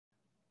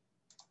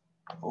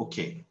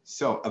Okay,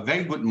 so a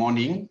very good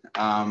morning.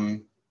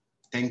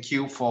 Thank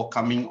you for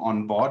coming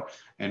on board.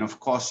 And of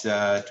course,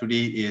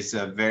 today is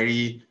a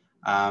very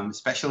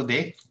special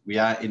day. We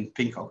are in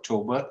Pink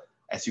October,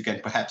 as you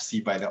can perhaps see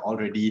by the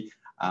already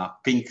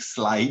pink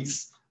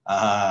slides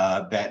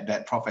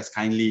that Prof has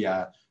kindly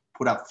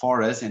put up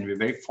for us. And we're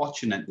very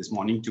fortunate this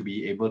morning to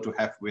be able to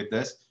have with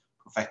us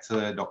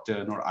Professor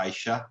Dr. Nur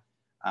Aisyah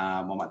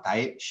Muhammad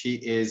Taib. She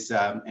is,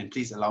 and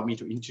please allow me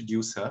to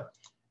introduce her.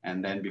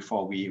 And then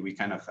before we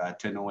kind of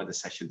turn over the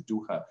session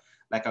to her.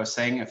 Like I was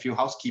saying, a few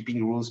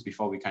housekeeping rules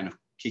before we kind of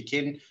kick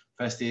in.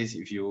 First is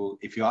if you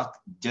are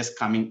just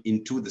coming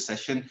into the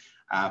session,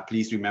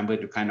 please remember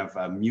to kind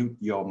of mute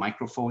your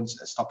microphones,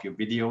 stop your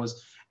videos,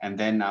 and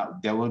then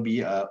there will be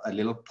a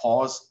little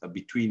pause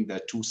between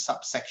the two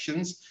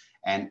subsections.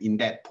 And in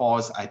that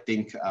pause, I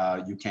think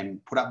you can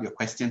put up your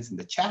questions in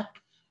the chat.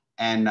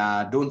 And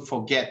don't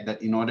forget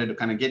that in order to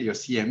kind of get your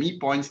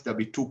CME points, there'll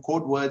be two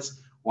code words.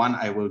 One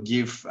I will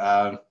give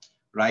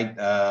right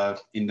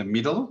in the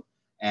middle,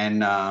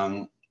 and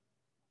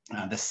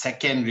the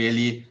second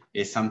really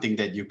is something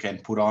that you can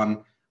put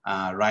on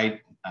right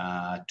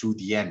to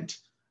the end,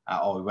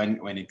 or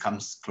when it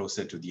comes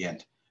closer to the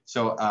end.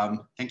 So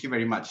thank you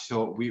very much.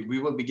 So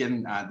we will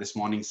begin this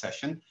morning's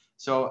session.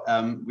 So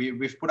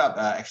we've put up,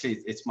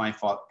 actually it's my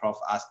fault, Prof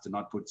asked to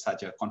not put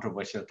such a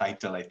controversial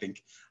title, I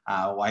think,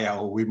 why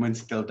are women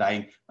still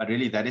dying? But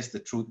really that is the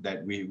truth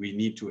that we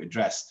need to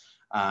address.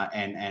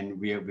 And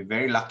we're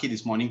very lucky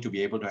this morning to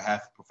be able to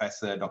have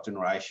Professor Dr.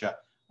 Nur Aisyah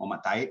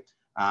Muhammad Taib.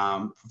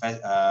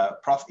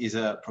 Prof is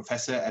a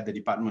professor at the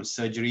Department of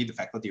Surgery, the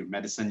Faculty of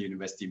Medicine,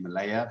 University of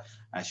Malaya.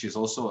 She's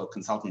also a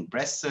consultant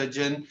breast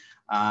surgeon,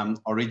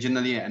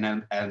 originally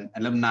an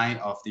alumni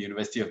of the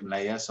University of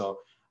Malaya.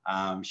 So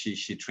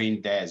she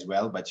trained there as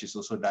well, but she's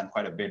also done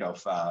quite a bit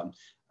of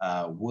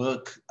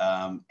work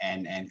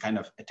and kind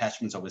of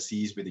attachments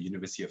overseas with the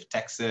University of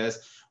Texas,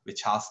 with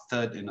Charles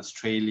III in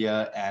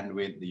Australia, and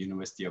with the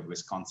University of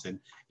Wisconsin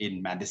in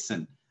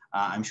Madison.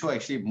 I'm sure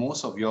actually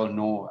most of you all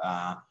know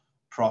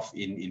Prof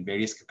in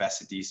various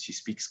capacities. She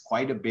speaks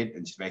quite a bit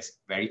and she's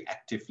very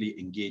actively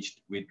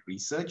engaged with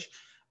research,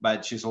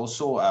 but she's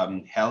also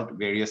held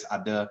various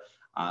other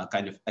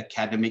kind of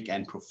academic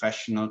and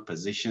professional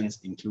positions,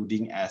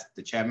 including as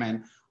the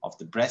chairman of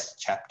the breast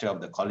chapter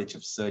of the College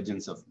of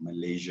Surgeons of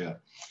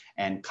Malaysia.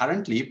 And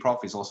currently,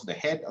 Prof is also the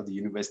head of the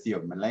University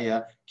of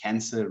Malaya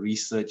Cancer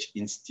Research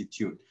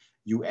Institute,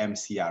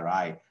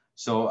 UMCRI.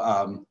 So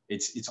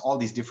it's all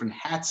these different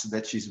hats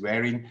that she's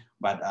wearing,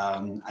 but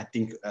I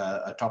think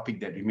a topic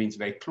that remains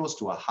very close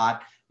to her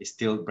heart is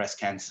still breast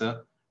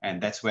cancer.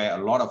 And that's where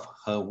a lot of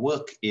her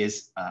work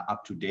is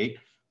up to date.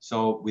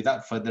 So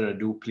without further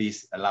ado,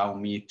 please allow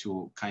me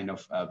to kind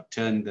of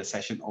turn the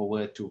session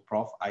over to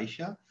Prof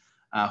Aisyah,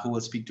 who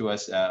will speak to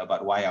us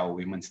about why are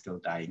women still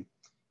dying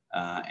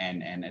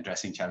and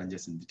addressing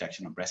challenges in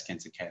detection of breast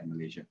cancer care in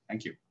Malaysia.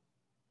 Thank you.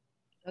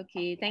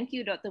 Okay, thank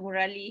you, Dr.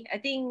 Murali. I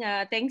think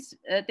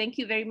thank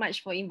you very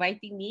much for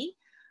inviting me.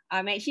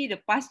 I'm actually the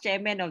past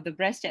chairman of the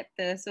breast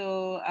chapter.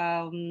 So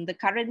the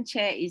current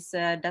chair is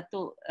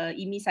Dato'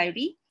 Imi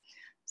Sairi.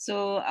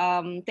 So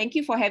thank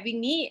you for having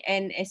me.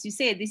 And as you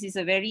said, this is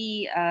a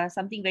very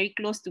something very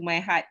close to my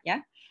heart.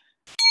 Yeah.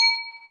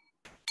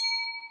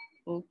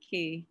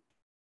 Okay.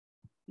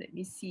 Let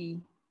me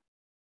see.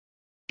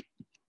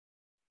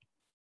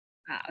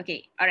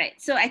 Okay, all right.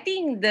 So I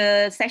think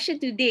the session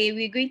today,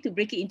 we're going to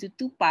break it into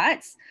two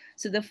parts.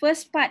 So the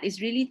first part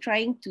is really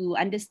trying to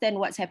understand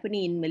what's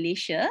happening in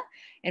Malaysia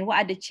and what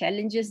are the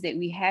challenges that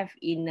we have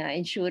in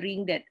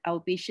ensuring that our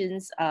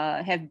patients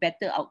have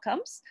better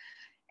outcomes.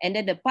 And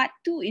then the part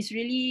two is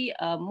really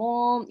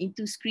more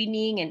into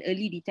screening and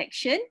early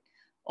detection,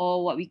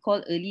 or what we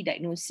call early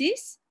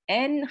diagnosis,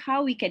 and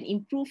how we can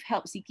improve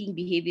help-seeking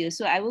behavior.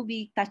 So I will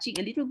be touching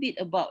a little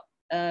bit about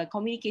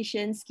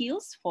communication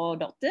skills for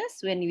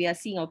doctors when we are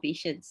seeing our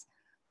patients.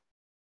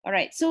 All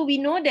right, so we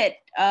know that,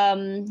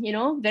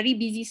 very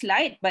busy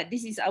slide, but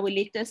this is our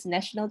latest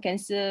National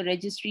Cancer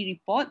Registry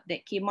report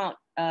that came out.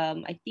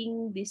 I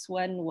think this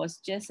one was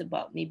just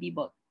maybe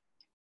about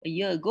a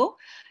year ago.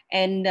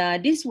 And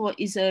this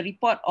is a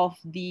report of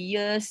the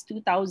years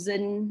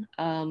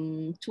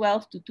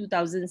 2012 to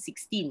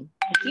 2016,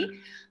 okay?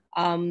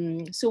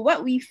 So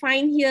what we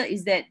find here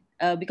is that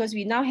because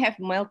we now have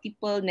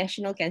multiple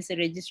National Cancer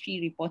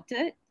Registry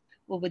reported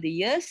over the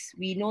years,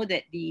 we know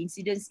that the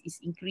incidence is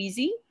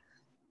increasing,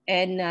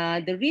 and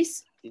the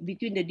risk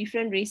between the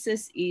different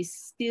races is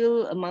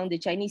still, among the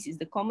Chinese is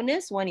the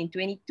commonest, 1 in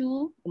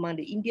 22, among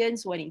the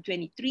Indians 1 in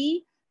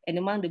 23, and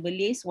among the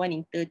Malays 1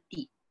 in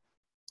 30.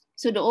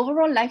 So the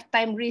overall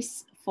lifetime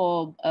risk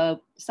for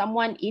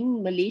someone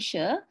in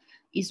Malaysia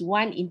is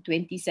 1 in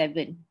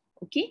 27,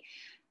 okay?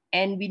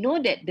 And we know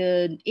that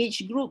the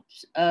age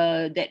groups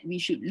that we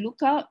should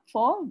look out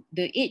for,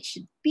 the age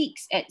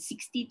peaks at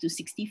 60 to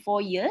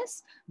 64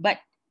 years, but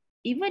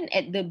even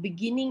at the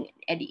beginning,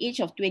 at the age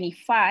of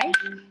 25,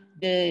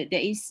 there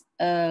is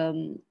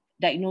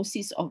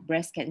diagnosis of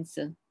breast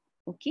cancer,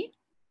 okay?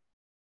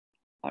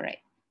 All right.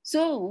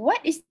 So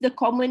what is the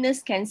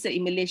commonest cancer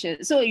in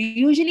Malaysia? So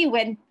usually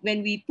when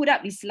we put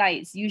up these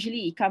slides,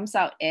 usually it comes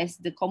out as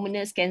the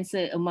commonest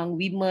cancer among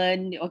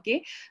women,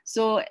 okay?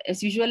 So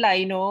as usual lah,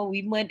 you know,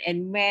 women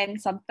and men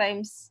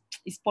sometimes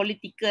it's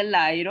political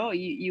lah, you know,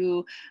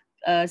 you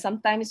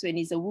sometimes when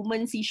it's a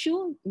woman's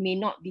issue may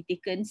not be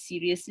taken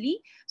seriously.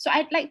 So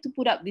I'd like to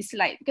put up this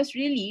slide because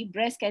really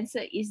breast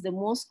cancer is the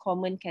most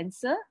common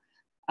cancer,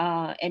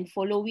 and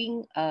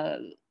following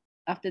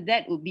after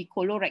that would be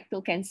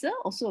colorectal cancer,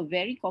 also a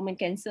very common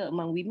cancer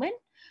among women,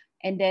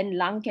 and then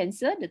lung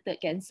cancer, the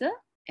third cancer,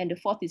 and the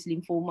fourth is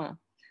lymphoma.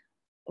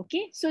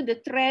 Okay, so the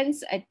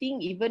trends, I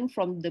think even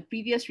from the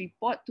previous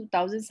report,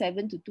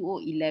 2007 to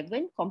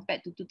 2011,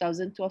 compared to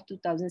 2012,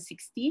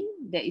 2016,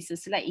 there is a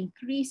slight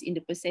increase in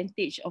the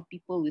percentage of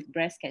people with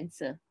breast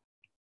cancer.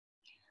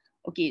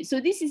 Okay, so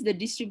this is the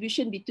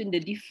distribution between the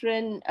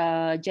different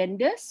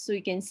genders. So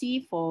you can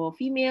see for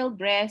female,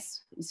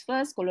 breast is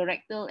first,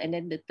 colorectal, and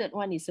then the third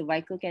one is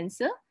cervical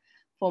cancer.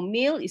 For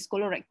male is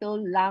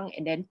colorectal, lung,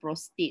 and then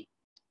prostate.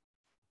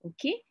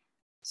 Okay,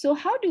 so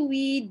how do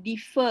we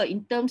differ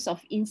in terms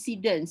of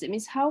incidence? It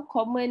means how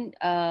common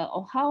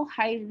or how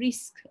high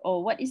risk,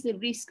 or what is the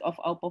risk of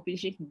our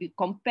population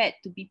compared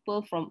to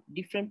people from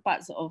different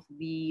parts of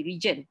the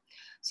region?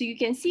 So you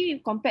can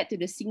see compared to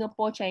the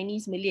Singapore,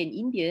 Chinese, Malay, and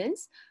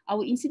Indians,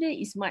 our incidence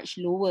is much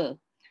lower.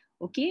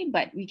 Okay,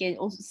 but we can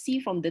also see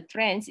from the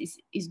trends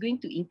is going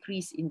to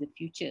increase in the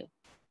future.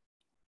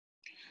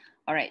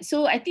 All right,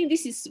 so I think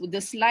this is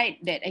the slide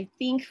that I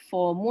think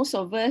for most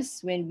of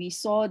us, when we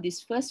saw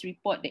this first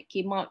report that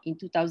came out in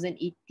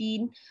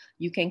 2018,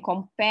 you can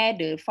compare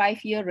the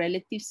 5-year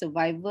relative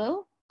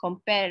survival,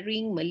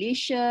 comparing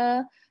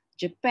Malaysia,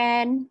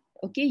 Japan,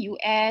 okay,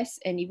 US,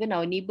 and even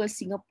our neighbor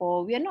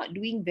Singapore. We are not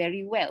doing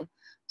very well.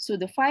 So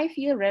the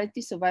 5-year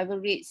relative survival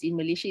rates in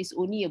Malaysia is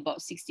only about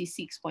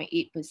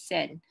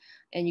 66.8%.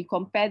 And you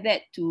compare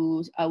that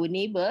to our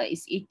neighbor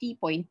is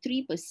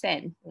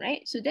 80.3%,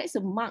 right? So that's a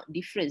marked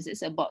difference.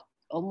 It's about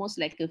almost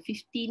like a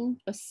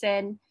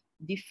 15%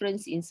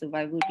 difference in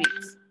survival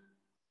rates.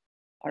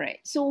 All right,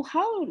 so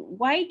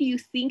why do you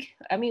think,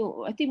 I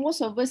think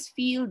most of us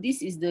feel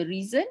this is the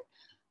reason,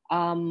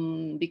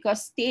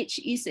 because stage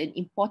is an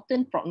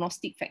important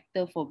prognostic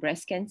factor for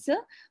breast cancer,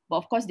 but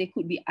of course there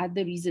could be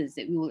other reasons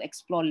that we will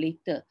explore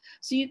later.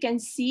 So you can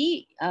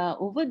see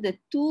over the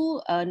two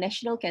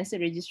National Cancer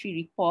Registry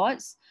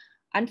reports,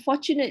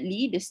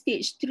 unfortunately the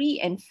stage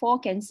 3 and 4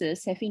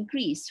 cancers have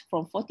increased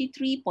from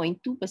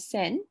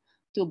 43.2%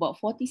 to about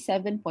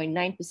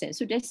 47.9%.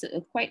 So that's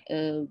quite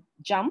a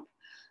jump,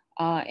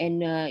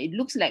 and it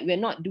looks like we're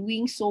not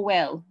doing so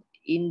well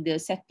in the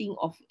setting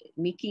of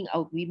making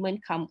our women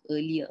come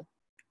earlier.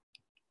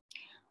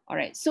 All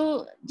right,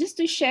 so just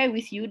to share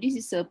with you, this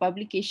is a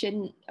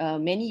publication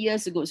many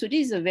years ago. So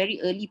this is a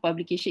very early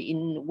publication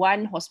in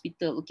one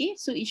hospital, okay?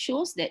 So it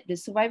shows that the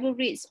survival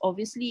rates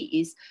obviously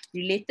is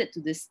related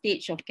to the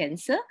stage of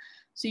cancer.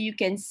 So you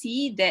can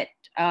see that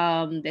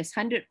there's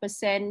 100%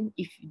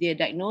 if they're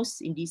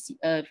diagnosed in this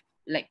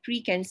like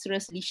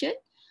precancerous lesion,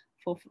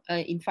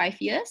 in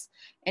 5 years,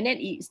 and then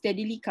it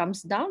steadily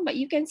comes down. But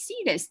you can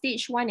see that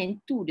stage 1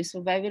 and 2, the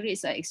survival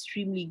rates are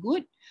extremely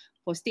good.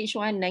 For stage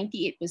 1,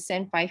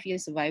 98% 5-year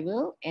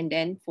survival. And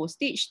then for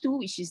stage 2,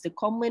 which is the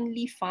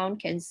commonly found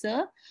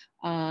cancer,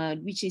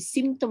 which is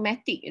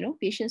symptomatic,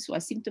 patients who are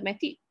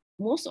symptomatic,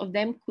 most of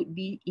them could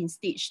be in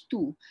stage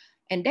 2.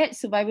 And that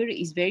survival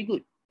rate is very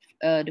good.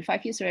 The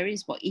 5-year survival rate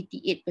is about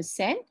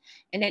 88%.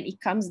 And then it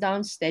comes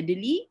down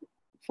steadily.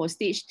 For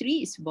stage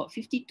 3, it's about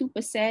 52%.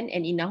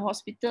 And in a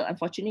hospital,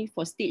 unfortunately,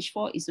 for stage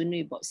 4, it's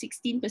only about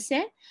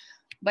 16%.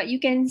 But you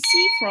can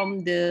see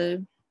from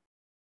the,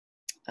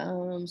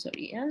 let's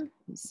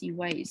see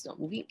why it's not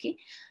moving, okay.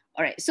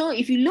 All right, so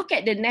if you look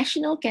at the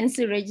National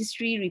Cancer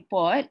Registry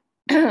report,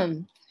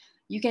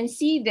 you can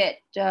see that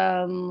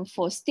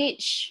for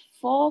stage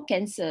 4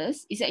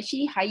 cancers, it's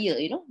actually higher,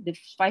 the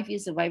 5-year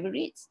survival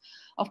rates.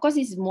 Of course,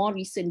 it's more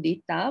recent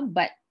data,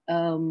 but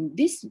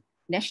this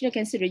National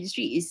Cancer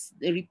Registry is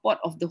the report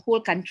of the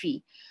whole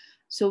country.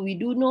 So we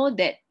do know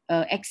that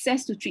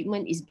access to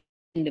treatment is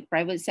in the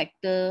private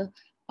sector,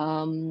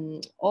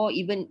 or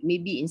even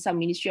maybe in some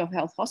Ministry of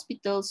Health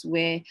hospitals,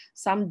 where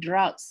some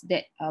drugs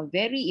that are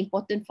very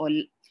important for,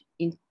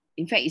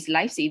 in fact, it's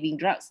life-saving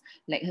drugs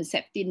like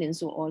Herceptin and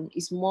so on,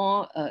 is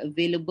more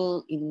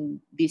available in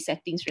these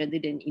settings rather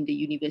than in the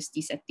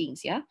university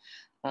settings. Yeah,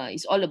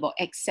 it's all about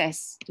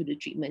access to the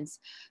treatments.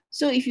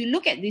 So if you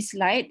look at this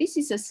slide, this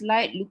is a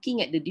slide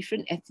looking at the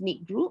different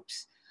ethnic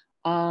groups.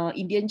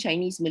 Indian,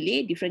 Chinese,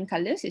 Malay, different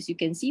colors. As you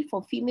can see,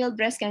 for female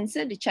breast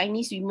cancer, the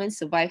Chinese women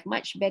survive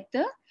much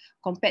better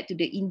compared to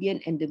the Indian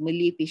and the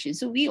Malay patients.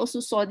 So we also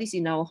saw this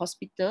in our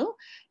hospital,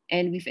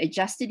 and we've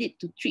adjusted it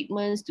to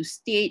treatments, to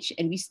stage,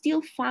 and we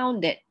still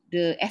found that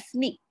the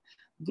ethnic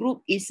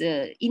group is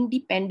an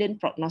independent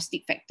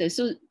prognostic factor.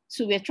 So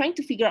we're trying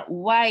to figure out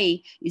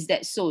why is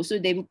that so. So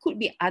there could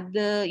be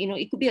other,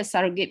 it could be a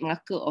surrogate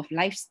marker of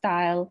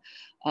lifestyle,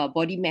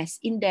 body mass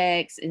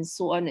index, and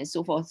so on and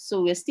so forth.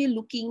 So we're still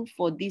looking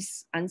for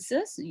these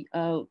answers.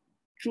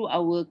 through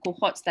our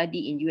cohort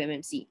study in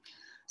UMMC.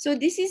 So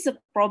this is a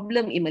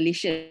problem in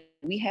Malaysia.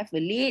 We have a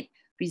late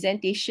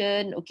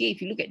presentation. Okay,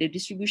 if you look at the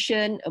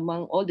distribution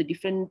among all the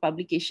different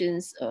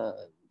publications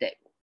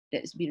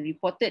that's been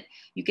reported,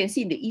 you can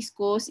see in the East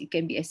Coast, it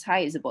can be as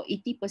high as about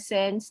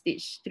 80%,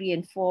 stage 3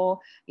 and 4.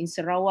 In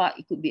Sarawak,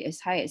 it could be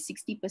as high as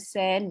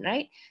 60%,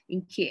 right?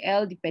 In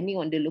KL, depending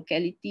on the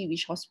locality,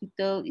 which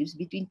hospital, is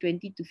between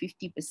 20 to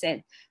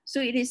 50%. So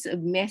it is a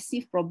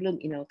massive problem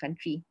in our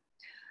country.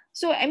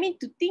 So, I mean,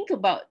 to think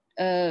about,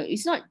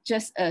 it's not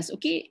just us,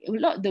 okay? A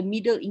lot of the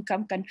middle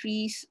income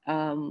countries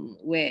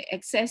where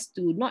access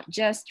to not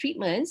just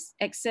treatments,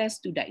 access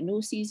to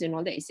diagnosis and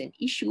all that is an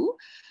issue.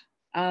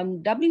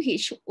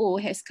 WHO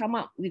has come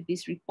up with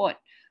this report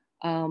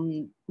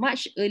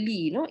much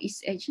early,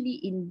 it's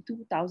actually in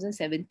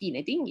 2017,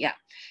 I think, yeah.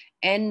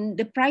 And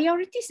the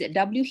priorities that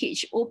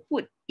WHO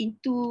put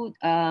into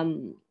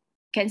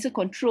cancer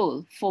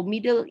control for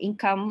middle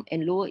income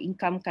and lower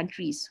income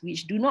countries,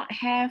 which do not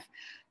have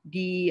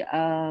the,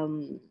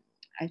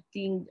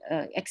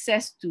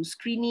 access to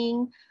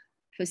screening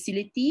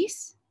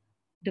facilities,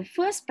 the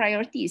first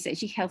priority is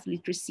actually health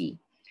literacy.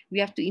 We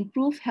have to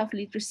improve health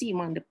literacy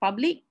among the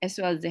public as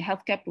well as the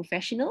healthcare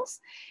professionals.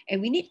 And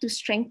we need to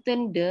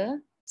strengthen the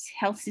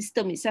health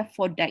system itself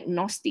for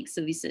diagnostic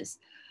services.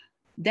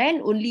 Then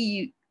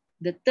only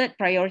the third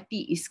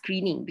priority is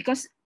screening,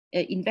 because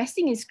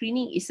investing in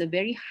screening is a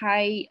very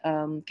high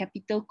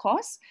capital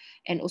cost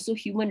and also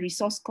human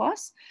resource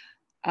cost.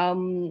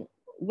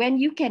 When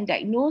you can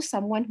diagnose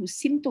someone who's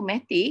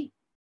symptomatic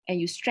and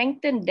you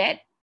strengthen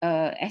that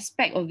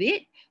aspect of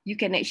it, you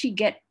can actually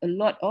get a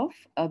lot of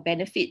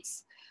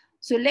benefits.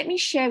 So let me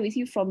share with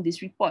you from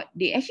this report.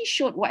 They actually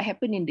showed what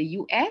happened in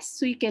the US.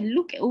 So you can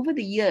look over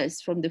the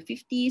years from the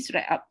 50s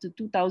right up to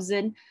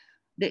 2000.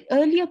 The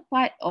earlier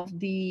part of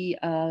the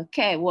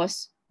care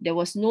was, there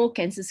was no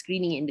cancer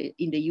screening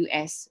in the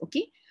US,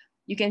 okay?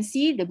 You can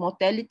see the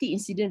mortality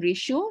incident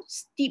ratio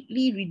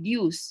steeply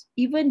reduced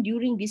even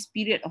during this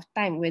period of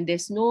time when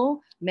there's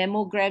no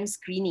mammogram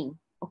screening.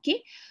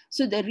 Okay,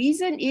 so the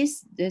reason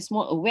is there's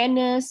more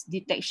awareness,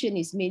 detection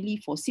is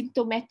mainly for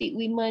symptomatic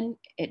women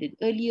at an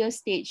earlier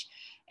stage,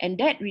 and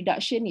that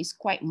reduction is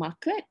quite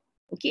marked.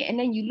 Okay, and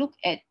then you look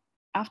at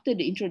after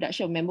the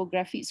introduction of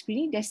mammographic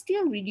screening, there's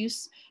still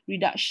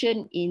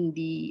reduction in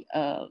the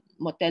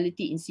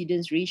mortality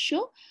incidence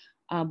ratio,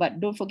 but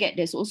don't forget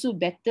there's also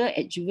better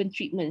adjuvant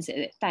treatments at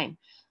that time.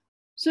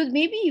 So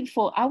maybe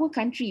for our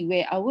country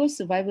where our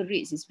survival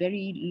rates is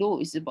very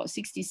low, is about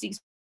 66%,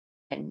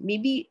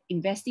 maybe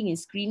investing in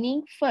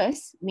screening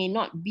first may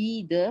not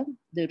be the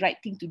right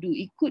thing to do.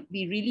 It could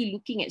be really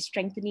looking at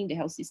strengthening the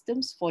health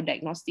systems for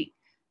diagnostic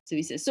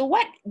services. So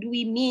what do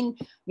we mean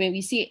when we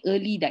say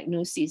early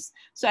diagnosis?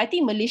 So I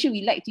think Malaysia,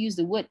 we like to use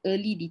the word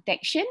early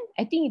detection.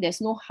 I think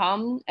there's no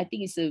harm. I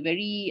think it's a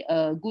very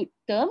good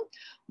term.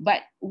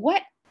 But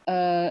what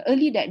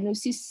early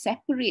diagnosis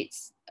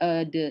separates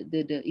the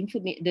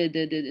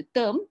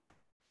term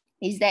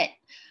is that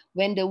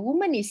when the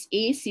woman is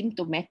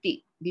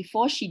asymptomatic,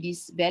 before she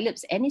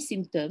develops any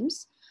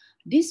symptoms,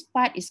 this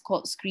part is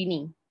called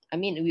screening. I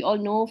mean, we all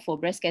know for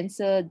breast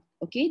cancer,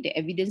 okay, the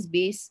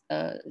evidence-based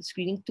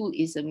screening tool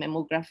is a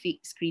mammographic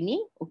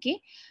screening, okay?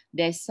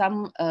 There's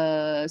some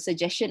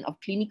suggestion of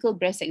clinical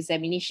breast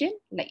examination,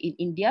 like in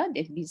India,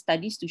 there have been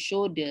studies to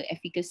show the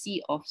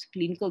efficacy of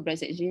clinical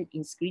breast examination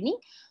in screening,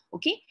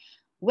 okay?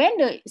 When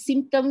the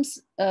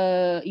symptoms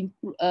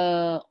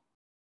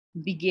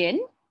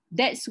begin,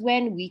 that's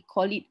when we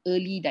call it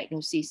early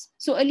diagnosis.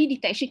 So early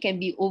detection can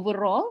be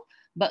overall,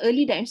 but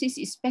early diagnosis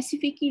is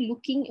specifically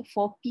looking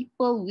for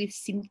people with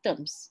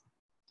symptoms.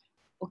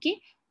 Okay,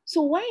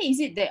 so why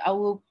is it that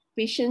our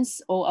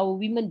patients or our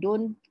women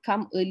don't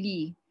come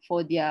early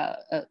for their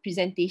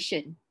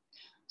presentation?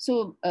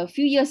 So a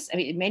few years,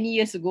 many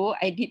years ago,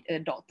 I did a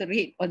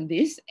doctorate on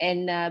this,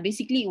 and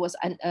basically it was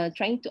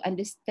trying to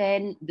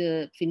understand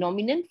the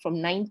phenomenon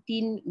from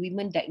 19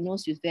 women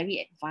diagnosed with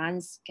very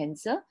advanced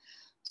cancer.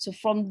 So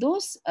from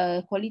those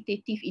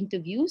qualitative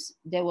interviews,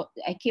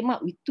 I came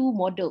up with two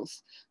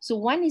models. So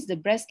one is the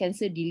breast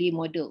cancer delay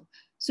model.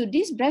 So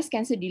this breast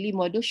cancer delay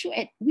model show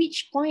at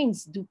which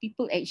points do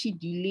people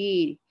actually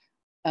delay,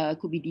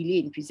 could be delay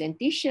in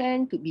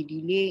presentation, could be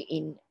delay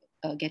in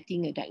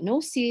getting a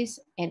diagnosis,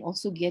 and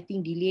also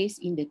getting delays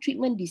in the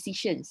treatment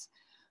decisions.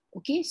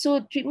 Okay, so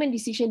treatment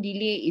decision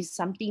delay is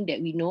something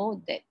that we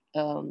know that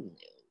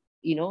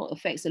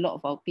affects a lot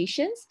of our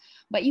patients.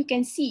 But you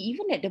can see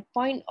even at the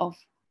point of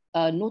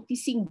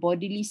noticing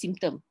bodily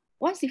symptom,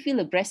 once they feel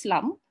a breast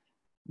lump,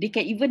 they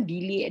can even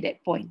delay at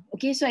that point.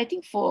 Okay, so I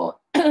think for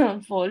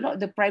for a lot of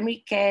the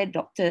primary care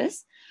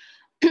doctors,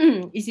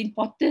 it's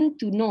important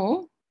to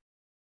know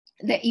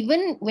that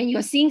even when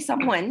you're seeing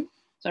someone,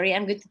 sorry,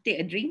 I'm going to take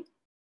a drink.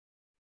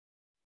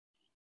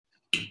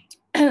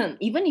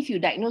 Even if you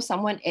diagnose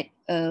someone at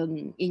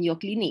in your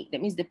clinic, that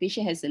means the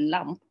patient has a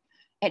lump,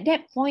 at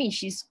that point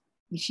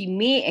she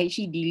may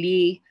actually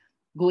delay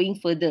going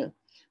further.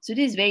 So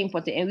this is very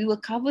important, and we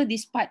will cover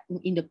this part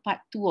in the part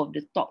 2 of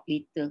the talk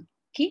later.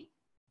 Okay.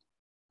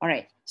 All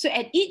right. So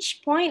at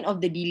each point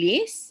of the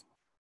delays,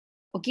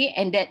 Okay,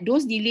 and that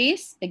those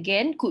delays,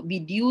 again, could be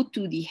due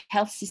to the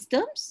health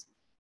systems,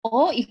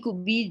 or it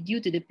could be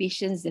due to the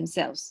patients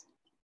themselves.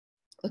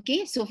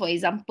 Okay, so for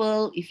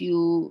example, if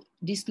you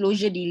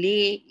disclosure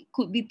delay, it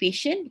could be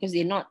patient because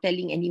they're not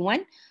telling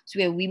anyone. So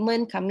we have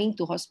women coming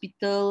to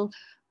hospital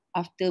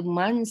after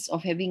months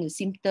of having a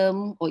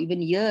symptom, or even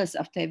years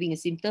after having a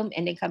symptom,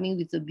 and then coming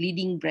with a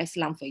bleeding breast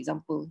lump, for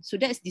example. So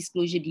that's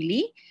disclosure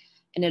delay,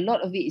 and a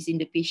lot of it is in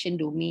the patient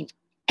domain.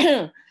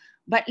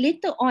 But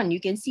later on, you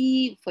can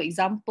see, for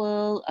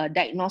example,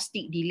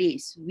 diagnostic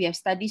delays. We have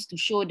studies to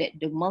show that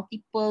the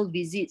multiple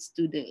visits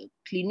to the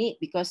clinic,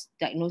 because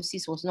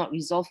diagnosis was not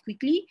resolved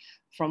quickly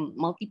from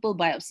multiple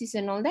biopsies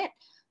and all that,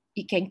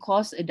 it can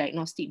cause a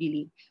diagnostic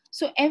delay.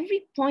 So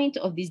every point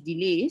of these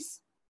delays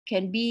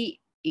can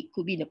be, it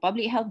could be in the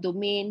public health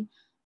domain,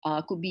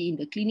 could be in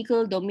the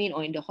clinical domain,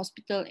 or in the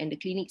hospital and the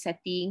clinic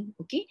setting,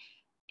 okay?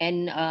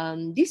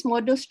 And these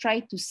models try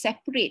to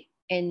separate,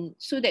 and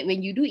so that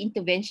when you do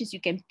interventions,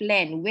 you can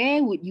plan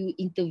where would you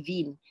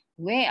intervene,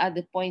 where are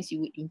the points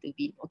you would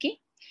intervene, okay?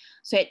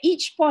 So at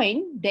each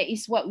point, there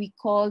is what we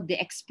call the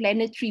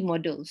explanatory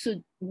model.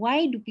 So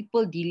why do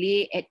people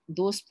delay at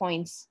those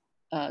points?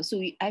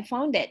 I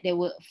found that there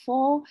were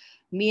 4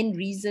 main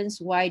reasons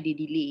why they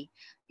delay.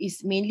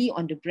 It's mainly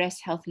on the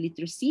breast health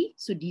literacy,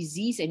 so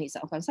disease and its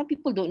outcomes. Some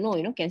people don't know,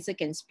 cancer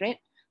can spread.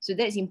 So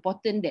that's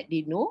important that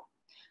they know.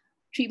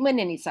 Treatment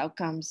and its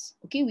outcomes.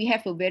 Okay, we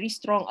have a very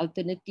strong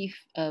alternative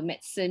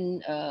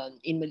medicine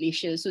in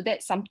Malaysia. So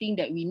that's something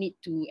that we need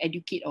to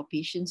educate our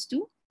patients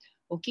to.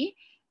 Okay,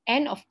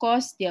 and of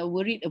course, they are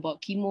worried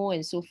about chemo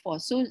and so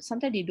forth. So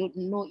sometimes they don't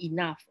know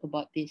enough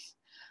about this.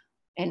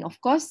 And of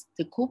course,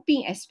 the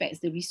coping aspects,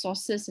 the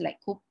resources like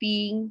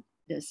coping,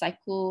 the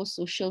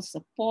psychosocial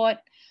support,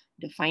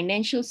 the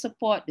financial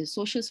support, the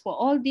social support,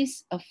 all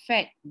these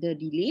affect the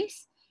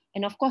delays.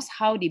 And of course,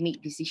 how they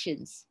make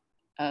decisions,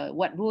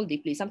 what role they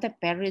play. Sometimes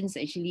parents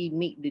actually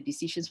make the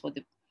decisions for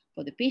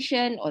the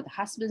patient, or the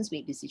husbands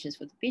make decisions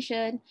for the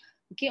patient.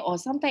 Okay, or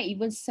sometimes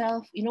even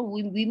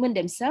women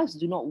themselves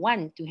do not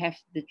want to have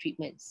the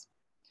treatments.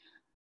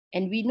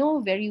 And we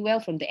know very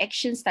well from the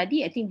action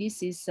study, I think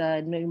this is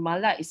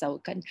Nirmala is our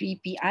country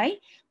PI,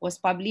 was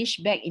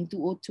published back in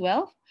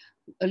 2012,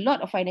 a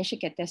lot of financial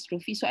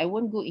catastrophe, so I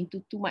won't go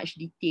into too much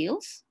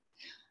details.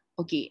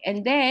 Okay,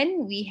 and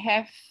then we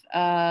have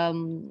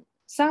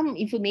some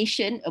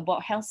information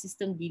about health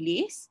system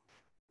delays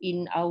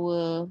in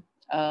our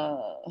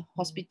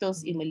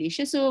hospitals in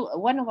Malaysia. So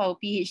one of our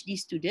PhD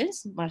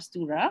students,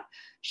 Marstura,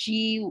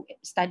 she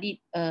studied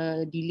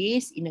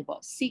delays in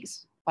about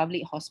 6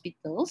 public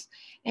hospitals,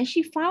 and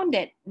she found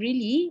that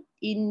really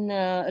in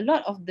a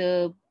lot of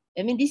the,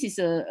 I mean, this is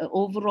a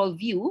overall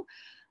view,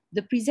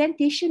 the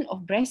presentation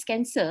of breast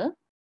cancer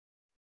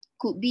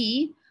could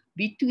be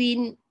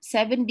between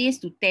 7 days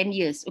to 10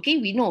 years. Okay,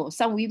 we know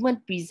some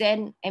women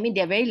present, I mean,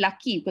 they're very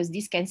lucky because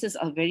these cancers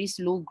are very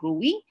slow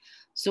growing.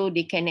 So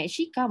they can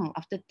actually come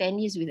after 10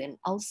 years with an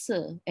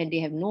ulcer and they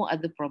have no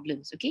other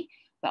problems. Okay,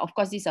 but of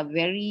course, these are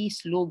very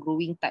slow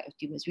growing type of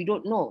tumors. We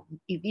don't know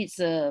if it's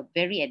a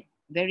very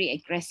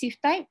aggressive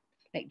type,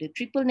 like the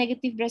triple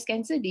negative breast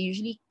cancer, they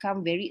usually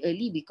come very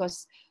early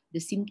because the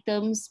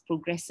symptoms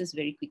progresses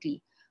very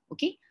quickly.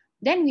 Okay,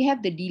 then we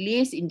have the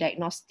delays in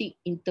diagnostic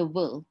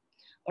interval.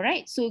 All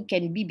right, so it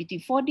can be between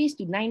 4 days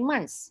to 9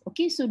 months.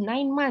 Okay, so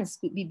 9 months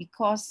could be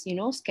because,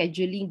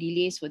 scheduling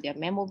delays for their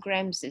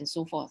mammograms and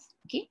so forth.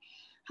 Okay,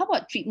 how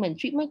about treatment?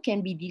 Treatment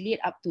can be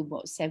delayed up to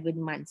about 7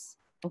 months.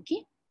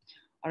 Okay,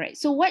 all right,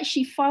 so what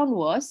she found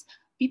was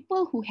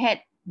people who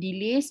had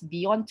delays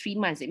beyond 3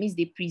 months, that means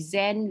they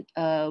present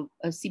a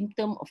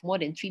symptom of more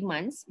than 3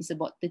 months, is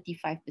about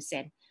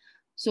 35%.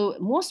 So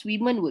most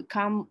women would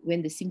come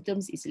when the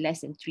symptoms is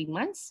less than 3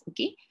 months.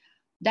 Okay,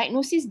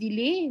 diagnosis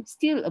delay,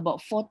 still about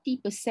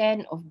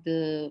 40% of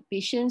the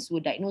patients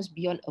were diagnosed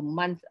beyond a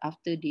month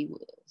after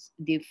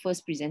they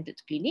first presented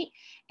to clinic,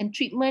 and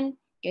treatment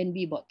can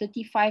be about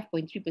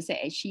 35.3%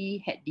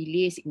 actually had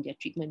delays in their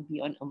treatment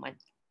beyond a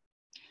month.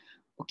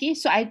 Okay,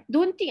 so I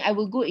don't think I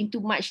will go into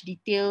much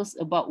details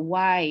about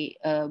why,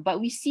 but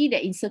we see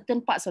that in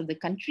certain parts of the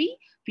country,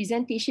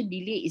 presentation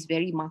delay is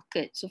very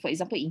marked. So for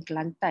example, in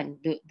Kelantan,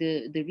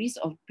 the risk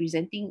of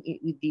presenting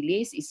with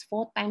delays is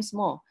 4 times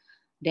more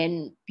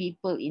than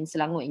people in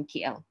Selangor and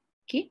KL.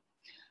 Okay,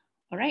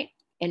 all right.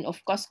 And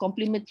of course,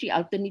 complementary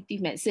alternative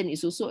medicine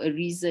is also a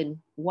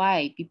reason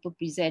why people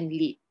present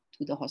late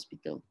to the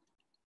hospital.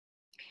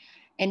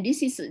 And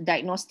this is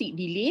diagnostic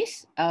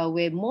delays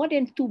where more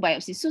than 2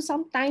 biopsies. So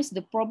sometimes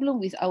the problem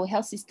with our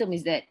health system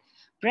is that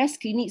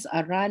breast clinics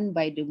are run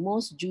by the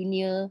most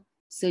junior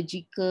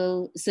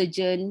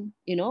surgeon.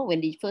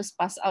 When they first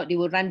pass out, they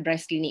will run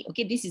breast clinic.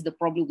 Okay, this is the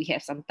problem we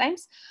have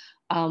sometimes.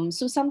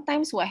 So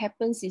sometimes what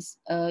happens is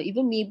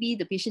even maybe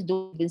the patient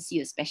don't even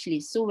see a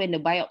specialist. So when the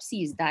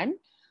biopsy is done,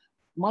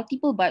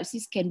 multiple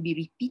biopsies can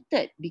be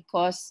repeated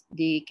because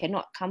they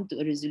cannot come to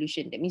a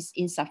resolution. That means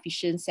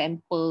insufficient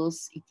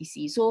samples,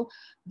 etc. So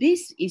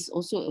this is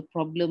also a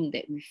problem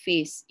that we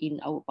face in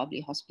our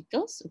public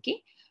hospitals.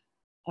 Okay,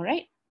 all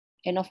right.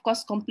 And of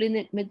course,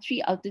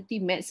 complementary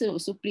alternative medicine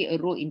also play a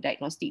role in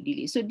diagnostic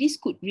delay. So this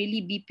could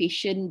really be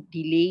patient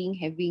delaying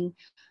having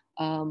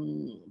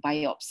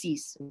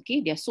biopsies.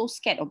 Okay, they're so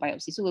scared of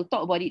biopsy. So we'll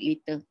talk about it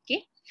later.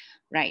 Okay,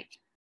 right.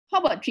 How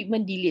about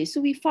treatment delays?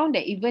 So we found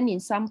that even in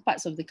some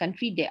parts of the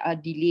country, there are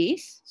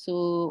delays.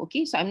 So,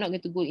 okay, so I'm not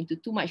going to go into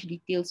too much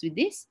details with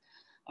this.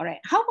 All right.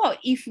 How about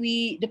if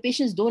the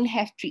patients don't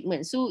have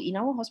treatment? So in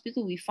our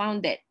hospital, we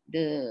found that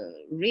the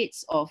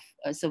rates of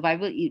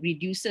survival, it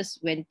reduces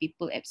when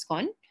people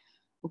abscond.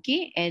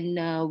 Okay,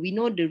 and we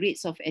know the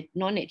rates of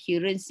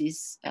non-adherence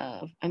is,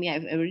 I've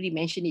already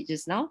mentioned it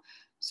just now.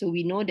 So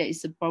we know that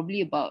it's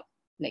probably about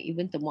like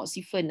even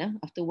tamoxifen,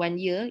 after 1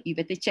 year, you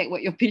better check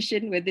what your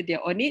patient, whether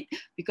they're on it,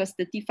 because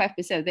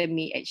 35% of them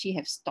may actually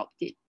have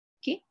stopped it.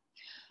 Okay.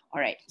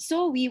 All right,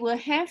 so we will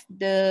have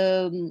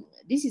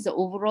this is the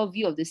overall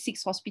view of the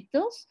 6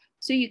 hospitals.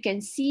 So you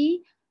can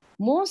see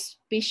most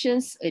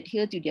patients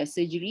adhere to their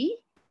surgery,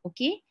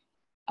 okay?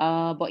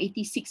 About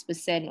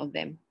 86% of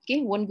them,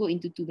 okay? Won't go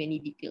into too many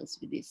details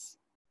with this.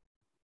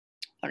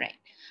 All right,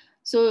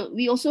 so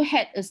we also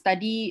had a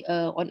study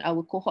on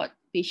our cohort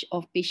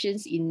of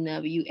patients in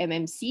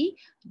UMMC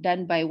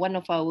done by one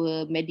of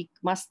our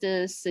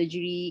master's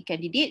surgery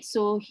candidates.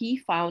 So he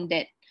found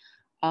that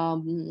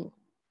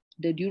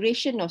the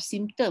duration of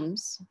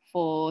symptoms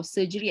for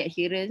surgery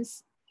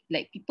adherence,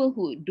 like people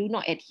who do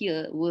not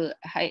adhere were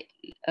had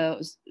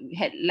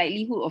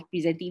likelihood of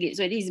presenting late.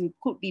 So this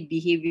could be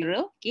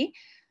behavioral, okay?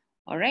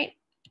 All right.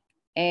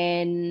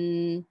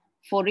 And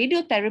for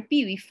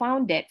radiotherapy, we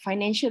found that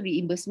financial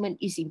reimbursement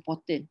is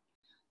important.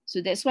 So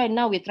that's why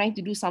now we're trying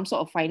to do some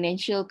sort of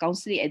financial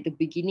counseling at the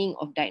beginning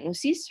of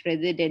diagnosis,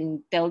 rather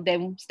than tell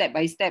them step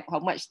by step how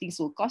much things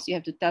will cost. You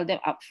have to tell them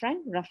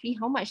upfront roughly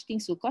how much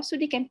things will cost so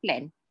they can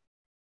plan.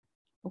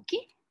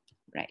 Okay,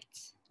 right.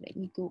 Let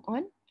me go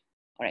on.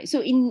 All right.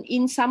 So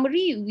in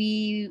summary,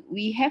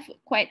 we have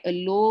quite a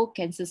low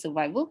cancer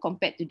survival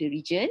compared to the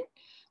region.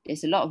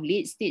 There's a lot of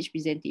late stage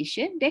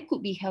presentation. There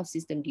could be health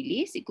system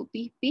delays. It could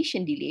be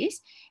patient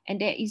delays, and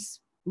there is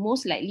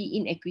most likely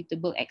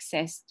inequitable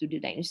access to the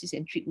diagnosis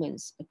and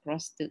treatments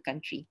across the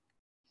country.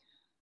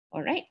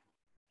 All right.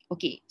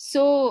 Okay,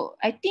 so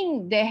I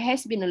think there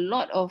has been a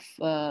lot of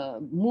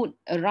mood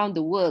around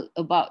the world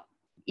about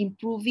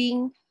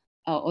improving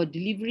or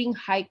delivering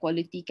high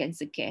quality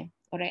cancer care.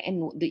 All right,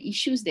 and the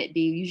issues that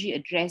they usually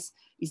address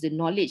is the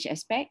knowledge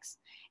aspects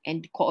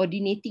and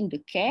coordinating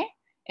the care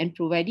and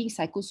providing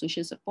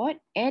psychosocial support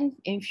and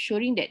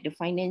ensuring that the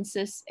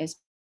finances as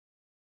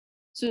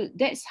so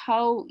that's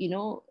how,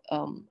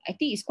 I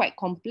think it's quite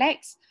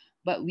complex,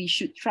 but we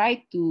should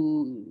try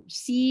to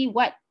see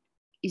what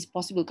is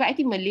possible. Because I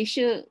think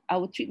Malaysia,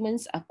 our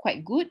treatments are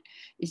quite good.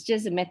 It's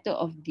just a matter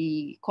of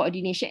the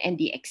coordination and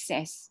the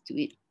access to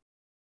it.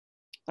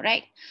 All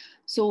right.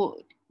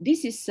 So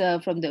this is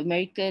from the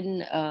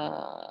American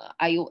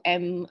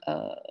IOM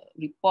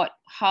report,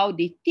 how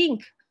they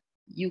think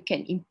you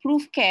can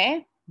improve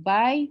care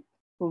by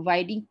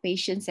providing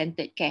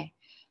patient-centered care.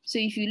 So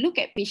if you look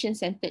at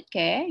patient-centered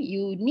care,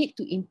 you need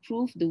to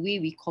improve the way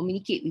we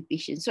communicate with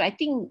patients. So I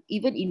think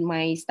even in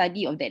my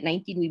study of that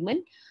 19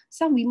 women,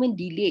 some women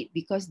delayed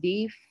because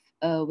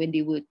when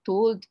they were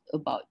told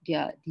about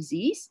their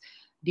disease,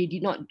 they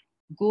did not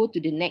go to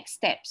the next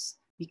steps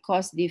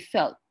because they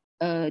felt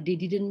they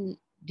didn't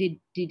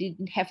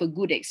have a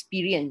good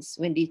experience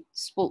when they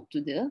spoke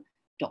to the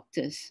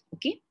doctors.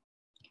 Okay,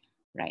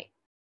 right.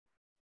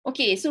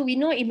 Okay, so we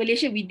know in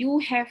Malaysia we do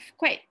have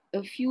quite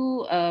a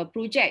few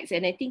projects,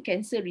 and I think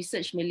Cancer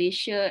Research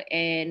Malaysia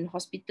and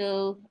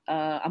Hospital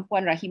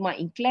Ampuan Rahimah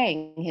in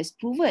Klang has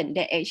proven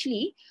that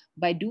actually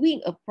by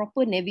doing a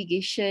proper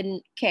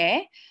navigation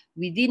care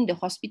within the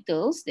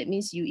hospitals, that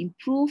means you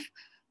improve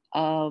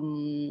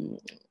the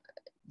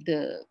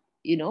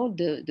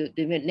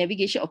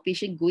navigation of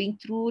patient going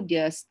through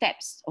their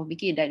steps of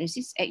making a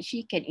diagnosis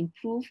actually can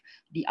improve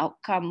the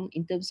outcome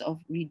in terms of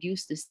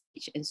reduce the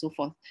stage and so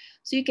forth.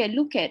 So you can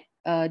look at,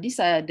 these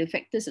are the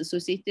factors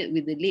associated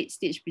with the late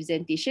stage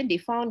presentation. They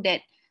found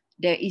that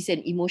there is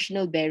an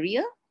emotional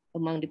barrier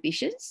among the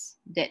patients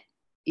that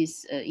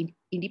is an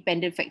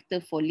independent factor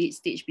for late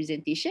stage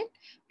presentation.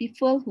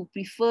 People who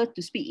prefer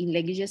to speak in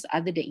languages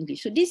other than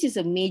English. So this is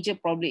a major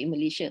problem in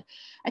Malaysia.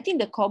 I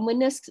think the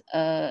commonest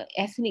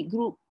ethnic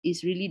group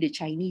is really the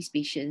Chinese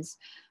patients.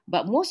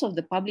 But most of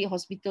the public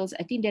hospitals,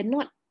 I think there are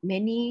not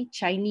many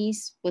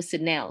Chinese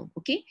personnel,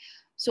 okay?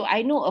 So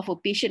I know of a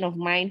patient of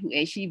mine who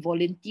actually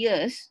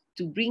volunteers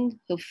to bring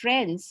her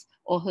friends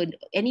or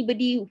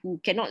anybody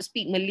who cannot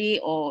speak Malay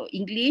or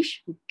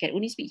English, who can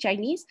only speak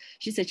Chinese.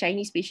 She's a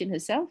Chinese patient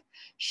herself.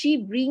 She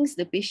brings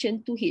the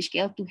patient to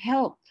HKL to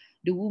help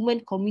the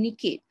woman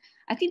communicate.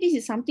 I think this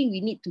is something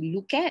we need to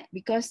look at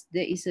because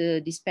there is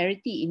a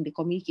disparity in the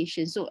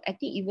communication. So I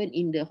think even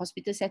in the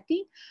hospital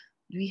setting,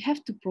 we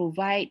have to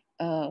provide,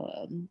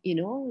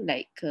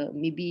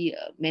 maybe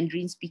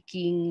Mandarin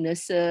speaking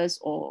nurses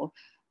or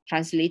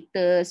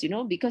translators,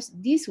 because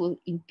this will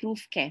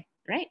improve care,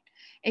 right?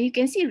 And you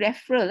can see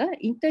referral,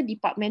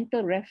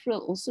 interdepartmental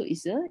referral also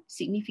is a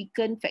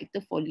significant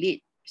factor for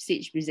late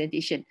stage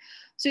presentation.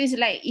 So it's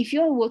like if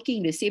you're working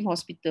in the same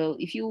hospital,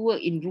 if you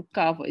work in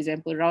Ruka, for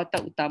example, Rawat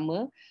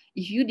Utama,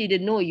 if you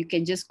didn't know, you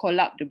can just call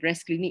up the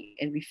breast clinic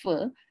and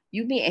refer.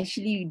 You may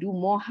actually do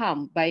more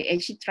harm by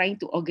actually trying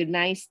to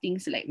organize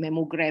things like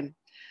mammogram.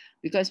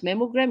 Because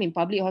mammogram in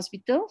public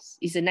hospitals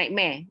is a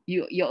nightmare.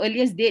 Your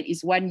earliest date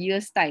is 1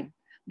 year's time.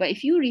 But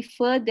if you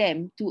refer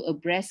them to a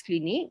breast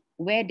clinic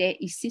where there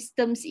is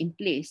systems in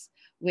place,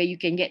 where you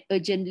can get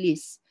urgent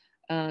lists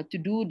to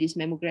do these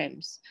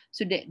mammograms.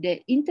 So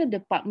the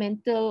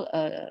interdepartmental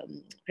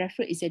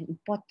referral is an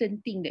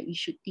important thing that we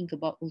should think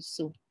about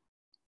also.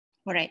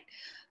 All right.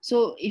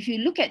 So if you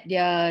look at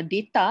their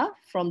data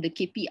from the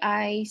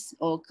KPIs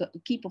or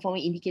key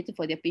performance indicator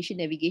for their patient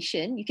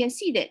navigation, you can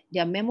see that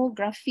their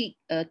mammographic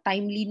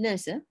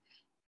timeliness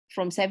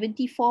from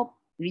 74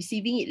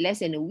 receiving it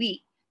less than a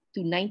week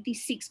to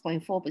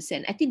 96.4%.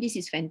 I think this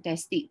is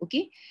fantastic.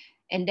 Okay.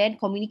 And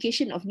then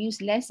communication of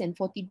news less than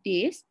 40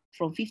 days,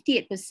 from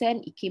 58%,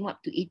 it came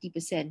up to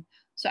 80%.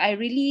 So I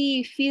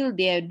really feel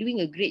they are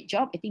doing a great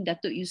job. I think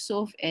Datuk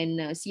Yusof and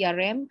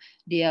CRM,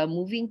 they are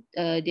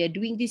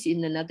doing this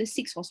in another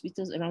 6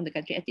 hospitals around the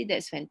country. I think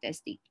that's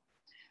fantastic.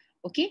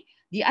 Okay.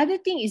 The other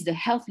thing is the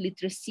health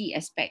literacy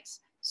aspects.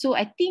 So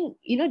I think,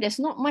 there's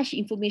not much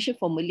information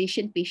for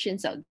Malaysian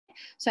patients out there.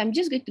 So I'm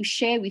just going to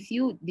share with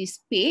you this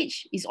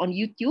page. It's on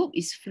YouTube.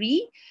 It's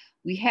free.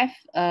 We have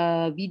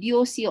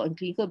videos here on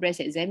clinical breast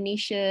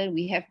examination.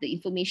 We have the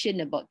information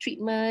about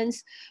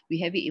treatments. We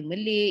have it in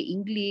Malay,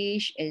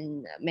 English,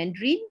 and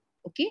Mandarin.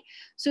 Okay,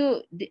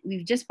 so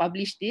we've just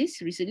published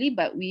this recently,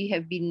 but we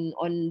have been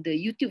on the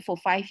YouTube for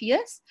 5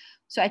 years.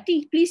 So I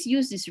think please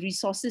use these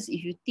resources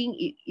if you think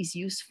it is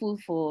useful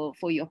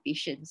for your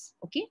patients.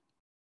 Okay.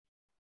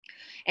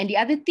 And the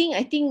other thing,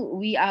 I think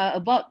we are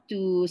about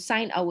to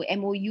sign our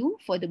MOU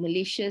for the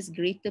Malaysia's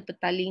Greater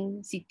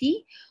Petaling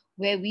City,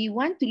 where we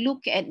want to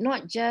look at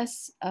not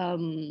just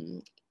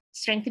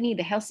strengthening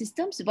the health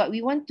systems, but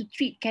we want to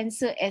treat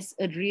cancer as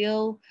a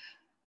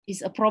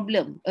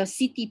problem, a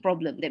city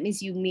problem. That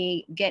means you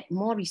may get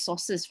more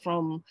resources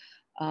from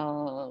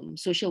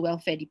social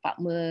welfare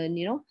department,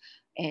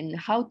 and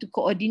how to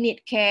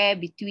coordinate care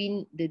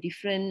between the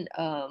different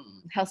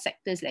health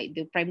sectors like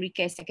the primary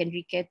care,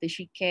 secondary care,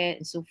 tertiary care,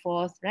 and so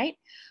forth, right?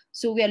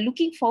 So we are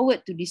looking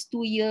forward to this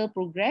 2-year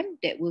program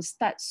that will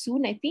start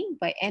soon, I think,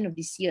 by end of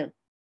this year.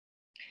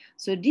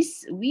 So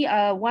we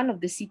are one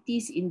of the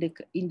cities in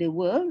the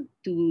world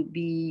to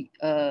be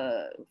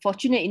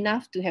fortunate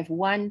enough to have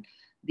won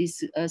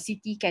this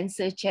City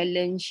Cancer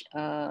Challenge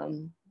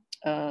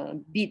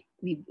bid.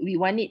 We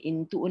won it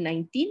in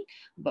 2019,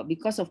 but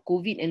because of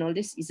COVID and all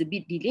this, is a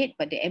bit delayed.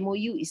 But the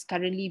MOU is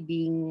currently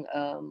being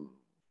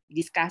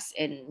discussed,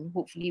 and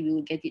hopefully we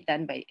will get it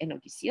done by end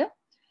of this year.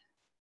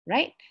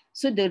 Right?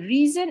 So the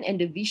reason and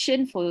the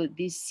vision for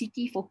this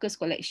city-focused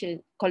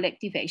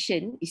collective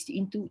action is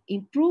to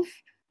improve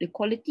the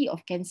quality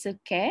of cancer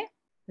care,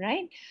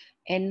 right?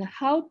 And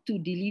how to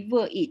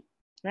deliver it,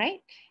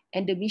 right?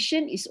 And the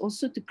mission is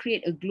also to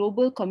create a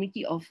global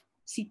community of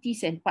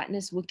cities and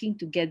partners working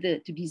together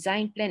to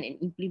design, plan, and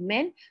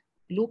implement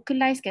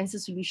localized cancer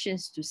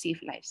solutions to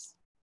save lives.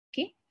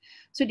 Okay.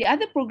 So the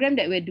other program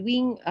that we're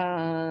doing,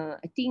 I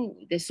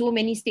think there's so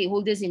many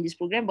stakeholders in this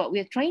program, but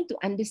we're trying to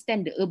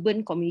understand the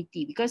urban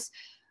community, because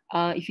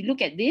if you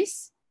look at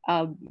this,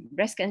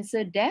 breast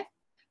cancer death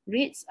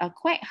rates are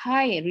quite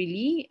high,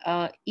 really,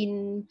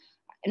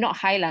 not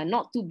high lah,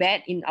 not too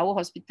bad in our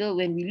hospital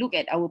when we look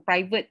at our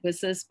private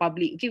versus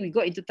public. Okay, we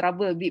got into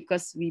trouble a bit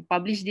because we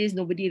published this,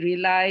 nobody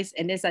realized,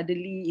 and then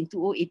suddenly in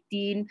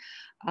 2018,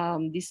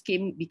 this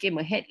became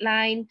a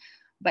headline.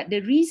 But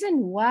the reason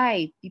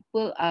why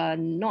people are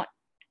not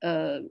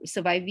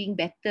surviving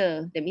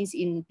better, that means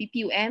in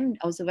PPUM,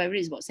 our survival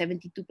rate is about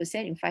 72%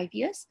 in 5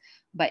 years,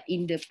 but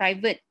in the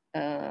private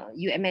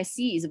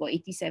UMSC is about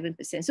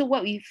 87%. So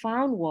what we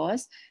found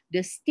was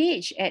the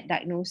stage at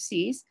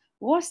diagnosis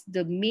was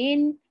the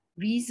main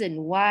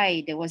reason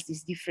why there was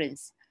this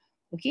difference.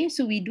 Okay,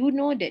 so we do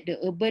know that the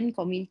urban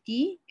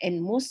community,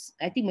 and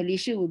I think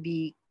Malaysia will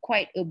be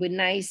quite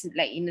urbanized,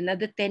 like in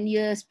another 10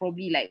 years,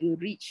 probably like we'll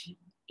reach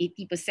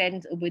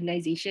 80%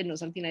 urbanization or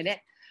something like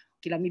that.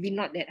 Okay, maybe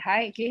not that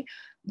high, okay,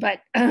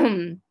 but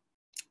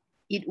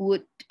it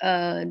would,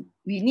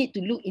 we need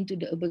to look into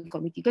the urban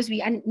community, because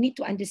we need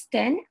to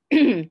understand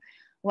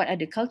what are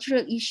the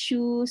cultural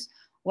issues,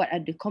 what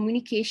are the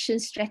communication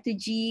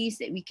strategies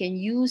that we can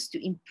use to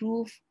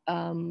improve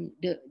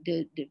the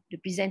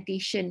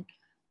presentation,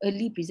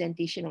 early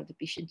presentation of the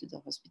patient to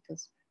the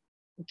hospitals.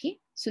 Okay,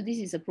 so this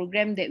is a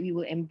program that we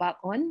will embark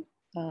on,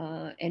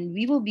 and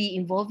we will be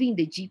involving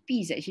the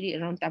GPs actually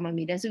around Taman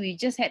Medan. So we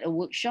just had a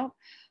workshop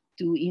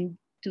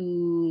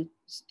to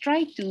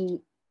try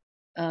to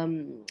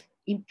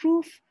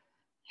improve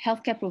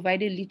healthcare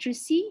provider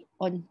literacy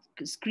on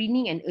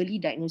screening and early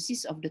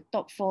diagnosis of the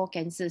top 4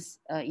 cancers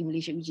in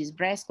Malaysia, which is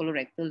breast,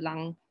 colorectal,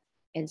 lung,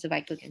 and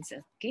cervical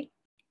cancer. Okay,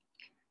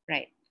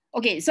 right.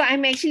 Okay, so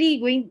I'm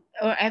actually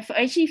I've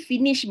actually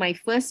finished my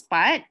first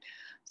part.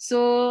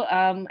 So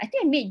I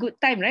think I made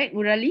good time, right,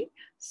 Murali?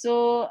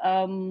 So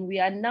we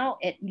are now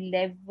at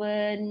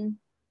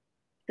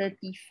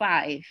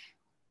 11:35,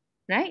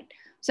 right?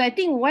 So I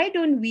think why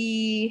don't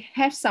we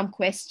have some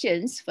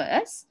questions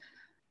first,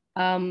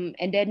 and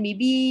then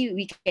maybe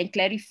we can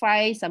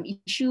clarify some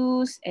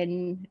issues,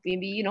 and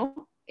maybe, you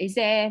know, is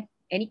there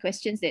any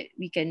questions that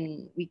we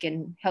can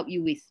help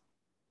you with?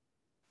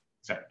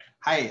 Right.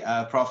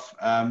 Hi, Prof.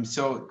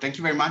 So thank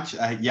you very much.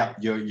 Yeah,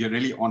 you're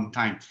really on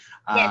time.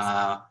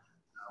 Yes.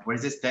 What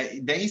is this?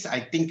 There is,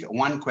 I think,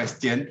 one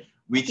question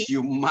which Okay.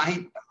 you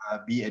might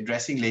be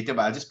addressing later,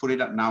 but I'll just put it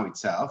up now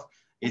itself.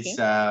 It's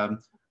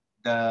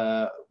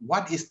Okay.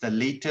 what is the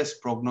latest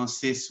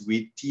prognosis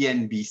with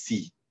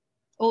TNBC?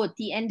 Oh,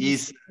 TNBC.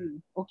 Is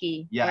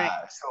Okay. All right.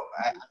 Yeah, so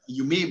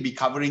you may be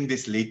covering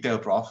this later,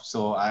 Prof.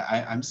 So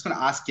I'm just going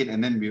to ask it,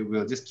 and then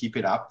we'll just keep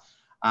it up.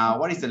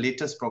 What is the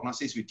latest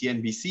prognosis with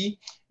TNBC?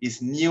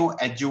 Is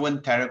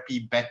neoadjuvant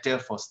therapy better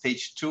for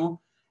stage 2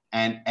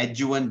 and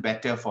adjuvant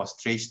better for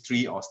stage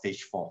 3 or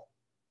stage 4?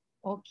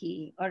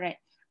 Okay. All right.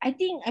 I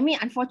think, I mean,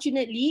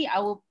 unfortunately,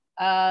 our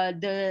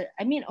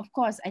of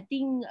course, I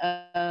think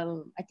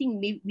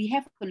we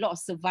have a lot of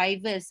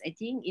survivors, I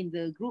think, in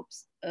the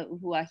groups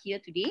who are here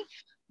today.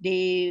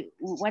 They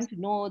want to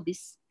know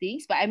these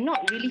things, but I'm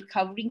not really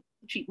covering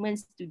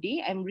treatments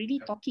today. I'm really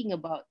talking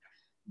about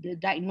the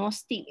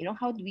diagnostic, you know,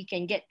 how we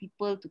can get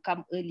people to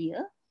come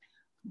earlier.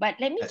 But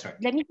That's right.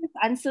 let me just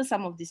answer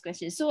some of these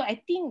questions. So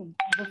I think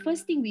the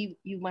first thing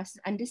you must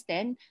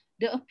understand,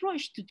 the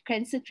approach to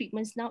cancer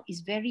treatments now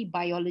is very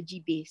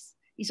biology based.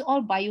 It's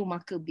all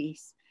biomarker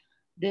based.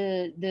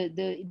 The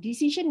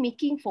decision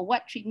making for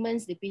what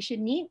treatments the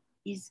patient need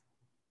is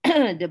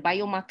the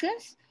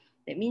biomarkers.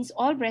 That means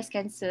all breast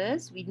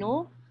cancers, we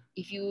know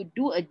if you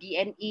do a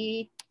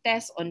DNA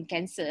test on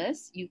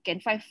cancers, you can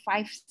find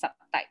 5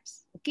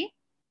 subtypes. Okay,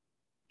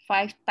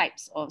 5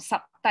 types or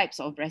subtypes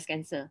of breast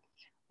cancer.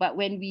 But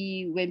when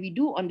we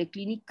do on the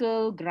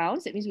clinical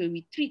grounds, that means when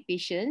we treat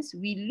patients,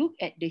 we look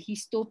at the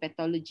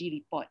histopathology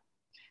report.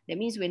 That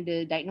means when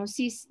the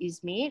diagnosis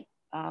is made,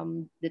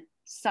 the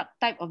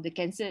subtype of the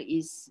cancer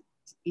is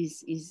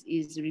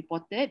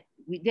reported.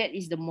 That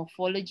is the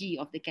morphology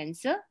of the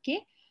cancer.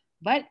 Okay,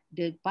 but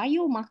the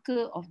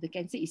biomarker of the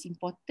cancer is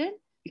important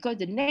because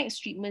the next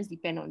treatments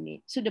depend on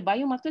it. So the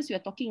biomarkers we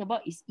are talking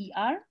about is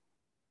ER,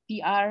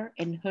 PR,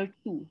 and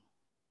HER2.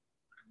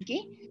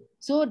 Okay,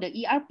 so the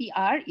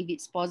ERPR, if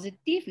it's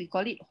positive, we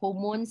call it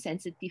hormone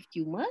sensitive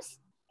tumors,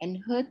 and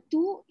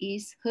HER2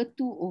 is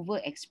HER2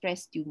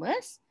 overexpressed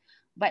tumors.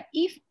 But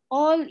if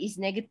all is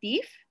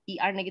negative,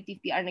 ER negative,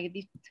 PR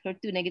negative,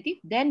 HER2 negative,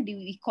 then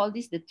we call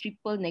this the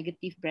triple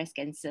negative breast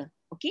cancer.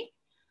 Okay,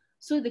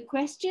 so the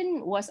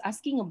question was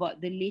asking about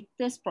the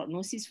latest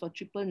prognosis for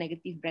triple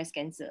negative breast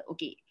cancer.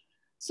 Okay,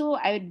 so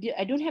I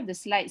don't have the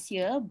slides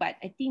here, but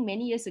I think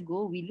many years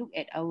ago we looked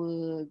at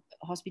our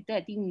hospital.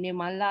 I think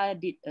Nirmala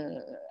did.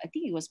 I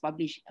think it was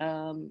published.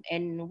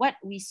 And what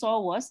we saw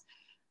was,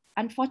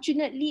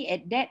 unfortunately,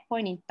 at that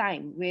point in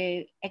time,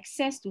 where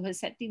access to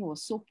Herceptin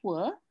was so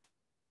poor,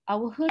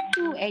 our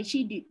HER2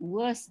 actually did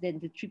worse than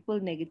the triple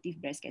negative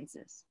breast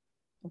cancers.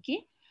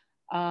 Okay,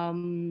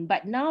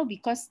 but now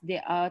because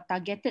there are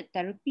targeted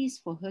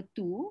therapies for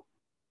HER2,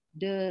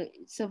 the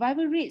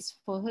survival rates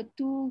for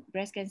HER2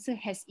 breast cancer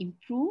has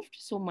improved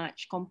so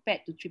much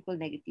compared to triple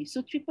negative.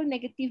 So triple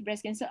negative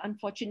breast cancer,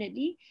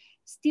 unfortunately,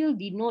 still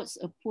denotes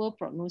a poor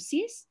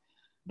prognosis.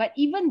 But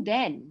even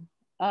then,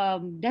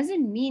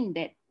 doesn't mean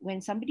that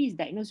when somebody is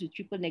diagnosed with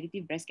triple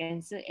negative breast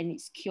cancer and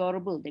it's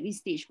curable, that means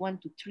stage 1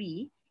 to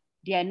 3,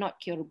 they are not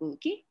curable,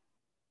 okay?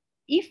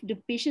 If the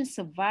patient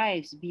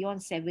survives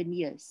beyond 7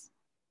 years,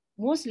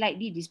 most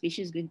likely this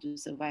patient is going to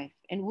survive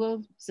and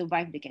will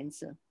survive the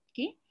cancer,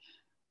 okay?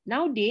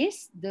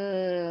 Nowadays,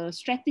 the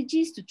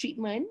strategies to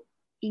treatment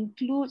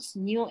includes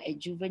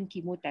neoadjuvant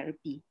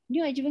chemotherapy.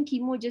 Neoadjuvant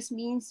chemo just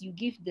means you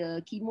give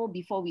the chemo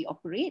before we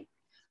operate.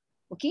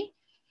 Okay.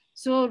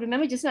 So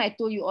remember just now I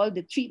told you all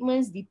the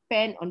treatments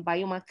depend on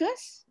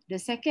biomarkers. The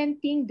second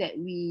thing that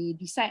we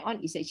decide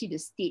on is actually the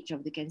stage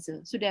of the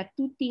cancer. So there are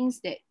 2 things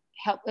that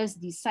help us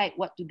decide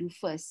what to do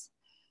first.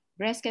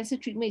 Breast cancer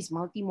treatment is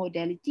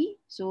multimodality.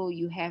 So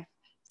you have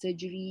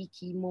surgery,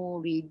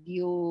 chemo,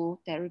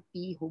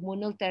 radiotherapy,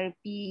 hormonal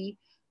therapy,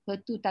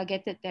 HER2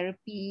 targeted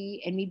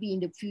therapy, and maybe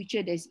in the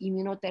future there's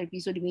immunotherapy.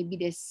 So maybe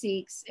there's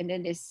 6, and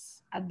then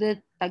there's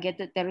other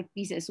targeted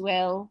therapies as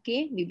well.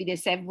 Okay, maybe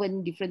there's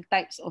 7 different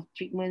types of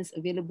treatments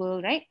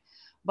available, right?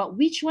 But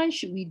which one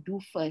should we do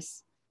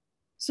first?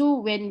 So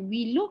when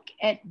we look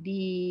at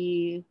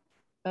the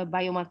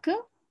biomarker,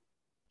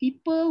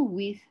 people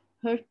with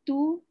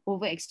HER2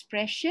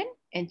 overexpression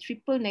and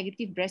triple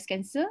negative breast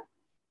cancer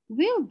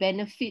will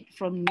benefit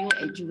from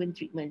neoadjuvant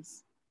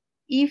treatments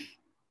if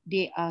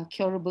they are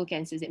curable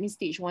cancers. That means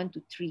stage 1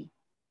 to 3.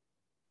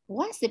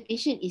 Once the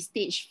patient is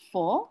stage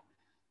 4,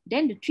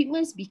 then the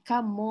treatments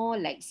become more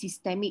like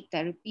systemic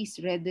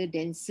therapies rather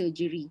than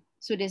surgery.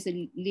 So there's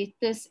a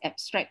latest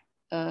abstract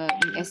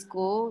in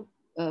ESCO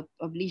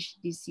published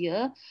this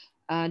year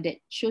that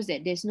shows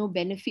that there's no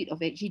benefit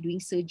of actually doing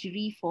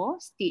surgery for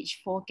stage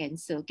 4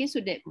 cancer. Okay,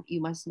 so that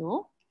you must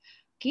know.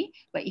 Okay,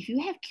 but if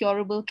you have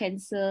curable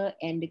cancer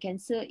and the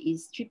cancer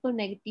is triple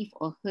negative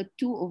or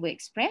HER2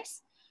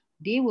 overexpressed,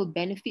 they will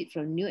benefit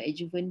from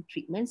neoadjuvant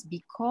treatments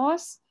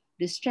because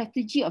the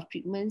strategy of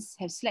treatments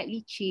have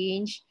slightly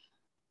changed.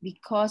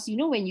 Because you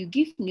know, when you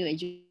give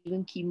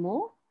neoadjuvant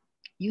chemo,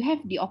 you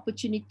have the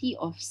opportunity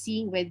of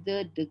seeing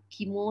whether the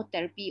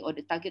chemotherapy or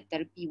the target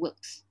therapy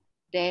works.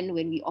 Then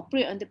when we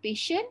operate on the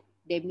patient,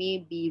 there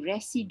may be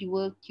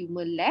residual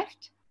tumor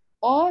left,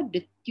 or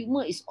the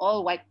tumor is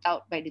all wiped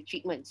out by the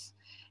treatments.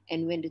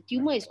 And when the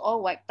tumor is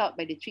all wiped out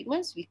by the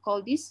treatments, we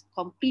call this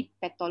complete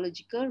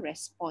pathological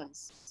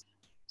response.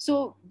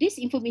 So this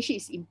information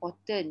is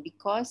important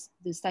because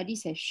the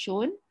studies have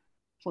shown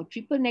for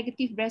triple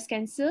negative breast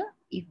cancer,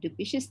 if the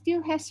patient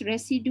still has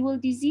residual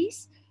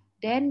disease,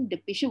 then the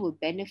patient will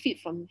benefit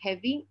from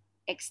having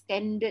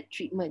extended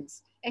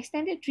treatments.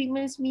 Extended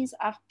treatments means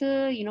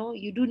after, you know,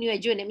 you do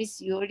neoadjuvant, that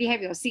means you already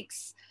have your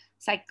 6th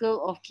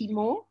cycle of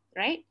chemo,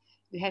 right?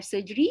 You have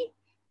surgery.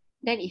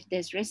 Then if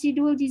there's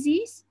residual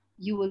disease,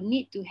 you will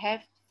need to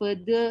have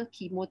further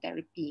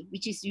chemotherapy,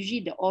 which is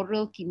usually the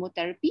oral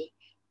chemotherapy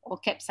or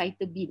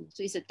capecitabine.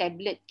 So it's a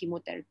tablet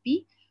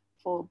chemotherapy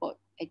for about,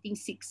 I think,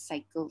 6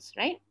 cycles,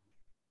 right?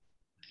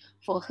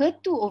 For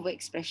HER2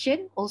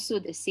 overexpression, also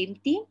the same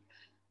thing.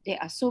 There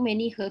are so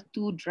many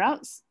HER2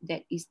 drugs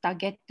that is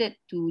targeted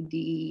to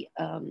the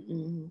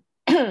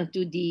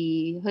to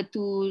the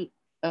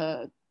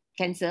HER2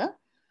 cancer.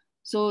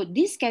 So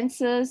these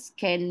cancers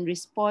can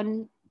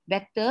respond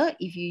better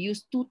if you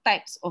use 2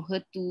 types of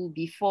HER2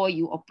 before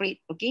you operate,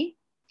 okay?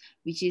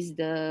 Which is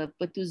the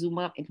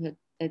pertuzumab and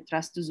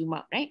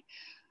trastuzumab, right?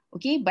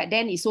 Okay, but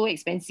then it's so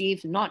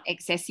expensive, not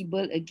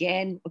accessible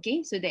again,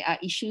 okay? So there are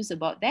issues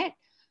about that.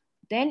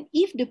 Then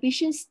if the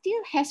patient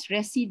still has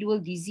residual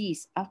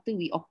disease after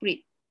we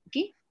operate,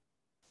 okay,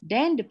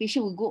 then the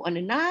patient will go on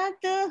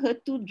another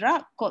HER2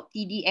 drug called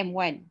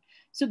TDM1.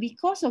 So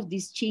because of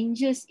these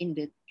changes in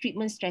the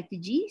treatment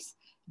strategies,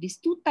 these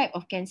 2 types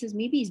of cancers,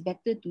 maybe it's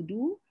better to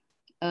do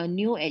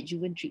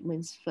neoadjuvant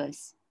treatments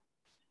first.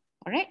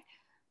 All right.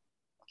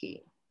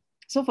 Okay.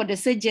 So for the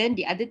surgeon,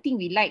 the other thing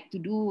we like to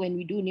do when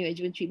we do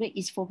neoadjuvant treatment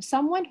is for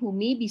someone who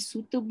may be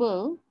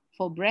suitable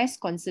for breast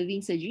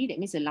conserving surgery, that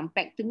means a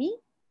lumpectomy.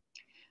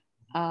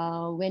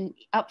 When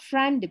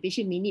upfront, the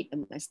patient may need a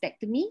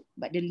mastectomy,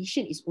 but the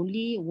lesion is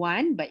only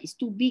 1, but it's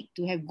too big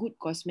to have good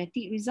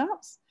cosmetic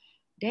results.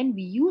 Then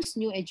we use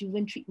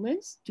neoadjuvant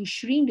treatments to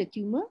shrink the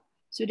tumor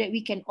so that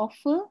we can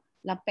offer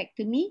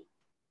lumpectomy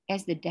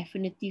as the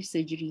definitive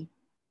surgery.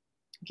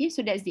 Okay,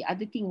 so that's the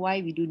other thing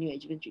why we do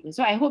neoadjuvant treatment.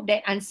 So I hope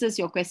that answers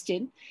your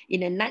question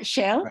in a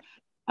nutshell.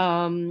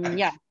 Right.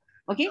 Yeah,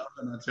 okay.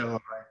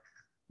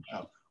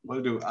 Right.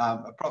 Will do.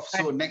 Prof,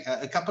 so next,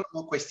 a couple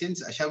more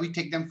questions. Shall we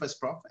take them first,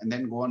 Prof, and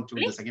then go on to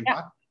the second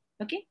part?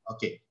 Okay.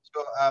 Okay.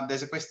 So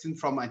there's a question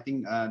from, I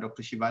think,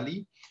 Dr.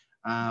 Shivali.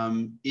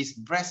 Is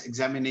breast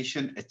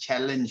examination a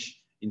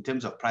challenge in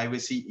terms of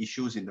privacy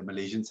issues in the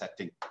Malaysian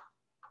setting?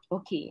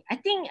 Okay, I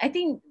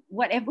think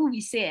whatever we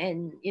say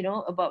and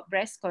about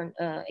breast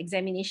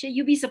examination,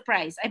 you'll be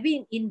surprised. I've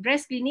been in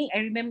breast clinic. I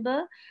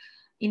remember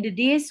in the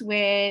days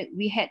where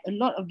we had a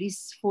lot of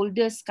these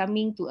folders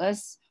coming to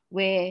us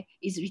where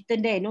it's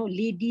written there,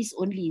 ladies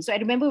only. So I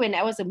remember when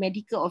I was a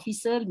medical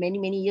officer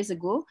many years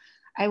ago,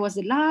 I was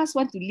the last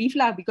one to leave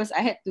lah because I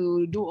had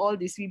to do all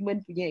this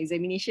women punya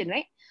examination,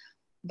 right?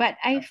 But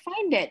I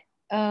find that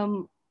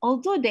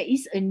although there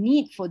is a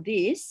need for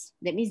this,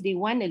 that means they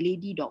want a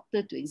lady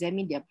doctor to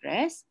examine their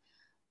breast,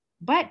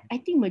 but I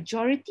think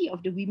majority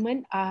of the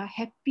women are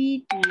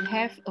happy to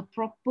have a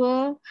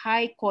proper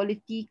high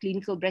quality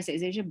clinical breast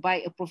examination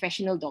by a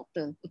professional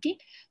doctor. Okay,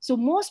 so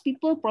most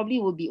people probably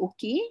will be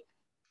okay,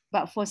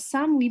 but for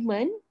some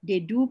women, they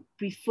do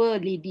prefer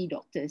lady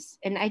doctors.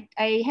 And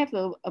I have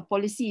a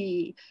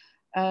policy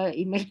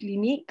in my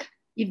clinic.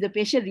 If the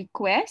patient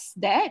requests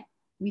that,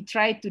 we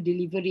try to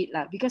deliver it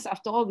lah, because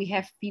after all, we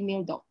have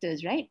female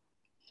doctors, right?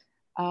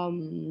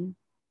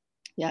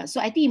 Yeah, so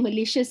I think in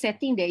Malaysia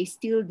setting, there is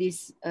still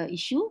this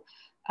issue.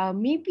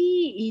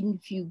 Maybe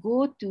if you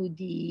go to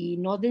the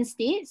northern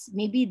states,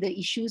 maybe the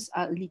issues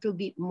are a little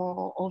bit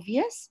more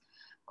obvious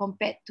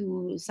compared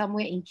to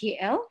somewhere in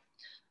KL.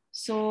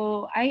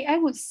 So I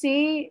would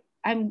say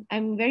I'm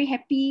very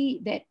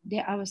happy that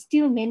there are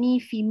still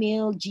many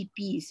female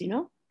GPs,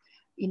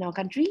 in our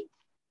country.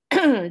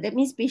 That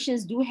means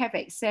patients do have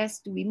access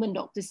to women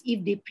doctors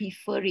if they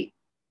prefer it.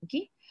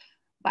 Okay,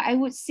 but I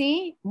would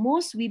say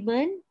most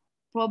women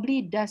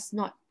probably does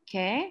not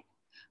care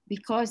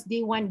because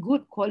they want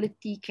good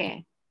quality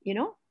care,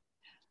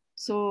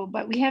 So,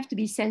 but we have to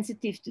be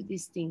sensitive to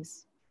these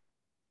things.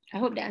 I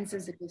hope that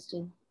answers the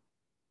question.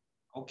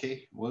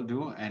 Okay, will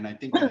do. And I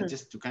think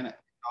just to kind of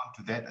add on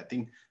to that, I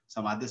think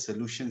some other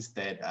solutions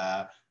that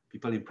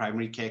people in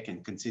primary care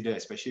can consider,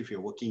 especially if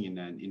you're working in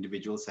an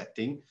individual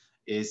setting,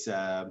 is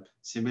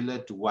similar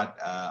to what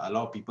a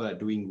lot of people are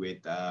doing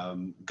with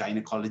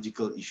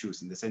gynecological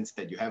issues, in the sense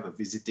that you have a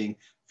visiting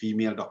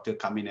female doctor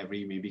come in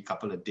every maybe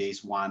couple of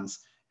days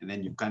once, and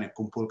then you kind of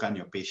kumpulkan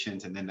your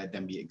patients and then let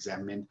them be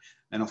examined.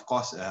 And of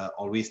course,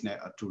 always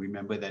to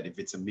remember that if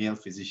it's a male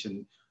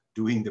physician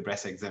doing the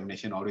breast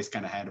examination, always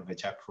kind of have a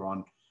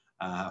chaperone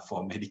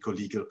for medical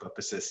legal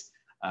purposes.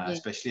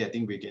 Especially, I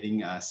think we're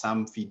getting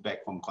some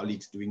feedback from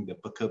colleagues doing the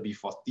PERCA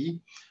B40.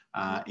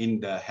 In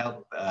the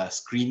health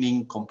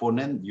screening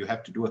component, you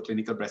have to do a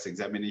clinical breast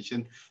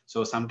examination.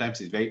 So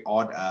sometimes it's very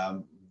odd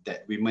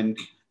that women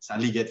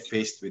suddenly get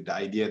faced with the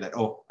idea that,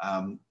 oh,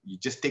 you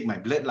just take my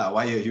blood,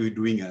 why are you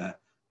doing a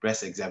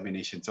breast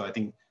examination? So I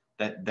think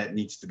that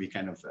needs to be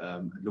kind of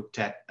looked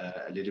at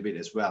a little bit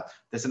as well.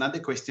 There's another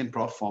question,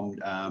 Prof, from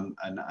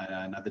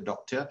another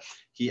doctor.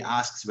 He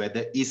asks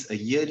whether is a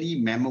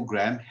yearly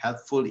mammogram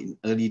helpful in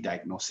early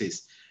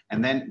diagnosis?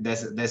 And then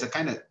there's a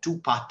kind of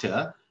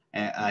two-parter.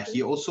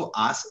 He also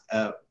asks,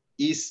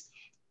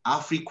 are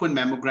frequent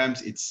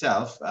mammograms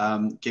itself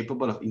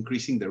capable of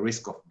increasing the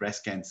risk of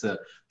breast cancer?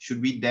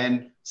 Should we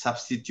then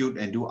substitute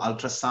and do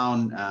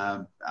ultrasound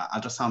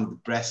of the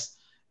breast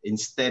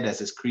instead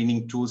as a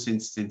screening tool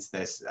since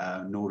there's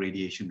no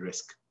radiation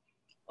risk?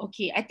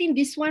 Okay, I think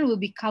this one will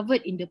be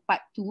covered in the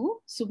part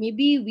 2. So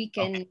maybe we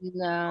can,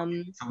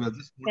 so we'll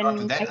just move on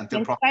to that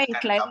until Prof try and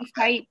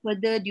clarify it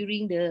further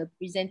during the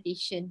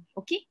presentation.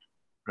 Okay?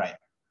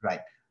 Right.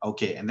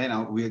 Okay, and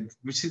then we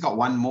still got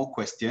one more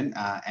question,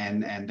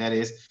 and that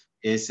is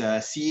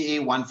CA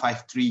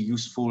 153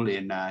 useful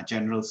in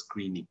general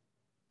screening?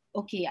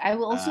 Okay, I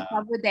will also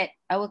cover that.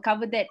 I will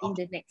cover that in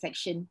the next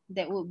section.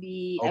 That will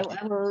be, okay.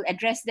 I will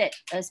address that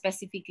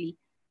specifically.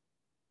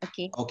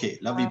 Okay. Okay,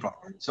 lovely, Prof.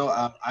 So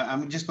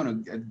I'm just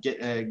going to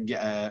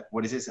get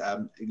what is this?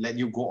 Let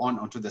you go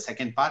onto the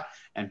second part,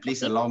 and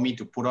please allow me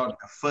to put out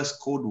the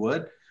first code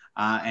word,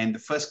 and the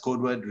first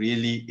code word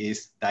really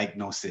is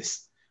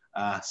diagnosis.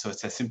 So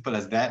it's as simple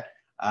as that.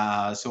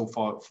 So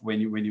for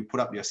when you put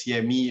up your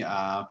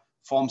CME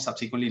form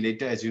subsequently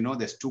later, as you know,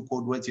 there's 2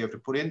 code words you have to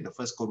put in. The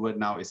first code word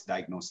now is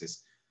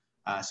diagnosis.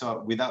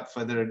 So without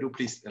further ado,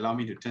 please allow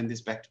me to turn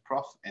this back to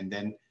Prof, and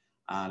then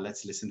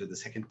let's listen to the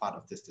second part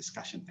of this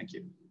discussion. Thank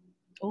you.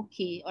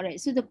 Okay, all right.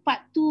 So the part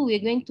 2, we're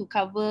going to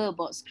cover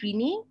about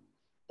screening,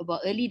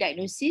 about early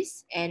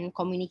diagnosis and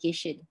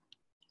communication.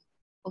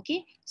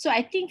 Okay, so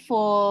I think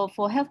for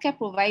healthcare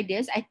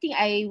providers, I think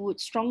I would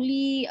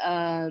strongly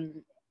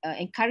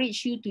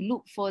encourage you to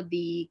look for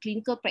the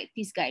clinical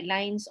practice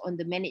guidelines on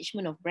the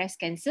management of breast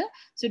cancer.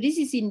 So this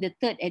is in the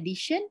 3rd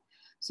edition.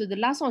 So the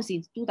last one was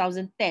in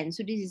 2010.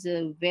 So this is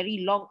a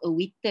very long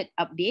awaited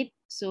update.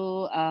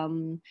 So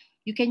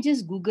you can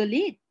just Google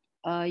it.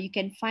 You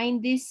can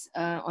find this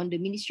on the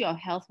Ministry of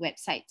Health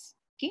websites.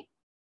 Okay,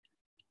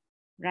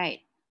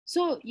 right.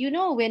 So, you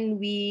know,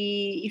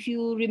 if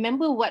you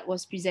remember what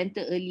was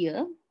presented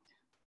earlier,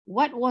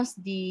 what was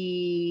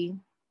the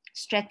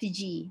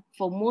strategy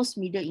for most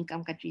middle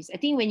income countries? I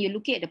think when you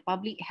look at the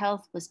public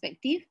health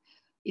perspective,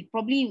 it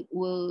probably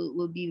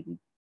will be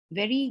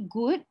very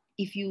good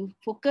if you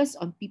focus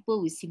on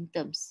people with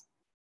symptoms.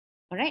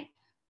 All right.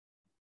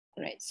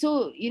 All right.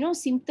 So, you know,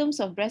 symptoms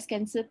of breast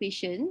cancer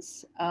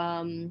patients,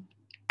 I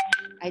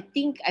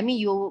mean,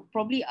 you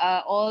probably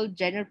are all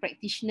general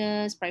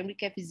practitioners, primary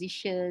care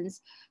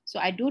physicians. So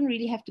I don't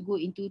really have to go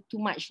into too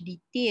much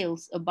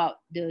details about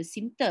the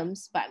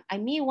symptoms, but I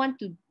may want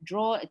to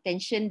draw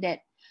attention that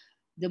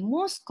the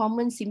most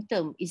common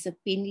symptom is a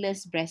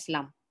painless breast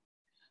lump.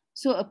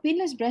 So a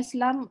painless breast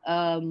lump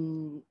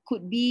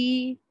could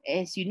be,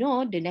 as you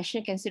know, the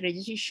National Cancer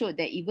Registry showed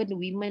that even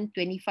women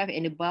 25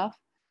 and above,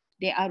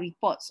 there are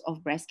reports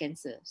of breast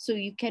cancer. So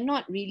you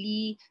cannot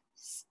really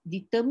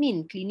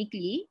determine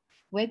clinically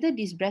whether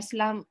this breast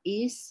lump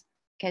is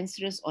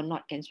cancerous or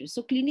not cancerous.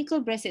 So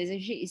clinical breast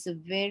examination is a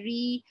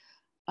very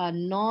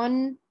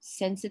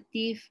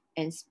non-sensitive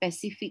and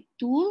specific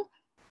tool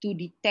to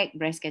detect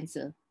breast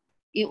cancer.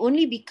 It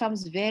only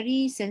becomes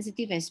very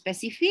sensitive and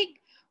specific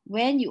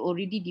when you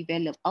already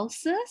develop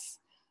ulcers,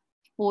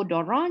 peau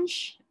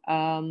d'orange,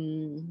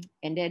 and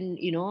then,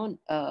 you know,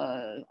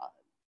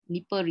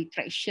 nipple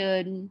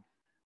retraction.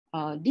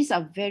 These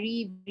are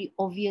very, very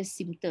obvious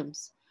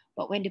symptoms.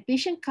 But when the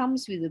patient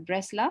comes with a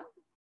breast lump,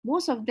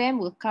 most of them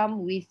will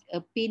come with a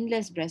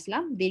painless breast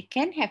lump. They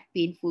can have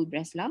painful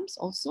breast lumps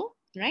also,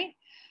 right?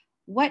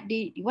 What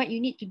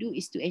you need to do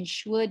is to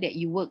ensure that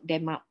you work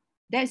them up.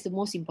 That's the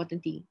most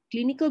important thing.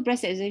 Clinical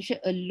breast examination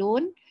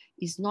alone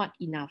is not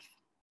enough.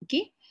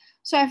 Okay,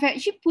 so I've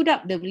actually put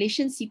up the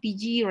Malaysian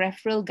CPG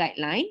referral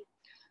guideline.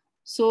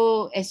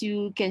 So as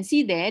you can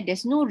see there,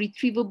 there's no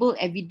retrievable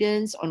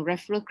evidence on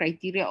referral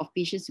criteria of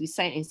patients with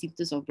signs and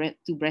symptoms of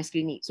to breast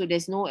clinic. So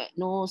there's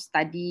no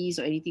studies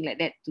or anything like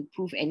that to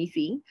prove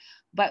anything.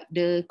 But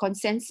the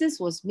consensus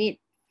was made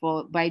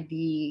by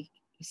the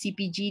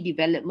CPG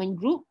development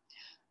group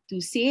to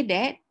say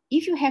that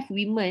if you have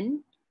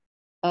women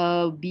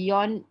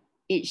beyond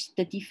age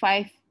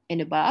 35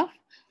 and above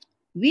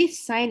with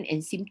signs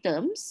and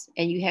symptoms,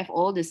 and you have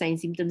all the signs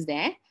and symptoms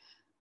there,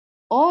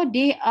 or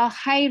they are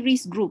high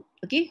risk group.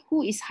 Okay,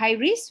 who is high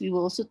risk? We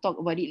will also talk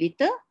about it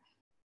later.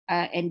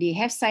 And they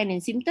have signs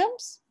and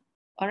symptoms.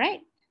 All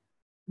right.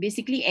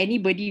 basically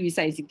anybody with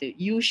signs and symptoms,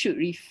 you should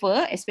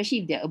refer, especially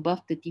if they're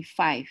above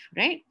 35,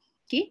 right?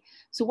 Okay,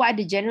 so what are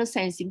the general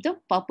signs and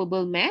symptoms?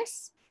 Palpable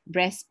mass,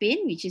 breast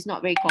pain, which is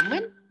not very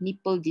common,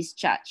 nipple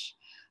discharge.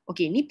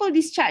 Okay, nipple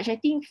discharge, I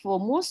think for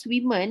most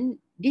women,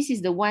 this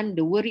is the one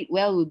the worried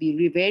well will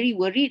be very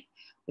worried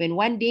when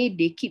one day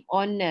they keep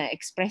on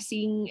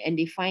expressing and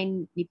they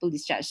find nipple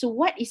discharge. So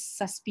what is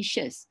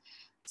suspicious?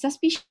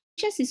 Suspicious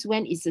is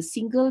when it's a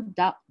single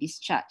dark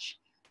discharge.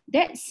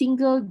 That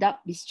single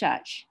dark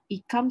discharge,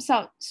 it comes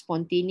out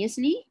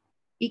spontaneously.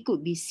 It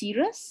could be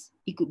serous,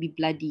 it could be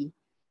bloody.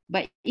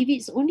 But if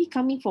it's only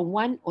coming from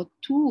one or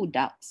two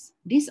ducts,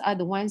 these are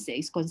the ones that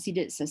is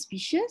considered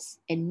suspicious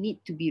and need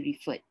to be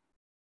referred.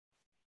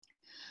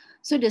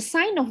 So the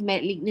sign of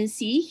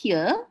malignancy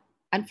here,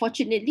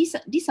 unfortunately,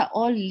 these are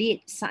all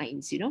late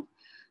signs, you know.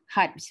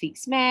 Heart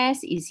fixed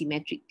mass,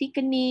 asymmetric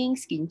thickening,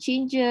 skin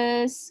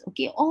changes.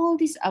 Okay, all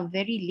these are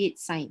very late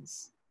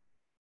signs.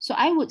 So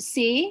I would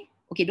say,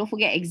 okay, don't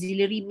forget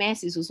axillary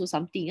mass is also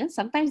something.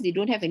 Sometimes they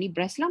don't have any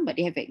breast lump, but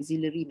they have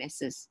axillary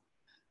masses.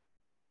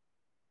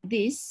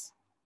 This,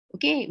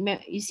 okay,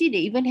 you see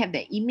they even have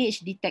the image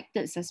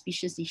detected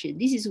suspicious lesion.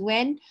 This is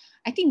when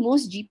I think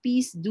most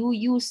GPs do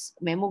use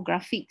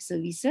mammographic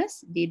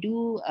services. They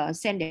do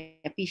send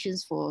their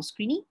patients for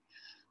screening.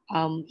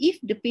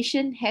 If the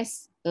patient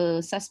has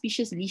a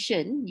suspicious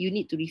lesion, you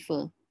need to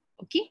refer,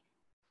 okay?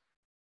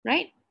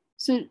 Right?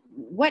 So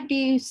what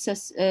they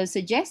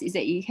suggest is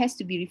that it has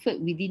to be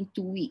referred within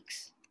 2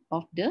 weeks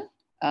of the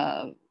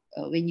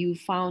when you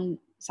found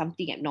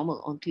something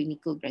abnormal on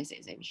clinical breast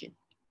examination.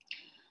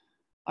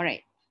 All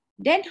right.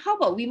 Then how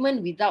about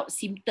women without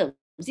symptoms?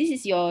 This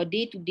is your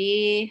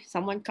day-to-day.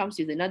 Someone comes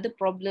with another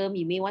problem.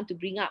 You may want to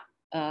bring up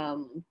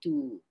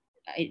to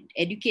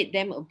educate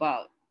them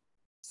about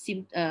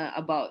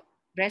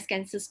breast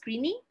cancer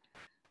screening.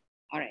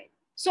 All right.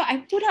 So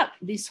I put up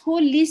this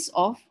whole list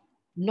of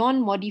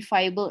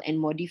non-modifiable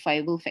and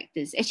modifiable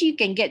factors. Actually, you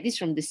can get this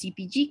from the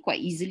CPG quite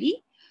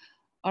easily.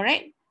 All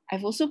right.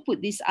 I've also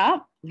put this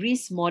up,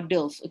 risk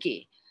models.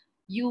 Okay.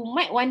 You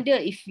might wonder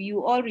if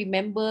you all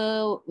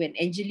remember when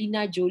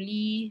Angelina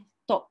Jolie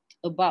talked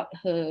about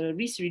her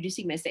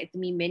risk-reducing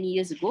mastectomy many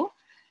years ago,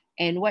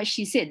 and what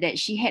she said that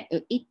she had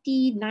a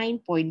 89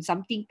 point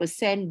something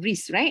 %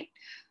 risk, right?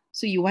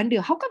 So you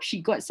wonder how come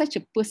she got such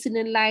a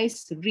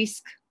personalized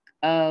risk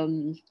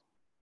value,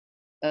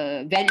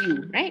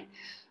 right?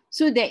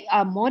 So there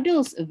are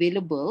models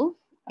available,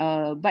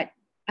 but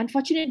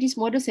unfortunately, these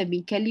models have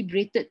been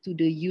calibrated to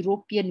the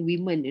European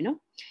women, you know.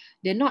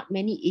 There are not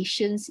many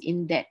Asians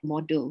in that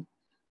model.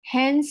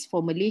 Hence,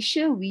 for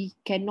Malaysia, we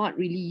cannot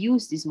really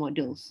use these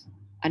models,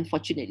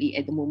 unfortunately,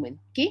 at the moment,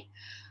 okay?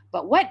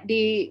 But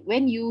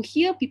when you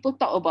hear people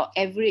talk about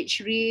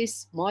average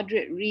risk,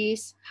 moderate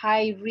risk,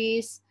 high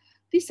risk,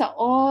 these are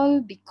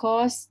all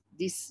because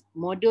these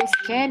models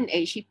can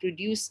actually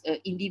produce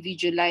an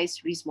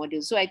individualized risk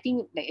model. So I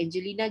think like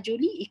Angelina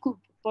Jolie, it could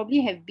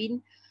probably have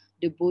been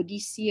the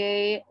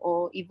Bodicea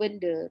or even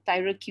the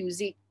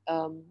Tyrocusic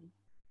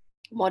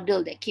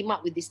model that came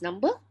up with this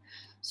number.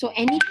 So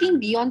anything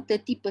beyond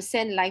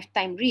 30%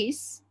 lifetime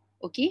risk,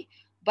 okay,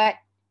 but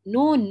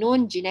no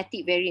known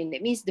genetic variant.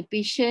 That means the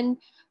patient,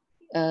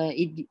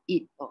 when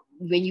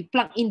you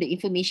plug in the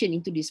information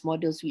into these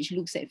models, which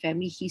looks at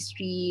family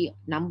history,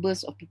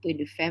 numbers of people in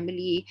the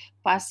family,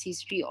 past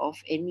history of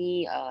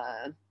any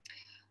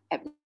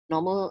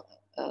abnormal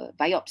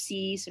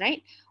biopsies,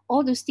 right?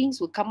 All those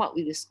things will come up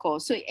with a score.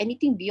 So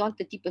anything beyond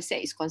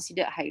 30% is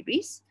considered high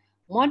risk.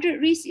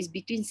 Moderate risk is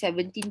between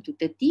 17 to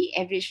 30.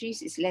 Average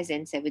risk is less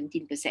than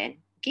 17%.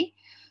 Okay.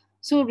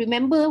 So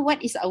remember,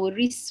 what is our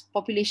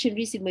population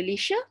risk in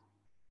Malaysia?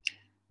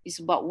 It's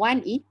about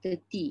 1 in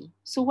 30.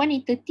 So 1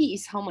 in 30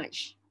 is how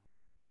much?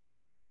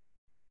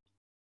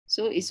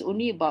 So it's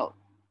only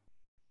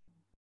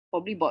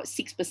probably about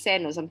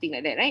 6% or something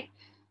like that, right?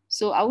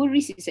 So our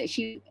risk is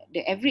actually,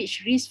 the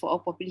average risk for our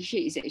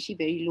population is actually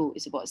very low.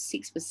 It's about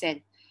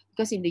 6%.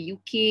 Because in the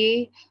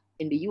UK,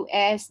 in the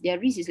US, their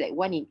risk is like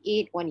 1 in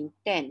 8, 1 in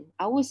 10.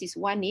 Ours is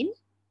 1 in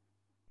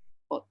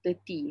about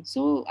 30.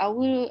 So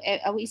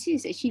our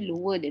incidence is actually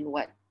lower than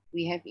what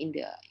we have in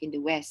the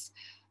West.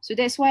 So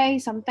that's why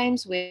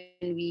sometimes when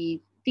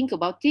we think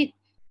about it,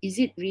 is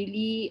it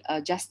really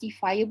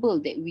justifiable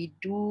that we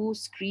do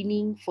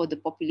screening for the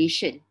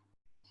population?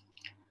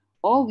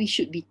 Or we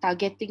should be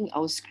targeting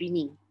our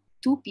screening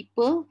to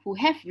people who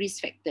have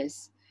risk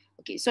factors.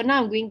 Okay, so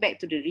now I'm going back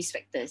to the risk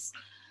factors.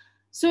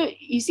 So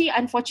you see,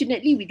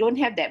 unfortunately, we don't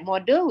have that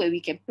model where we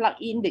can plug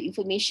in the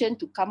information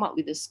to come up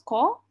with a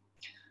score.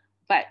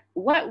 But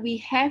what we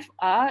have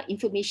are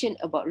information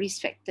about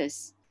risk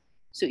factors.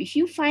 So if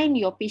you find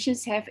your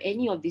patients have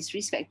any of these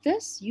risk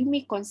factors, you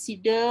may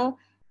consider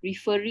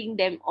referring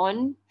them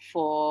on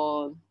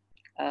for,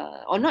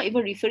 or not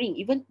even referring,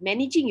 even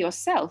managing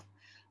yourself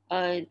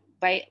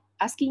by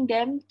asking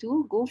them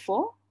to go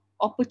for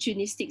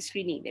opportunistic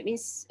screening. That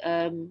means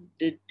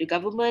the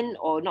government,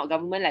 or not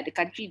government, like the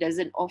country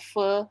doesn't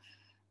offer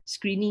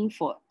screening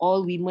for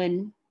all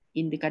women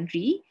in the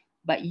country.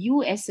 But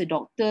you as a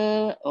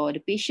doctor or the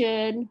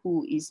patient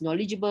who is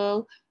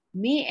knowledgeable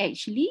may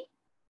actually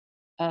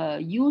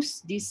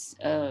use this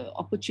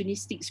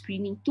opportunistic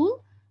screening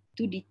tool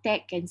to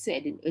detect cancer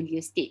at an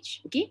earlier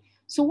stage. Okay,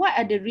 so what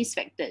are the risk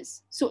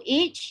factors? So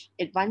age,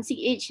 advancing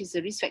age is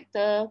a risk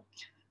factor.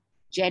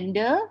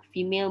 Gender,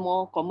 female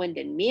more common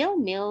than male.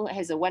 Male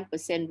has a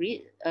 1%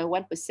 rate,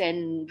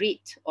 1%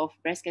 rate of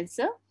breast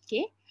cancer.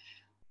 Okay,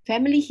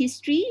 family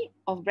history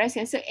of breast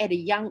cancer at a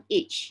young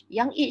age.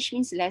 Young age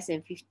means less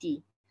than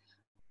 50.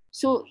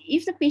 So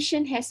if the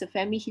patient has a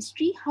family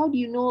history, how do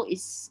you know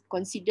it's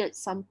considered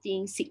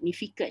something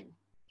significant?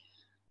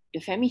 The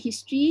family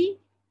history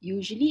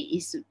usually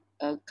is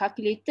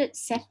calculated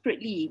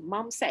separately.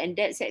 Mom side and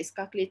dad side is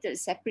calculated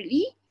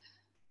separately.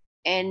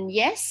 And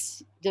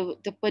yes, the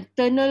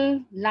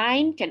paternal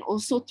line can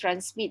also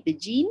transmit the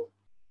gene.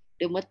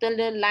 The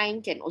maternal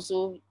line can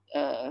also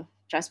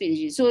transmit the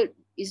gene. So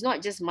it's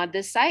not just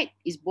mother's side,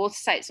 it's both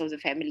sides of the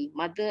family,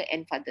 mother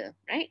and father,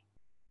 right?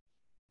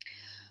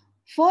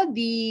 For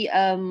the,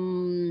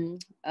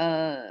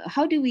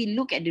 how do we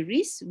look at the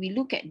risk? We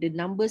look at the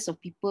numbers of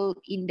people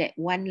in that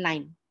one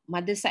line,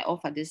 mother side or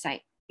father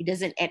side. It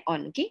doesn't add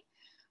on, okay?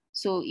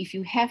 So if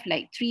you have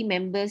like 3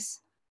 members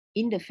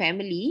in the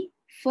family,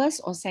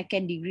 first or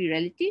second degree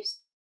relatives,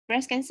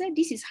 breast cancer,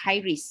 this is high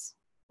risk,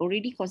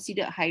 already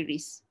considered high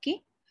risk,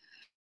 okay?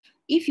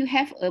 If you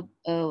have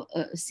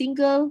a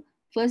single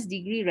first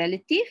degree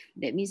relative,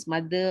 that means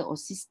mother or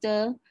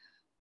sister,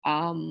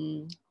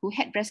 who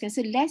had breast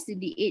cancer less than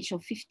the age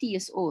of 50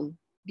 years old,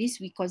 this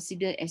we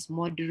consider as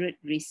moderate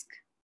risk,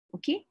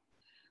 okay?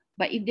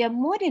 But if they are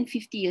more than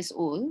 50 years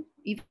old,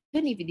 even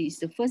if it is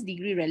the first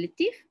degree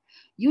relative,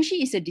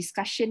 usually it's a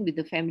discussion with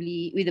the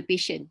family, with the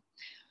patient,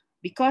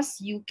 because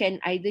you can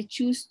either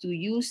choose to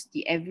use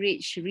the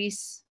average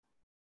risk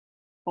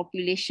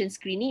population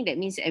screening, that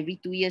means every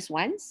 2 years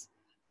once,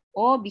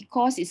 or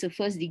because it's a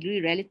first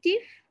degree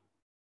relative,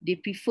 they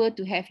prefer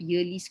to have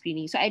yearly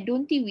screening. So I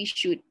don't think we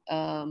should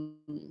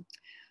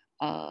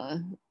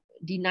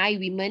deny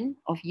women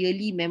of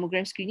yearly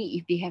mammogram screening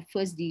if they have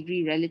first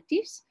degree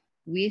relatives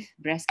with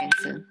breast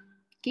cancer.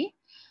 Okay.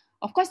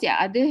 Of course, there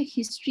are other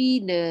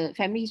history, the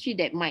family history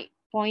that might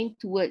point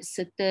towards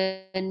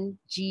certain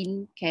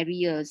gene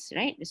carriers,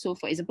 right? So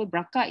for example,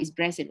 BRCA is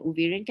breast and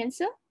ovarian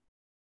cancer,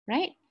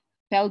 right?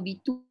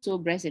 PALB2, so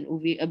breast and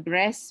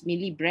breast,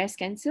 mainly breast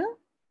cancer.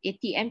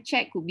 ATM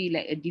check could be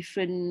like a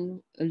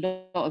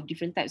lot of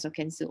different types of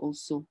cancer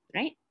also,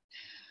 right?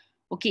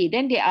 Okay,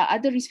 then there are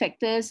other risk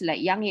factors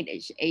like young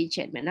age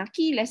at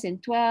menarche, less than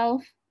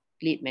 12,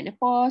 late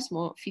menopause,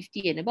 more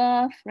 50 and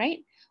above, right?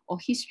 Or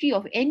history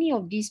of any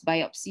of these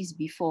biopsies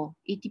before,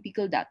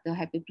 atypical ductal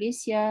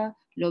hyperplasia,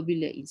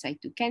 lobular in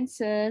situ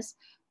cancers,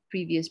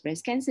 previous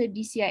breast cancer,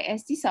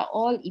 DCIS. These are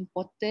all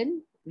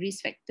important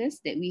risk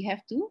factors that we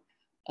have to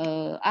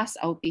ask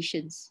our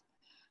patients.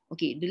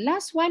 Okay, the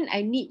last one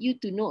I need you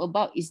to know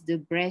about is the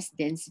breast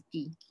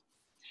density.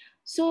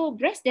 So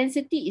breast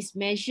density is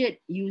measured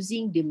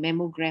using the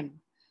mammogram.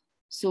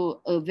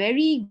 So a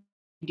very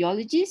good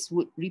radiologist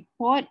would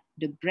report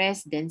the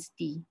breast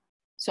density.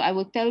 So I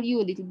will tell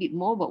you a little bit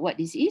more about what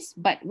this is.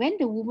 But when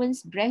the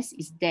woman's breast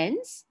is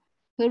dense,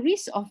 her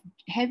risk of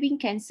having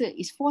cancer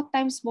is 4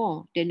 times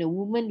more than a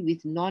woman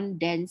with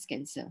non-dense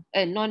cancer,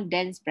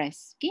 non-dense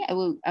breast. Okay,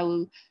 I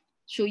will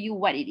show you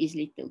what it is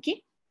later.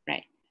 Okay,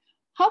 right.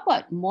 How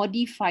about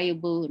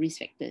modifiable risk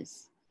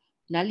factors?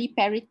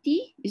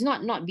 Nulliparity is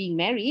not being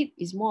married,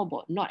 it's more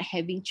about not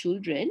having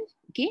children,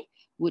 okay,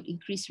 would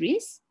increase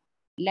risk.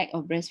 Lack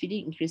of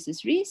breastfeeding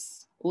increases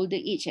risk. Older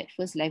age at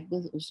first live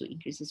birth also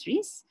increases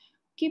risk.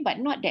 Okay, but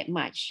not that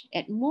much.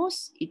 At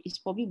most, it is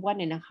probably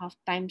 1.5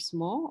 times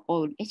more,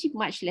 or actually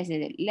much less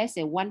than that, less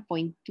than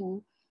 1.2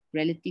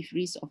 relative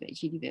risk of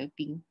actually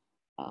developing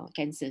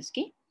cancers,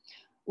 okay?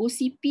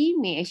 OCP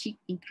may actually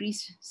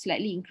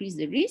slightly increase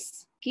the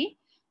risk, okay?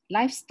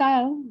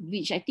 Lifestyle,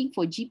 which I think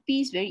for GP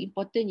is very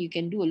important. You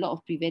can do a lot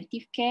of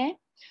preventive care.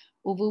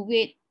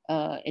 Overweight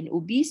and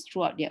obese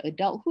throughout their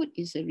adulthood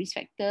is a risk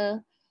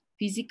factor.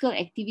 Physical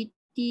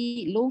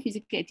activity, low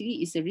physical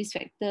activity is a risk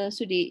factor.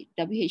 So the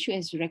WHO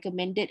has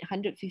recommended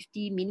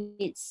 150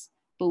 minutes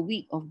per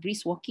week of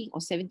brisk walking or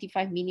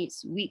 75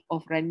 minutes week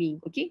of running,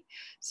 okay?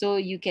 So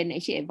you can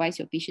actually advise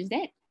your patients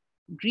that.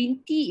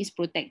 Green tea is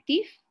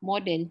protective,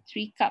 more than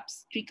 3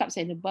 cups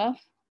and above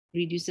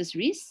reduces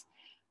risk.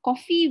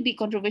 Coffee will be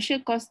controversial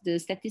because the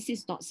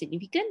statistics is not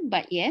significant,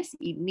 but yes,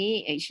 it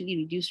may actually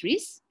reduce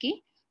risk.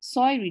 Okay,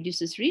 soy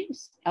reduces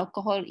risk,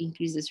 alcohol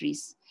increases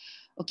risk.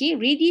 Okay,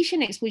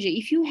 radiation exposure.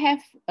 If you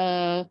have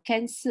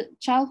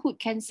childhood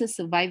cancer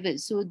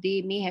survivors, so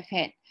they may have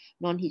had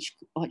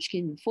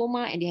non-Hodgkin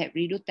lymphoma and they have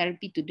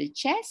radiotherapy to the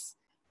chest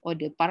or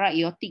the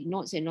para-aortic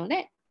nodes and all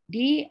that,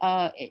 they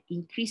are at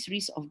increased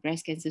risk of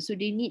breast cancer. So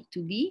they need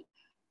to be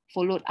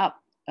followed up.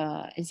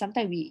 And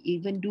sometimes we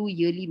even do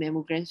yearly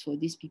mammograms for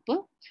these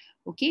people.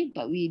 Okay,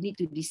 but we need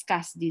to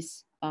discuss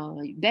this.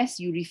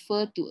 Best you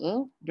refer to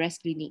a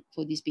breast clinic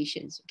for these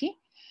patients. Okay,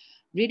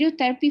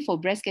 radiotherapy for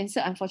breast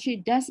cancer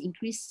unfortunately does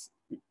increase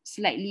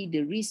slightly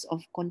the risk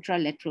of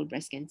contralateral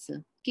breast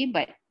cancer. Okay,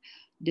 but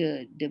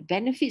the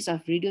benefits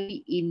of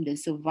radiotherapy in the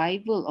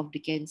survival of the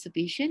cancer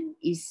patient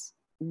is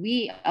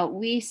way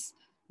outweighs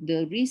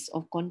the risk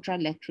of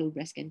contralateral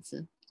breast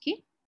cancer.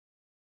 Okay.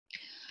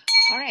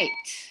 All right,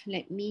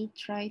 let me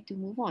try to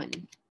move on.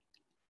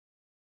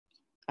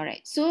 All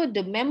right, so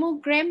the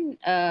mammogram,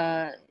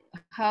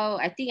 how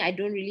I think I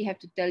don't really have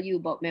to tell you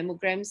about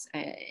mammograms,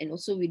 and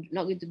also we're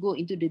not going to go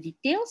into the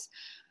details,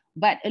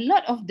 but a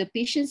lot of the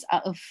patients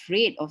are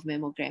afraid of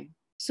mammogram.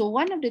 So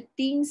one of the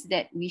things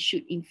that we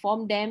should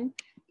inform them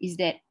is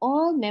that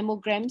all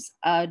mammograms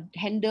are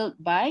handled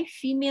by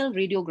female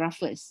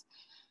radiographers.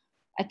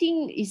 I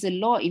think it's a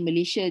law in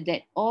Malaysia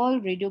that all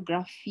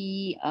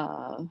radiography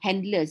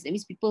handlers, that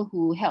means people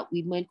who help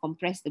women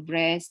compress the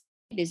breast,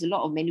 there's a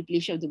lot of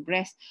manipulation of the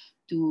breast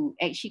to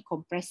actually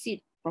compress it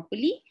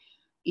properly,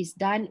 is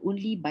done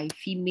only by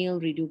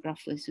female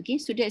radiographers. Okay,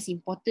 so that's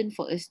important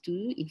for us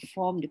to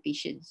inform the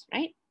patients,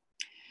 right?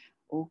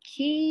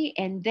 Okay,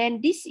 and then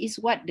this is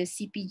what the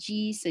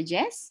CPG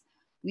suggests.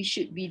 We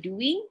should be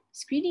doing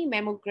screening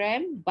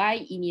mammogram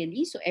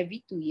biennially, so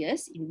every 2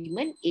 years in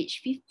women aged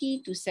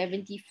 50 to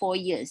 74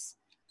 years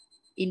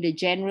in the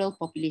general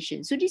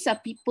population. So these are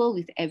people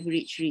with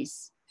average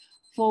risk.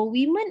 For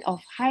women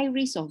of high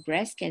risk of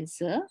breast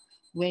cancer,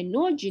 where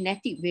no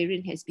genetic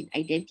variant has been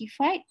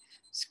identified,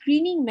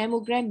 screening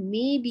mammogram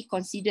may be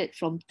considered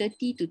from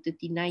 30 to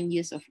 39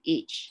 years of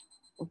age.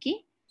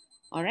 Okay,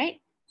 all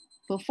right.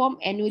 Perform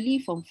annually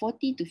from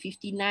 40 to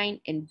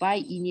 59 and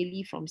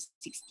biennially from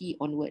 60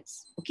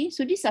 onwards. Okay,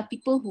 so these are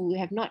people who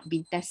have not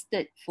been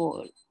tested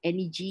for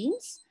any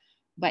genes,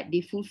 but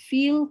they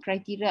fulfill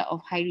criteria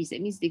of high risk.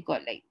 That means they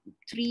got like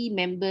 3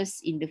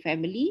 members in the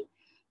family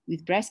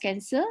with breast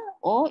cancer,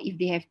 or if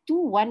they have 2,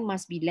 1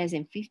 must be less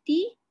than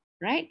 50,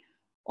 right?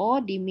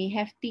 Or they may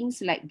have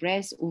things like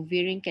breast,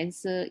 ovarian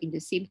cancer in the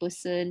same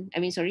person.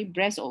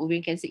 Breast or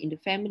ovarian cancer in the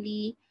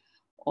family,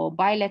 or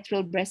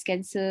bilateral breast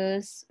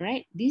cancers,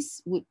 right?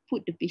 This would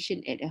put the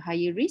patient at a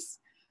higher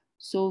risk.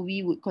 So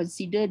we would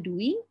consider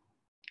doing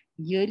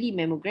yearly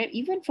mammogram,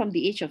 even from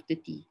the age of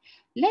 30.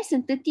 Less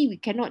than 30, we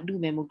cannot do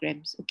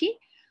mammograms, okay?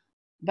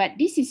 But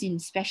this is in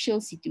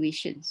special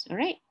situations, all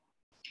right?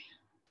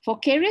 For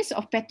carriers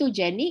of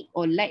pathogenic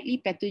or likely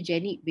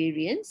pathogenic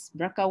variants,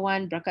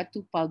 BRCA1,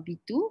 BRCA2,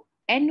 PALB2,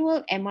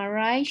 annual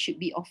MRI should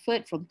be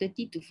offered from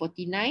 30 to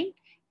 49,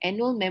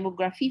 annual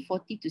mammography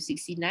 40 to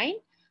 69,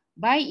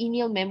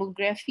 biennial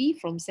mammography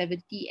from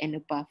 70 and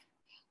above.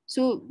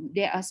 So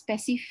there are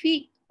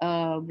specific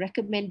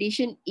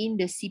recommendation in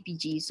the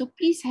CPG. So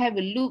please have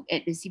a look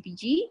at the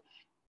CPG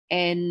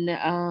and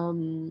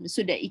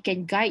so that it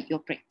can guide your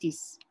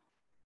practice.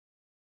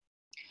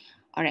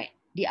 All right.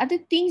 The other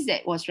things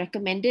that was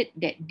recommended,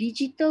 that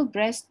digital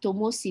breast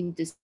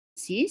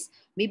tomosynthesis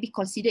may be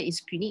considered in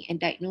screening and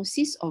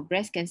diagnosis of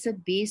breast cancer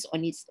based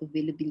on its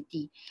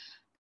availability.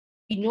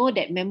 We know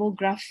that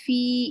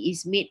mammography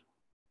is made,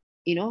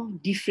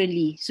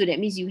 differently. So that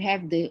means you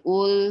have the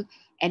old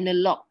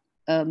analog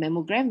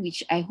mammogram,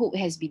 which I hope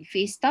has been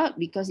phased out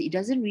because it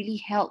doesn't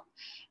really help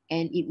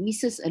and it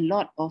misses a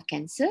lot of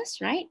cancers,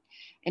 right?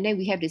 And then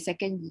we have the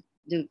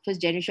first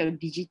generation of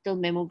digital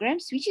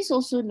mammograms, which is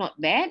also not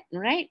bad,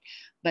 right?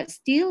 But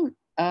still,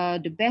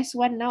 the best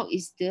one now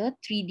is the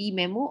 3D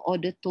mammo or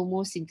the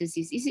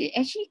tomosynthesis. It's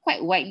actually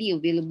quite widely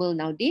available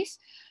nowadays.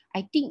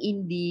 I think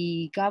in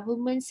the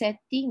government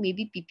setting,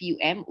 maybe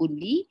PPUM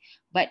only,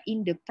 but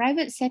in the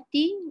private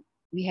setting,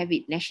 we have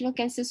it. National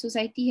Cancer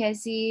Society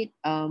has it.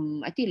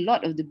 I think a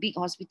lot of the big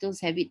hospitals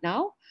have it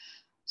now.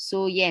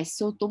 So yes,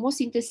 so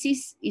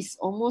tomosynthesis is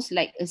almost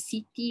like a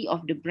CT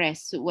of the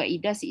breast. So what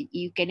it does,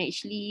 you can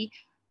actually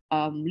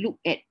look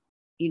at,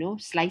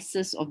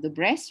 slices of the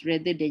breast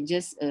rather than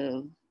just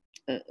a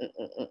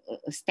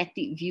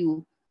static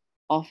view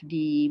of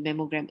the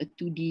mammogram, a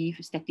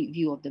 2D static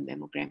view of the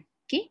mammogram.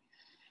 Okay.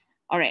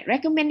 All right,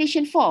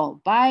 recommendation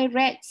 4,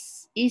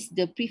 BI-RADS is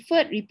the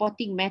preferred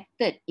reporting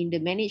method in the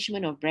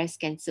management of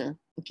breast cancer.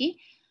 Okay,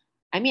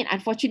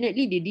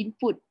 unfortunately, they didn't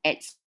put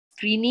at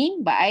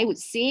screening, but I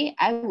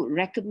would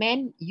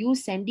recommend you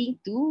sending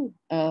to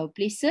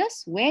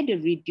places where the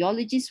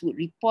radiologist would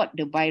report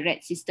the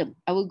BI-RADS system.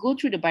 I will go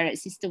through the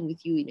BI-RADS system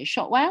with you in a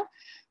short while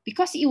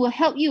because it will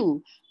help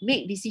you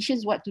make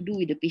decisions what to do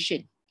with the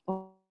patient.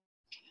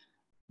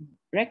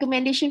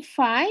 Recommendation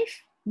 5,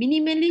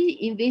 minimally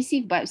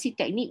invasive biopsy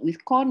technique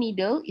with core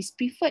needle is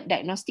preferred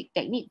diagnostic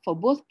technique for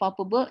both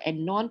palpable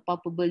and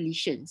non-palpable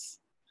lesions.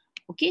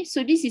 Okay,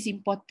 so this is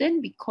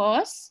important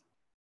because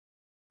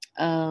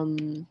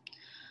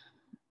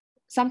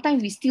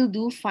sometimes we still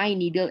do fine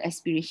needle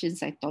aspiration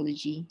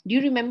cytology. Do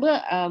you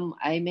remember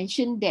I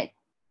mentioned that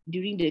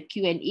during the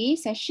Q&A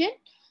session,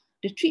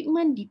 the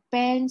treatment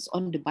depends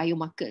on the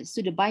biomarkers.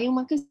 So the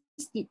biomarkers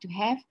need to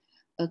have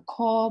a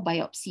core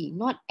biopsy,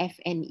 not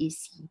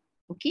FNAC.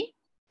 Okay.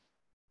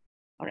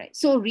 All right.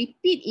 So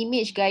repeat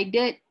image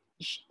guided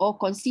or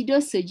consider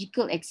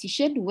surgical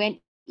excision when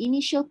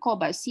initial core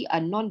biopsy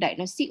are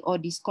non-diagnostic or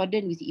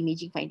discordant with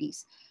imaging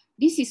findings.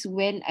 this is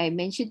when I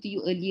mentioned to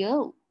you earlier,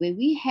 when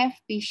we have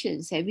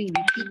patients having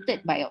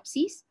repeated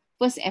biopsies,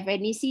 first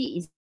FNAC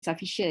is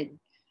sufficient.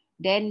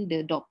 Then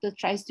the doctor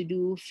tries to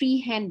do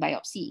freehand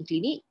biopsy in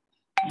clinic.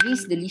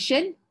 This the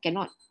lesion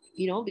cannot,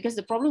 because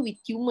the problem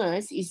with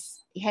tumors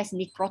is it has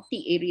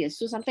necrotic areas.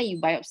 So sometimes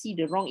you biopsy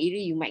the wrong area,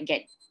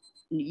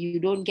 you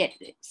don't get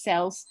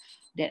cells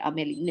that are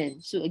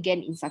malignant. So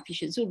again,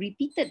 insufficient. So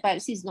repeated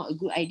biopsy is not a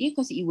good idea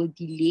because it will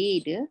delay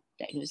the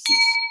diagnosis.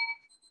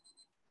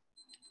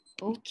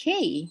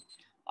 Okay.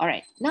 All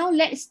right. Now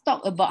let's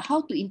talk about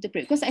how to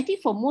interpret. Because I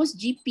think for most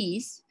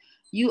GPs,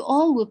 you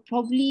all will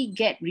probably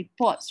get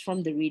reports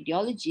from the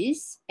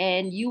radiologist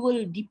and you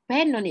will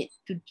depend on it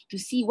to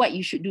see what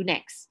you should do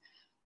next.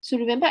 So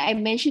remember I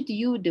mentioned to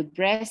you the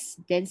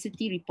breast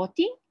density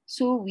reporting.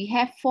 So we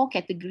have 4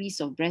 categories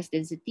of breast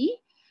density,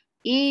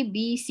 A,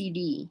 B, C,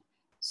 D.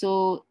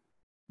 So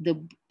the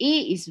A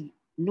is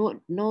no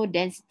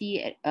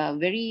density,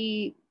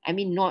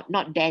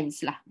 not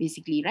dense lah,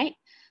 basically, right?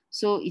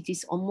 So it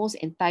is almost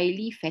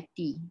entirely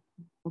fatty.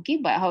 Okay,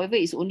 but however,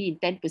 it's only in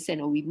 10%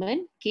 of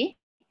women. Okay.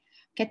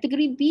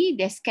 Category B,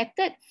 there's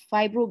scattered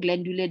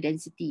fibroglandular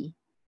density.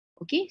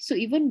 Okay, so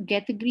even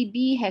category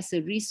B has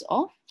a risk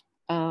of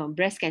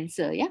breast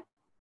cancer, yeah,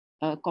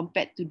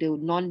 compared to the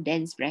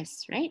non-dense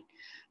breast, right?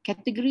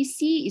 Category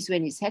C is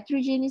when it's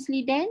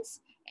heterogeneously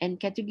dense, and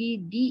category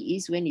D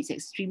is when it's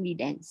extremely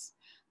dense.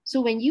 So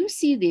when you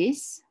see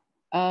this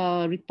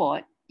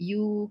report,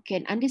 you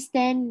can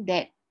understand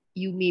that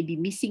you may be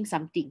missing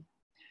something.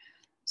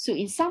 So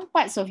in some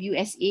parts of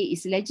USA,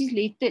 it's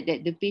legislated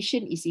that the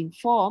patient is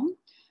informed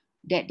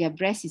that their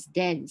breast is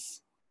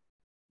dense.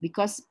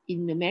 Because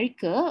in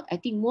America, I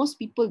think most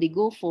people, they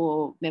go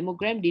for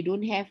mammogram, they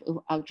don't have an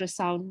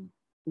ultrasound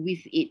with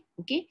it,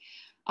 okay?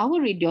 Our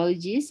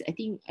radiologists, I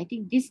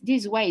think this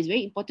is why it's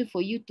very important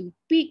for you to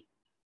pick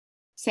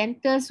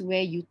centers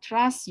where you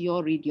trust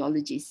your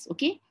radiologists,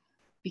 okay?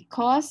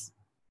 Because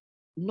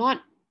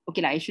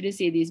I shouldn't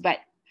say this, but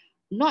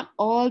not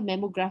all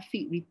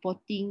mammographic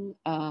reporting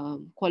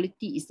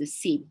quality is the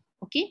same,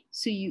 okay?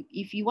 So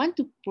if you want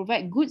to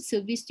provide good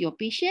service to your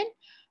patient,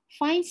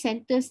 find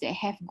centers that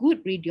have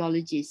good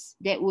radiologists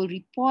that will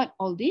report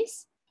all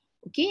this,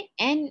 okay?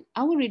 And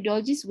our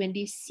radiologists, when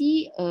they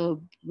see a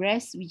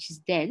breast which is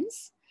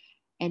dense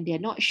and they're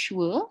not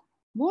sure,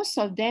 most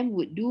of them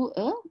would do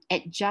a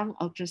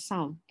adjunct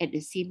ultrasound at the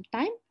same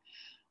time.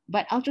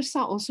 But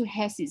ultrasound also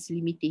has its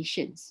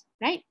limitations,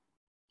 right?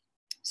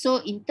 So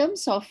in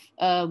terms of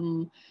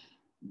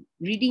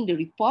reading the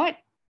report,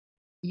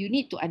 you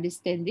need to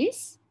understand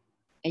this.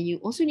 And you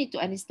also need to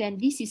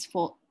understand this is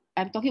for,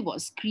 I'm talking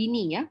about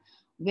screening, yeah?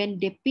 When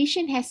the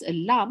patient has a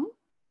lump,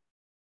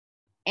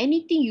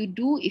 anything you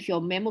do, if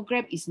your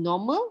mammogram is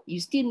normal, you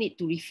still need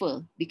to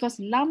refer because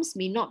lumps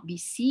may not be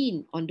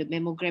seen on the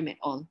mammogram at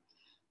all.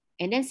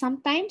 And then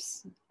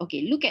sometimes,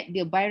 okay, look at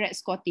the BIRAT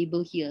score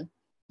table here.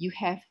 You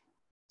have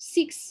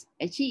 7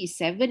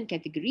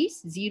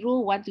 categories, 0,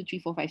 1, 2, 3,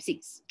 4, 5,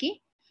 6,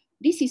 okay?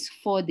 This is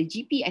for the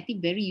GP, I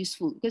think very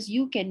useful because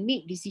you can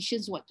make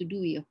decisions what to do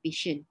with your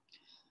patient.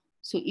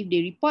 So if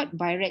they report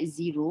BIRAT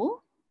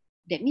 0,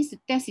 that means the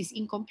test is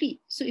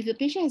incomplete. So if the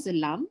patient has a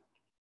lump,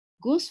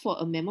 goes for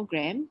a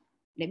mammogram,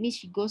 that means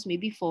she goes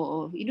maybe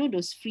for,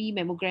 those free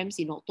mammograms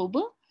in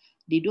October,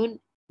 they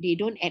don't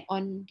add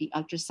on the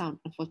ultrasound,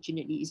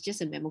 unfortunately. It's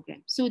just a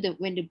mammogram. So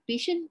when the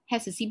patient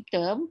has a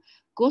symptom,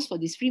 goes for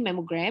this free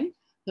mammogram,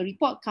 the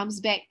report comes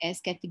back as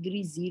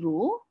category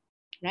 0,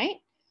 right?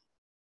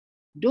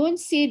 Don't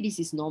say this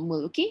is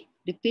normal, okay?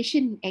 The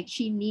patient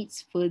actually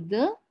needs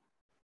further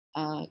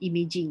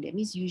imaging. That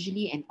means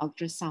usually an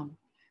ultrasound.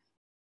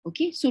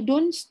 Okay, so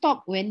don't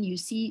stop when you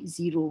see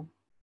 0.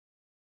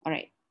 All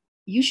right,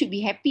 you should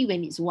be happy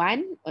when it's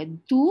 1 and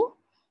 2.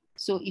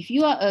 So if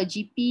you are a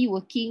GP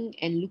working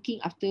and looking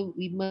after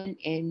women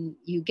and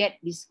you get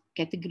this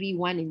category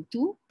 1 and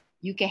 2,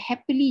 you can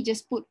happily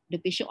just put the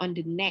patient on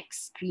the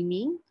next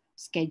screening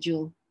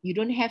schedule. You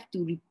don't have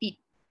to repeat.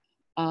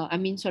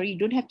 You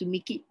don't have to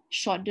make it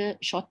shorter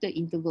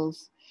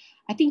intervals.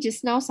 I think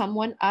just now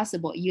someone asked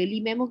about yearly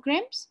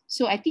mammograms.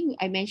 So I think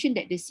I mentioned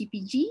that the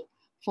CPG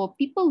for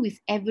people with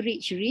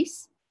average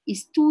risk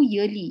is 2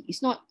 yearly.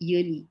 It's not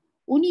yearly.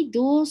 Only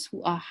those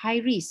who are high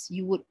risk,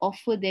 you would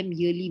offer them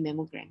yearly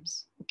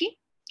mammograms. Okay?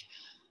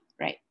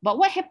 Right. But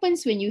what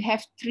happens when you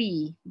have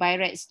 3,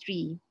 BIRATs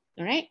 3?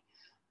 All right.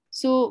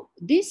 So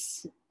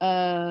this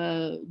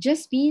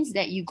just means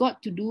that you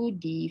got to do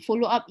the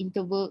follow-up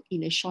interval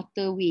in a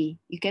shorter way.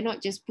 You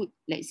cannot just put,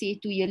 let's say,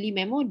 2 yearly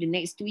memo, the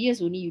next 2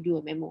 years only you do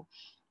a memo.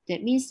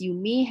 That means you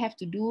may have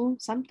to do,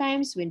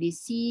 sometimes when they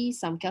see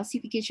some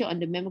calcification on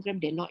the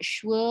mammogram, they're not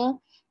sure,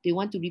 they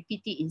want to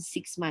repeat it in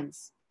 6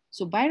 months.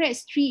 So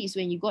BIRATs 3 is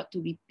when you got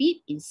to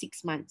repeat in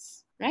 6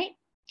 months, right?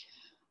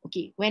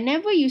 Okay,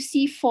 whenever you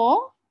see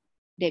 4,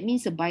 that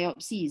means a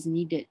biopsy is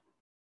needed.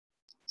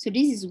 So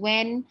this is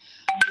when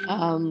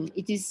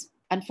it is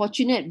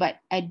unfortunate, but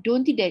I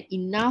don't think that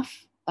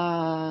enough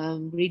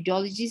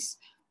radiologist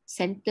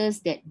centers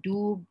that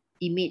do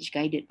image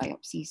guided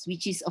biopsies,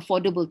 which is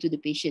affordable to the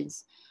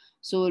patients.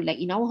 So like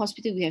in our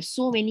hospital, we have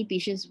so many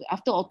patients.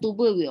 After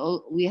October,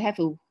 we have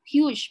a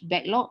huge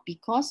backlog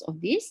because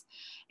of this.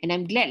 And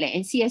I'm glad like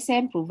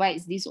NCSM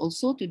provides this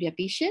also to their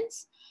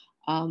patients.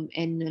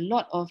 And a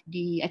lot of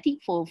I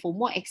think for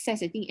more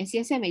access, I think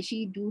NCSM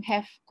actually do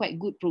have quite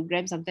good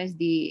programs. Sometimes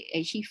they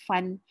actually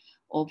fund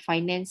or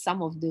finance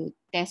some of the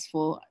tests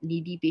for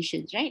needy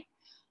patients, right?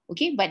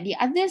 Okay, but the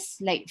others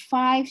like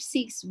 5,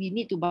 6, we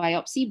need to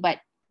biopsy, but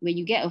when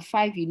you get a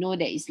 5, you know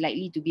that it's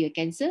likely to be a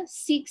cancer.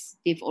 6,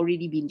 they've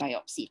already been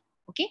biopsied.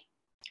 Okay,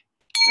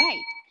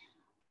 right.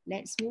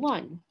 Let's move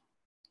on.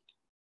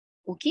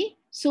 Okay,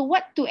 so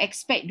what to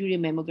expect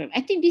during mammogram?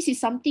 I think this is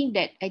something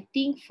that I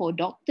think for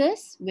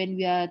doctors, when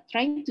we are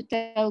trying to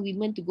tell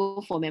women to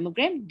go for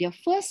mammogram, their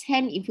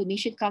first-hand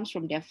information comes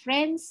from their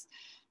friends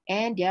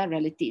and their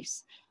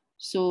relatives.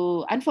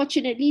 So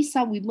unfortunately,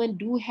 some women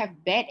do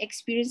have bad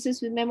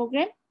experiences with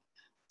mammogram.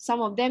 Some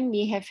of them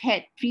may have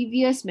had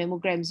previous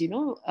mammograms,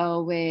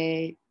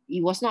 where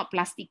it was not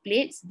plastic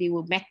plates, they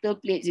were metal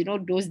plates,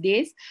 those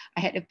days. I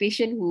had a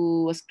patient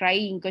who was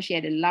crying because she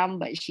had a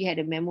lump, but she had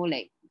a mammo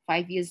like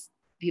 5 years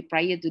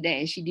prior to that,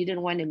 and she didn't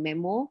want a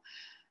mammo.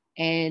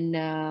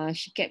 And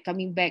she kept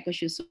coming back because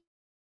she was so...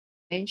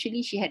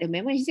 Eventually, she had a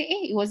mammo, and she said,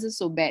 it wasn't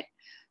so bad.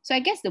 So I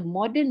guess the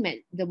modern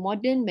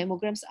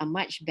mammograms are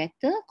much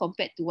better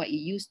compared to what it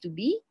used to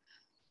be.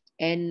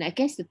 And I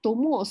guess the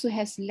tomo also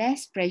has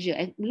less pressure.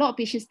 And a lot of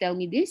patients tell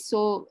me this.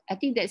 So I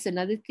think that's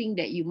another thing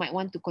that you might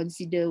want to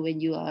consider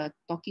when you are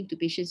talking to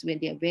patients when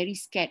they are very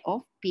scared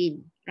of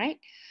pain, right?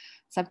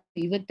 Some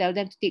even tell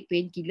them to take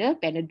painkiller,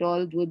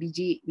 Panadol, 2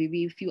 biji,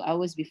 maybe a few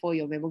hours before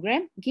your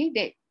mammogram. Okay,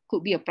 that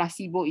could be a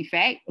placebo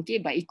effect. Okay,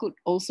 but it could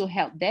also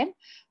help them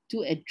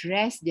to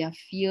address their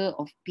fear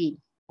of pain.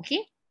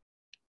 Okay,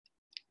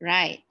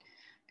 right.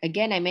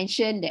 Again, I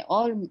mentioned that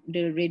all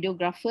the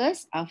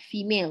radiographers are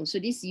female. So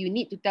this you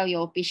need to tell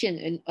your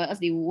patient, or else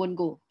they won't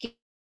go. Okay.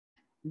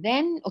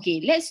 Then,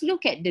 okay, let's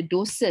look at the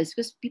doses,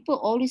 because people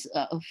always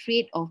are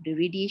afraid of the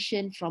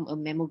radiation from a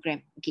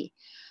mammogram. Okay,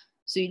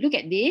 so you look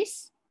at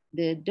this,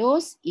 the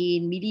dose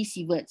in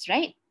millisieverts,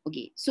 right?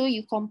 Okay, so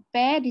you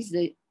compare this,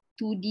 the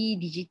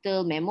 2D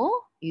digital mammo,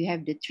 you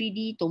have the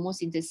 3D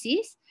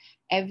tomosynthesis,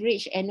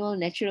 average annual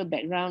natural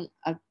background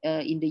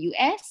in the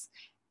US,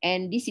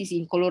 and this is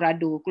in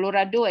Colorado.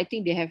 Colorado, I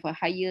think they have a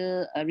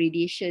higher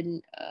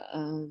radiation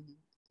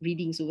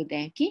readings over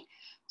there. Okay,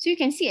 so you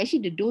can see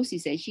actually the dose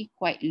is actually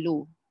quite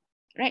low,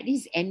 right?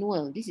 This is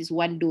annual. This is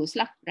one dose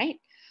lah, right?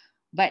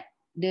 But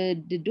the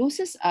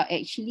doses are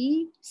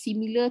actually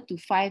similar to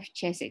 5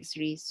 chest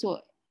X-rays. So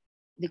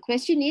the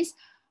question is,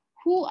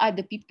 who are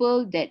the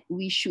people that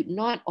we should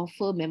not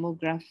offer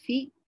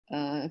mammographic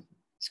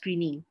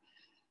screening?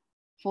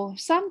 For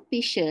some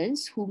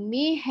patients who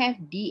may have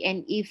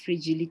DNA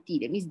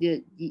fragility, that means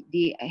they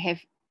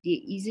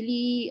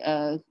easily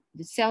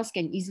the cells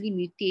can easily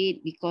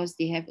mutate because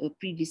they have a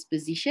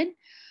predisposition,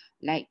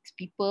 like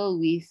people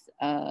with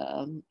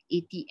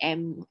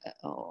ATM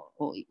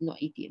or not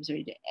ATM,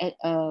 sorry,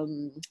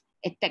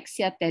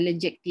 ataxia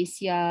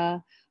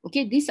telangiectasia.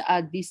 Okay, these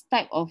are this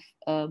type of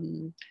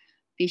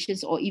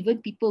patients, or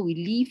even people with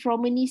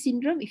Lee-Fromeny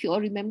syndrome. If you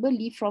all remember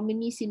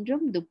Lee-Fromeny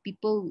syndrome,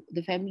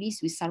 the families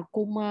with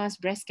sarcomas,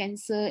 breast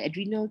cancer,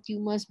 adrenal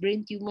tumors,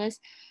 brain tumors,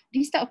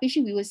 this type of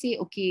patient, we will say,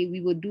 okay, we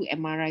will do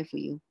MRI for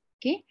you.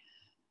 Okay,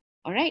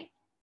 all right.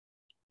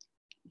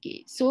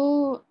 Okay,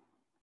 so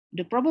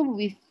the problem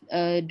with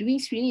doing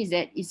screening is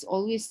that it's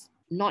always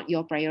not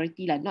your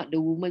priority, not the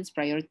woman's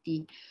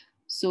priority.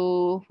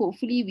 So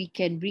hopefully we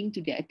can bring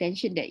to their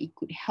attention that it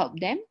could help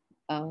them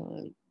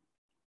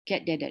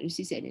get their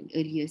diagnosis at an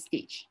earlier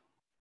stage.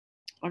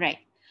 All right.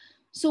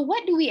 So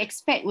what do we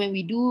expect when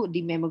we do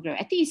the mammogram?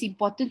 I think it's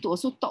important to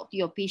also talk to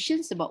your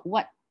patients about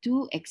what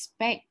to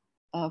expect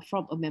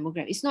from a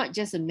mammogram. It's not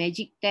just a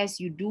magic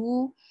test you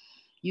do.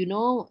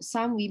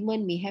 Some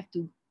women may have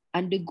to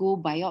undergo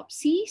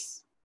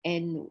biopsies.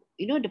 And,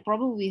 the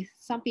problem with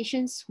some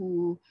patients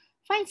who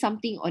find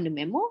something on the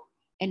mammo,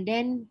 and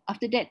then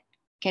after that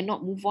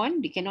cannot move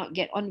on, they cannot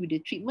get on with the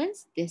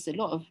treatments. There's a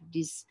lot of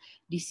this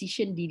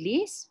decision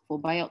delays for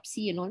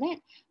biopsy and all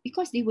that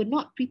because they were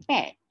not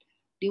prepared.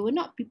 They were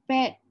not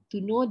prepared to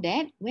know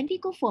that when they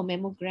go for a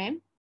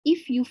mammogram,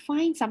 if you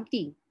find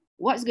something,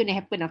 what's going to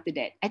happen after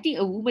that? I think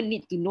a woman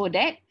needs to know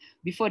that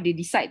before they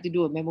decide to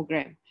do a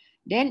mammogram.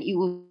 Then it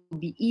will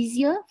be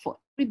easier for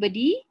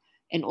everybody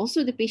and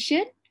also the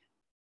patient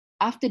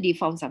after they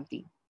found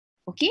something.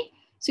 Okay,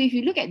 so if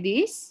you look at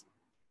this,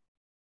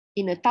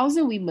 in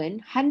 1,000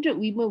 women, 100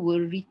 women will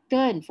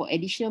return for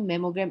additional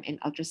mammogram and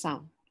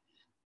ultrasound.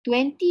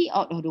 20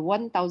 out of the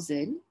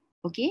 1,000,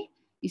 okay,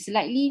 is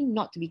likely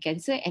not to be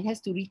cancer and has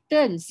to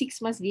return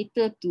 6 months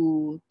later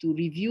to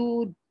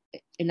review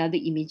another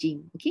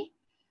imaging. Okay,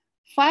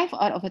 5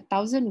 out of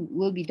 1,000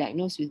 will be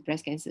diagnosed with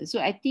breast cancer. So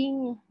I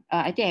think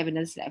I have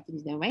another slide for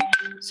this now, right?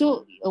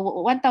 So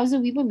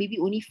 1,000 women, maybe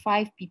only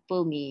 5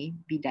 people may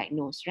be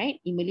diagnosed, right?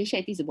 In Malaysia,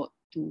 it is about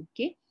 2.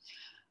 Okay.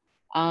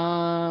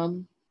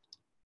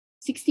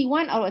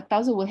 61 out of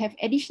 1,000 will have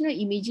additional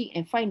imaging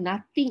and find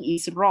nothing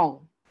is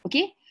wrong.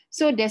 Okay.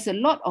 So there's a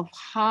lot of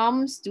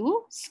harms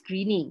to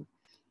screening.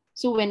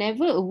 So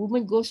whenever a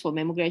woman goes for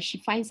mammogram, she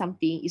finds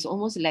something, it's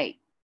almost like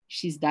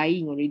she's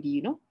dying already,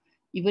 you know,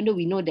 even though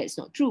we know that's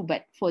not true.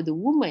 But for the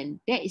woman,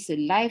 that is a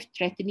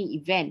life-threatening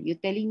event.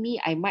 You're telling me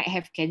I might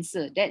have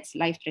cancer. That's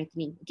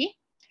life-threatening, okay?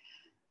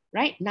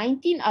 Right?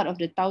 19 out of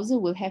the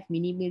 1,000 will have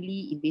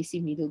minimally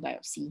invasive needle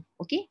biopsy,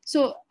 okay?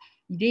 So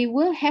they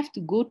will have to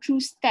go through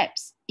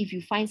steps if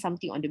you find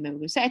something on the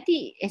mammogram. So I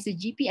think as a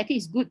GP, I think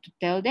it's good to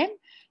tell them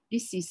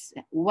this is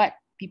what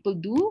people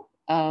do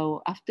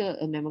after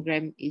a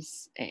mammogram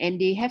is, and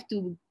they have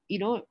to, you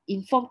know,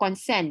 inform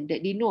consent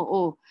that they know,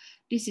 oh,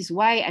 this is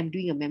why I'm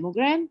doing a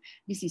mammogram.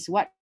 This is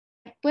what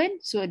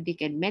happened, so they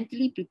can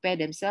mentally prepare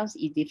themselves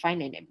if they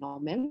find an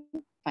abnormal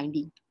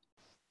finding.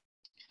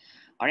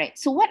 All right,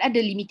 so what are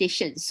the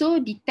limitations? So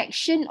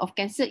detection of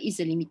cancer is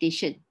a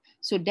limitation.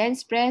 So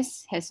dense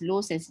breast has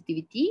low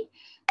sensitivity.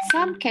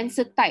 Some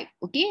cancer type,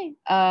 okay,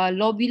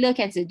 lobular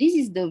cancer. This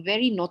is the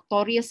very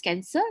notorious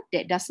cancer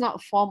that does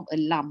not form a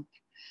lump.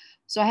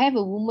 So I have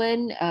a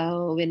woman,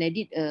 when I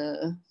did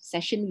a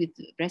session with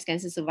breast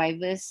cancer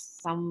survivors,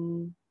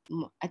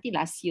 I think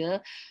last year,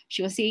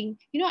 she was saying,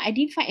 you know, I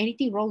didn't find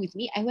anything wrong with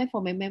me. I went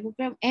for my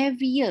mammogram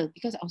every year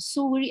because I was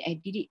so worried.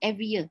 I did it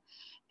every year.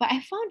 But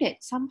I found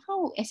that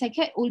somehow as I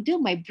get older,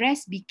 my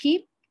breast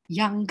became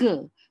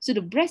younger. So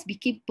the breast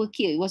became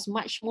perkier. It was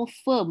much more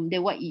firm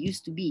than what it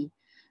used to be.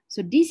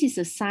 So this is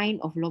a sign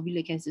of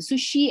lobular cancer. So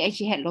she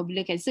actually had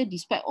lobular cancer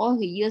despite all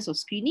her years of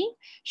screening.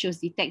 She was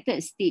detected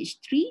at stage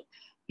 3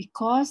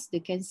 because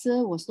the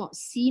cancer was not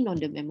seen on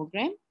the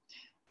mammogram,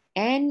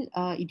 and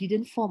it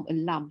didn't form a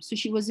lump. So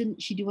she wasn't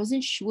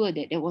sure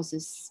that there was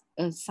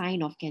a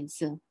sign of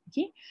cancer.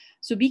 Okay,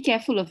 so be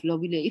careful of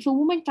lobular. If a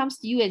woman comes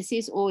to you and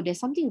says, "Oh, there's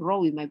something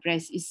wrong with my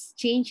breast. It's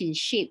changed in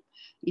shape.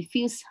 It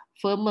feels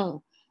firmer,"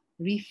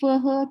 refer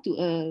her to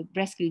a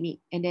breast clinic,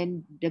 and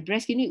then the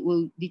breast clinic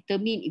will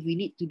determine if we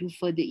need to do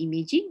further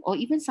imaging, or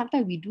even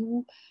sometimes we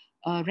do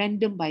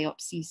random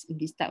biopsies in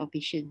this type of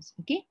patients.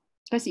 Okay,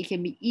 because it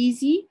can be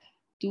easy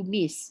to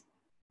miss.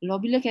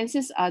 Lobular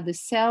cancers are the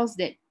cells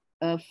that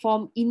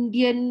form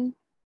Indian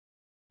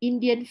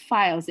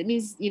files. That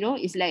means, you know,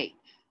 it's like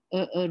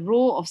a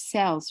row of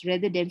cells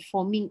rather than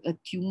forming a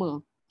tumor.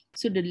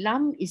 So the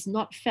lump is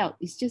not felt.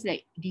 It's just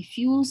like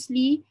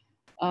diffusely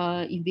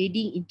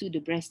invading into the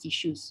breast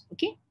tissues.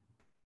 Okay.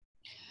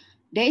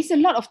 There is a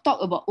lot of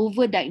talk about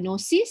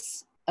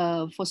overdiagnosis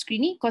for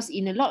screening, because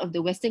in a lot of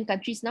the Western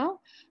countries now,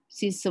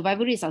 since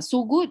survival rates are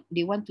so good,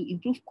 they want to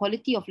improve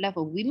quality of life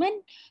of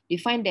women. They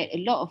find that a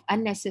lot of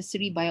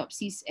unnecessary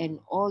biopsies and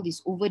all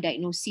this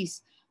overdiagnosis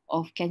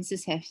of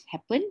cancers have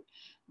happened.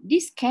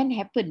 This can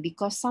happen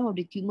because some of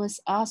the tumors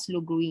are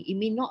slow growing. It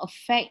may not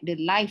affect the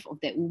life of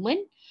that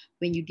woman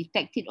when you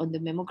detect it on the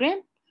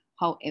mammogram.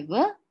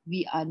 However,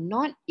 we are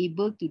not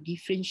able to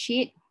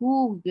differentiate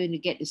who is going to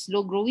get the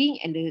slow growing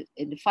and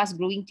the fast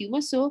growing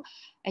tumor. So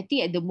I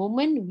think at the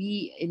moment,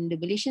 we in the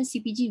Malaysian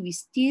CPG, we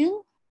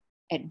still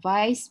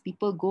advise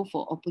people go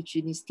for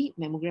opportunistic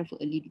mammogram for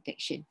early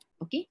detection.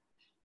 Okay,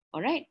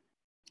 all right.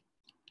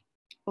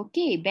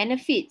 Okay,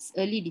 benefits,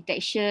 early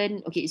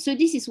detection. Okay, so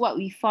this is what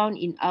we found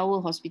in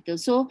our hospital.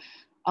 So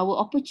our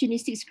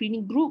opportunistic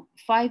screening group,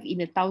 5 in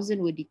 1,000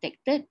 were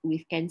detected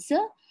with cancer.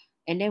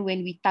 And then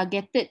when we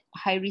targeted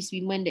high-risk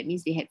women, that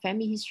means they had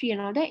family history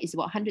and all that, it's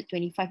about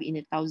 125 in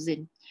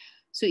 1,000.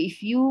 So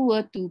if you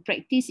were to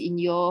practice in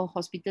your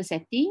hospital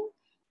setting,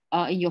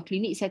 in your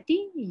clinic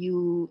setting,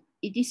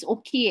 it is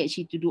okay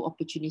actually to do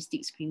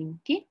opportunistic screening,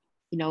 okay,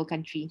 in our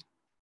country.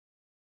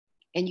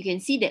 And you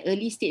can see that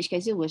early stage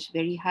cancer was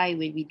very high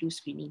when we do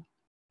screening.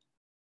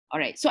 All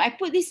right, so I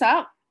put this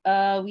up.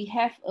 We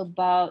have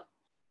about,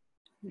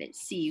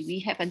 let's see, we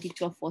have until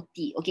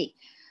 12:40. Okay,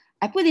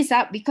 I put this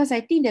up because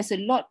I think there's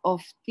a lot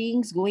of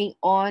things going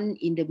on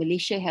in the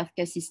Malaysia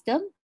healthcare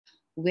system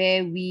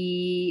where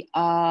we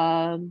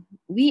are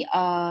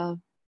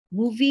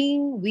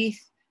moving with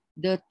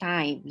the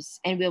times,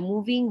 and we're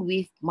moving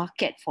with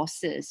market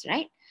forces,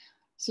 right?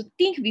 So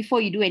think before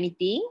you do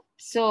anything.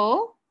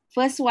 So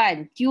first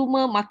one,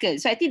 tumor marker.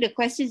 So I think the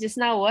question just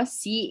now was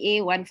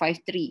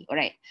CA153. All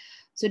right.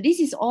 So this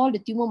is all the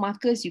tumor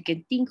markers you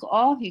can think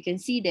of. You can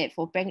see that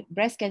for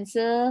breast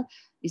cancer,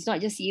 it's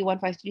not just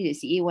CA153,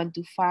 there's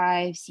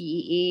CA125,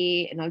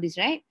 CAA, and all this,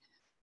 right?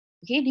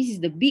 Okay, this is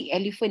the big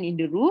elephant in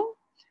the room.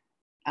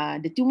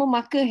 The tumor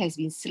marker has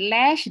been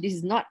slashed. This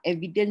is not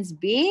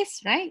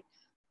evidence-based, right?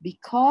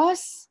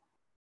 Because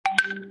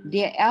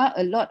there are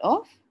a lot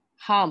of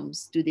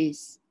harms to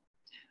this.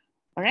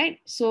 All right,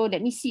 so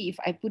let me see if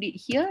I put it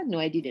here. No,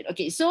 I didn't.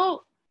 Okay,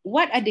 so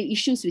what are the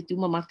issues with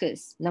tumor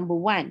markers? Number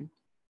one,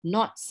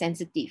 not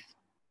sensitive.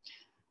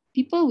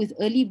 People with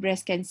early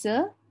breast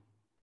cancer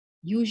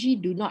usually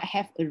do not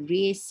have a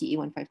raised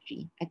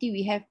CA153. I think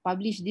we have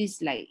published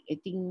this like, I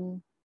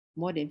think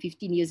more than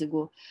 15 years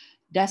ago.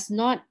 Does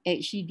not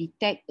actually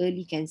detect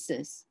early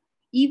cancers.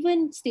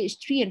 Even stage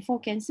 3 and 4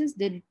 cancers,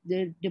 the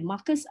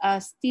markers are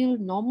still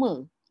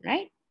normal,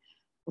 right?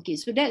 Okay,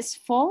 so that's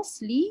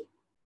falsely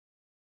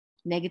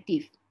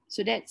negative.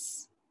 So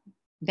that's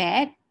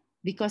bad.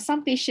 Because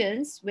some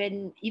patients,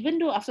 when even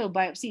though after a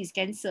biopsy is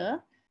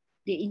cancer,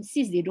 they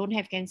insist they don't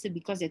have cancer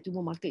because their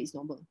tumor marker is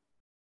normal,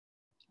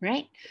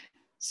 right?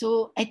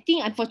 So I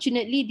think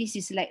unfortunately this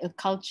is like a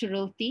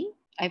cultural thing.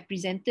 I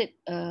presented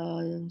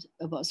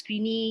about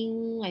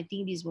screening, I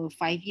think this was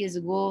 5 years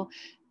ago,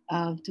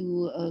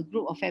 to a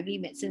group of family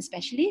medicine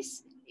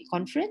specialists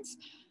conference.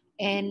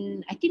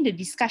 And I think the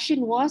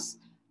discussion was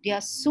they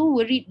are so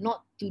worried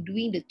not to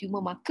doing the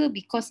tumor marker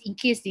because in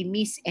case they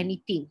miss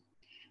anything.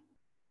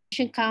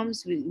 Patient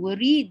comes with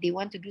worry, they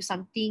want to do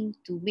something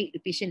to make the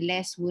patient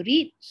less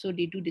worried, so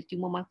they do the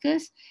tumor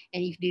markers.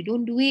 And if they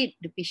don't do it,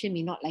 the patient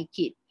may not like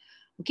it.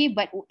 Okay,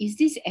 but is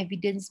this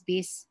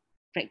evidence-based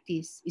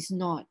practice? It's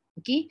not.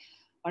 Okay,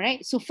 all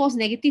right. So false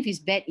negative is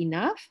bad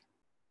enough.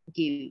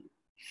 Okay,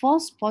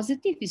 false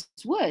positive is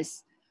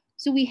worse.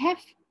 So we have,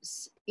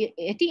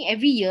 I think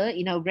every year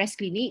in our breast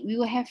clinic, we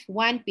will have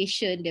one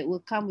patient that will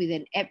come with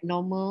an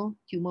abnormal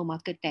tumor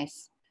marker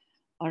test.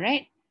 All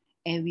right.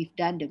 And we've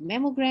done the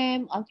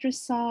mammogram,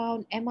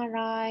 ultrasound,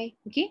 MRI.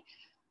 Okay.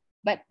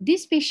 But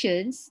these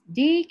patients,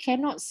 they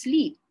cannot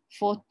sleep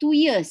for 2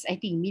 years, I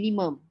think,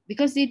 minimum,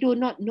 because they do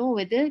not know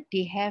whether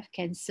they have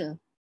cancer.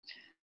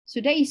 So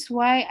that is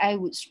why I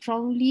would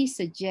strongly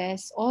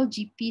suggest all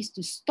GPs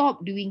to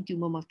stop doing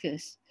tumor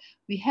markers.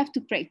 We have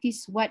to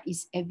practice what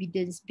is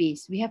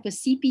evidence-based. We have a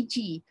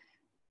CPG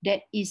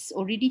that is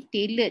already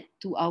tailored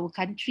to our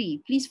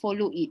country. Please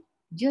follow it.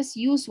 Just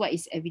use what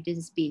is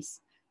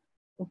evidence-based.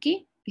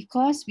 Okay,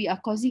 because we are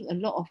causing a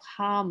lot of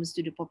harms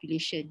to the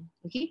population.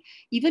 Okay,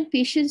 even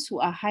patients who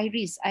are high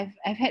risk, I've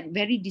had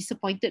very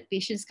disappointed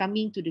patients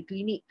coming to the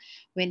clinic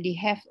when they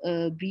have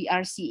a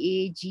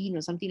BRCA gene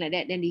or something like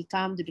that. Then they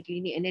come to the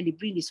clinic and then they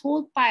bring this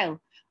whole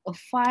a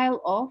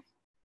file of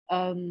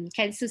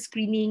cancer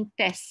screening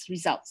test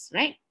results,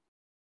 right?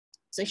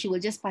 So she will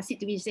just pass it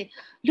to me and say,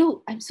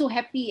 look, I'm so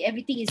happy,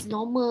 everything is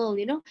normal,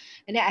 you know.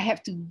 And then I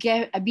have to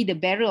be the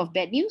bearer of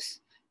bad news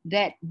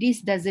that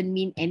this doesn't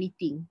mean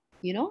anything,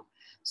 you know.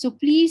 So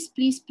please,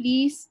 please,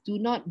 please do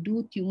not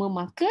do tumor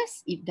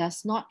markers. It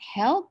does not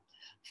help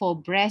for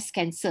breast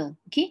cancer,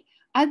 okay?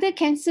 Other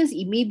cancers,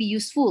 it may be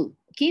useful,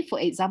 okay? For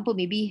example,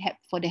 maybe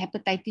for the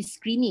hepatitis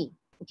screening,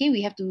 okay?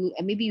 We have to,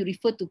 maybe you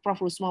refer to Prof.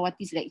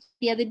 Rosmawati's lecture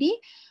the other day,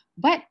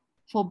 but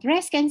for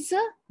breast cancer,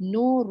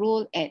 no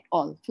role at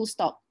all, full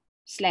stop.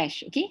 /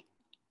 okay,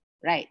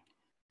 right.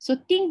 So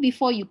think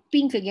before you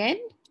pink again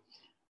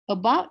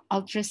about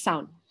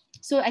ultrasound.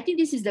 So I think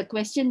this is the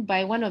question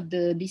by one of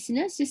the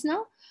listeners just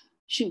now.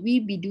 Should we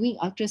be doing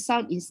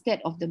ultrasound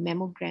instead of the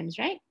mammograms,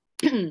 right?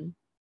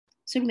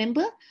 So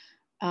remember,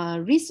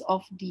 risk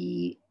of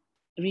the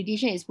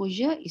radiation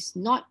exposure is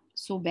not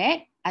so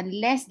bad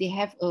unless they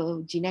have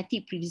a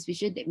genetic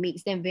predisposition that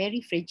makes them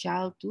very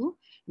fragile to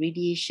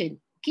radiation.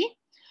 Okay.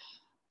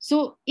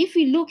 So if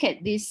we look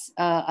at this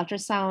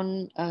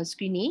ultrasound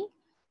screening,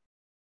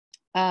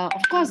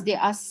 of course, there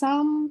are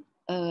some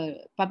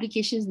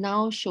publications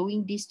now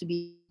showing this to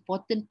be an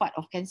important part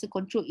of cancer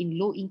control in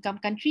low-income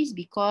countries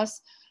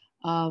because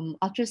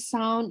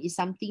ultrasound is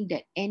something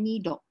that any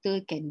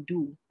doctor can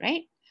do,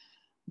 right?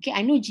 Okay,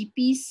 I know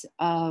GPs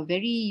are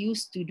very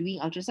used to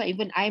doing ultrasound.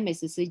 Even I'm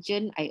as a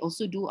surgeon, I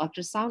also do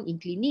ultrasound in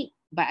clinic,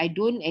 but I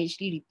don't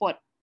actually report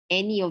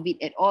any of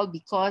it at all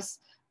because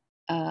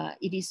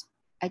it is,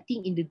 I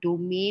think, in the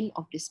domain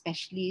of the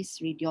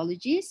specialist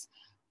radiologists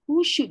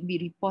who should be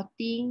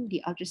reporting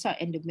the ultrasound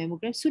and the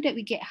mammogram so that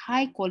we get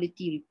high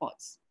quality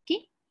reports.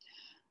 Okay.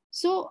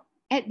 So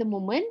at the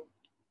moment,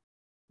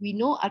 we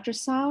know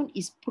ultrasound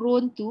is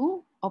prone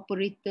to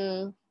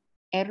operator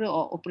error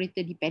or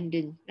operator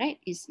dependent, right?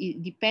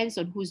 It depends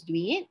on who's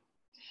doing it.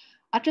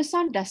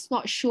 Ultrasound does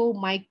not show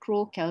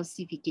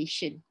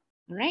microcalcification,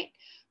 right?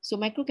 So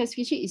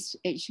microcalcification is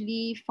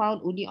actually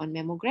found only on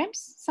mammograms.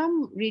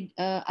 Some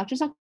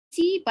ultrasound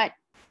see, but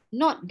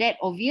not that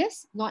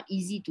obvious, not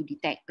easy to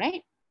detect,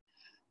 right?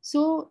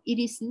 So it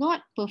is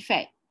not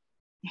perfect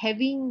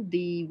having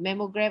the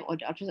mammogram or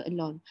the ultrasound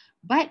alone.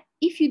 But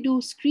if you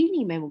do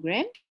screening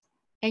mammogram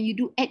and you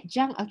do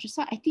adjunct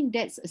ultrasound, I think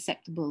that's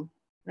acceptable,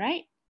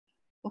 right?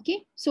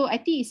 Okay, so I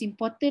think it's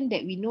important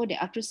that we know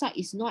that ultrasound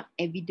is not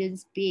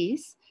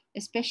evidence-based,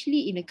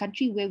 especially in a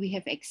country where we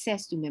have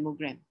access to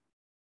mammogram.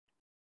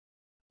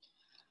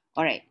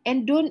 All right,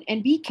 and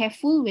be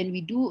careful when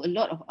we do a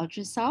lot of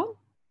ultrasound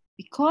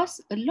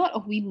because a lot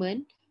of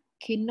women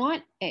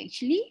cannot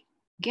actually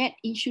get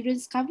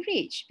insurance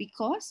coverage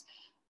because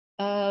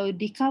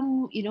they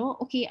come, you know,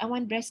 okay, I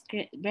want breast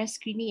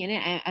screening, and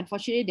then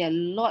unfortunately there are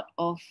a lot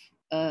of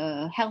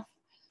health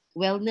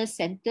wellness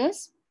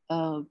centers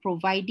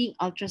providing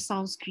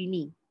ultrasound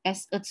screening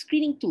as a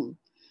screening tool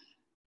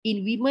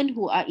in women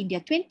who are in their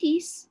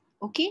 20s.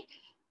 Okay,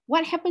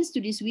 what happens to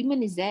these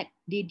women is that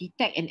they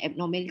detect an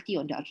abnormality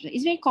on the ultrasound.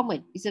 It's very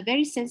common. It's a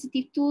very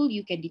sensitive tool.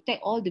 You can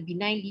detect all the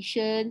benign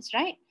lesions,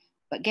 right?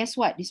 But guess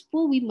what? These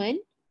poor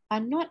women are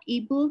not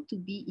able to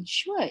be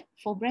insured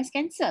for breast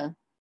cancer.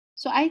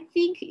 So I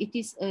think it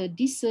is a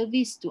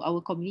disservice to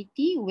our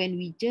community when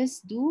we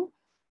just do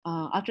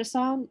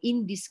ultrasound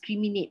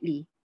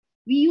indiscriminately.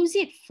 We use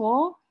it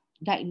for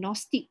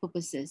diagnostic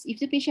purposes. If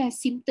the patient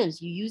has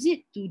symptoms, you use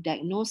it to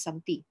diagnose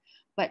something.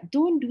 But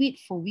don't do it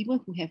for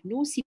women who have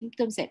no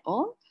symptoms at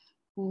all,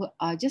 who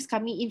are just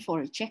coming in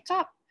for a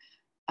checkup.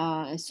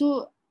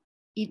 So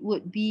it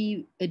would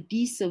be a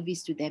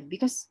disservice to them,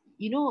 because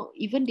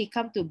even they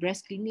come to a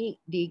breast clinic,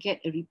 they get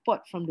a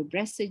report from the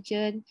breast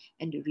surgeon,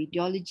 and the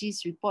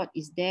radiologist report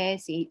is there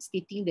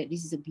stating that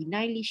this is a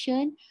benign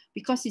lesion.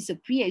 Because it's a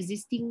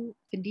pre-existing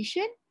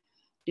condition,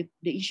 the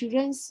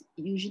insurance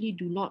usually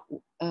do not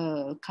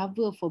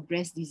cover for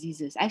breast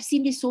diseases. I've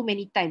seen this so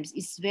many times.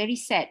 It's very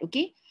sad,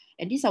 okay?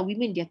 And these are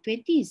women in their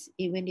 20s.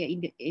 When they're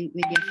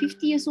when they're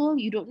 50 years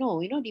old, you don't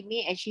know. They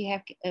may actually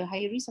have a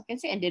higher risk of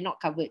cancer and they're not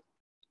covered.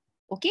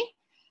 Okay?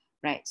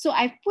 Right. So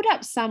I've put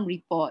up some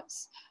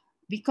reports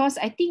because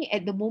I think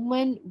at the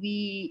moment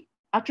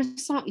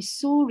ultrasound is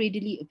so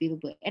readily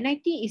available. And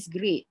I think it's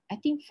great. I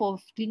think for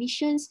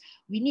clinicians,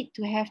 we need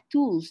to have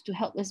tools to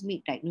help us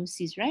make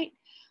diagnoses, right?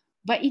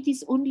 But it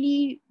is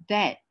only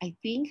that, I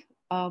think,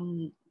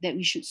 that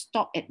we should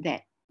stop at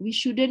that. We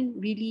shouldn't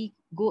really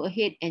go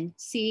ahead and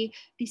say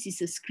this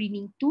is a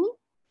screening tool,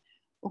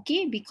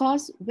 okay?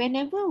 Because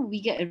whenever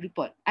we get a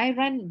report, I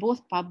run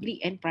both public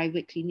and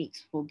private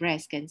clinics for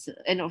breast cancer,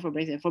 and not for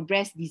breast cancer, for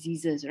breast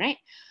diseases, right?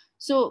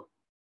 So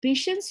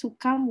patients who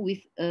come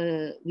with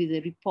a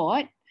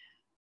report,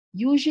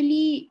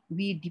 usually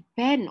we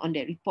depend on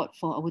that report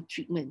for our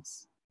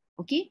treatments,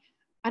 okay?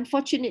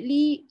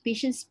 Unfortunately,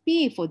 patients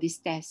pay for this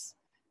test.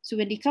 So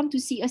when they come to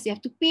see us, they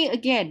have to pay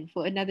again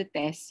for another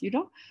test,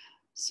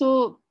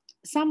 So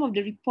some of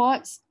the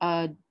reports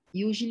are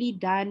usually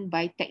done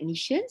by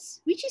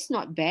technicians, which is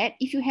not bad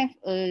if you have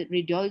a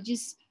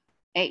radiologist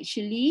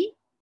actually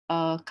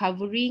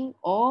covering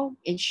or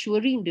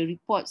ensuring the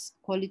report's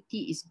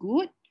quality is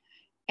good.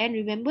 And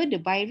remember, the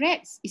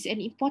BI-RADS is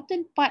an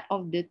important part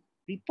of the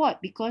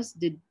report, because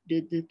the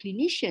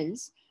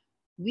clinicians'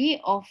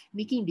 way of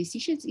making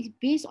decisions is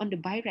based on the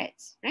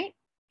BI-RADS, right?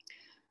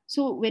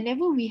 So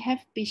whenever we have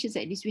patients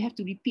like this, we have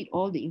to repeat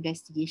all the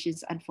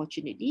investigations,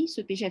 unfortunately.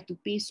 So patients have to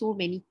pay so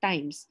many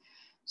times.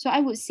 So I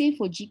would say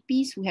for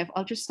GPs who have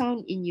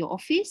ultrasound in your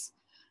office,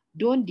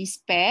 don't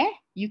despair.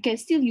 You can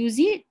still use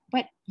it,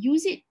 but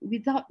use it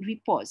without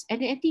reports.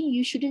 And I think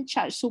you shouldn't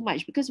charge so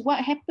much, because what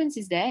happens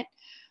is that,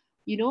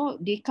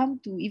 they come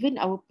to even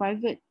our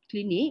private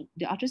clinic,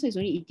 the ultrasound is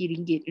only 80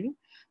 ringgit,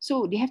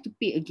 So they have to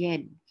pay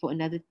again for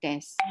another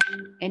test.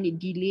 And it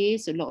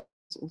delays a lot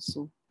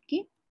also,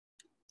 okay?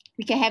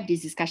 We can have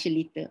this discussion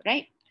later,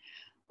 right?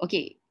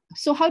 Okay,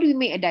 so how do we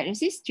make a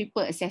diagnosis?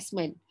 Triple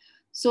assessment.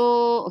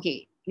 So,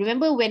 okay,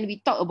 remember when we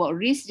talked about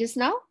risk just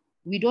now,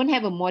 we don't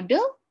have a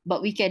model,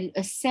 but we can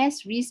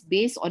assess risk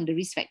based on the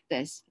risk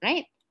factors,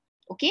 right?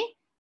 Okay,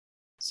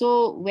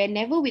 so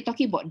whenever we're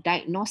talking about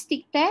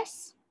diagnostic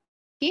tests,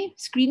 okay,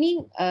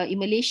 screening in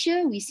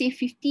Malaysia, we say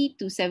 50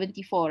 to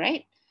 74,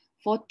 right?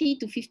 40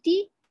 to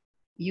 50,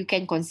 you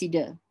can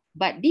consider.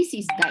 But this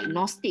is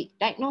diagnostic.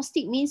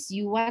 Diagnostic means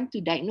you want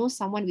to diagnose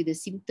someone with a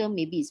symptom.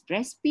 Maybe it's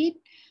breast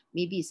pain,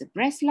 maybe it's a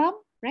breast lump,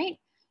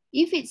 right?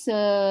 If it's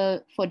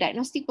for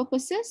diagnostic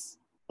purposes,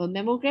 a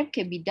mammogram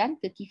can be done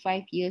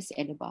 35 years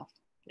and above,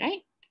 right?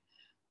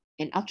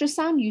 And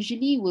ultrasound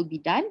usually will be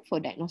done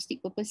for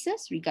diagnostic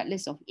purposes,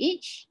 regardless of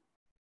age.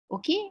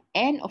 Okay,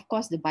 and of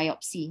course the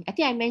biopsy. I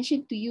think I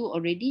mentioned to you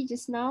already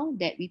just now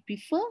that we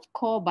prefer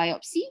core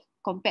biopsy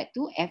compared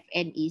to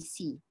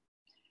FNAC,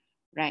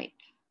 right?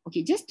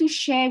 Okay, just to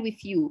share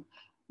with you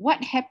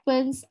what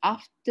happens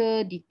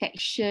after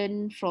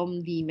detection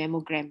from the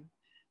mammogram.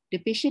 The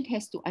patient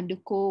has to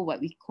undergo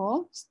what we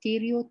call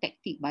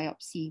stereotactic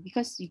biopsy,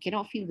 because you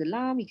cannot feel the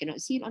lump, you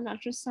cannot see it on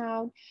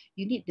ultrasound.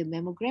 You need the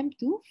mammogram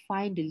to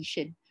find the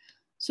lesion.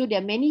 So there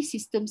are many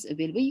systems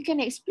available. You can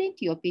explain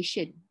to your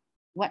patient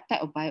what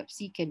type of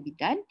biopsy can be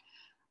done.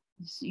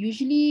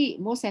 Usually,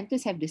 most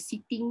centers have the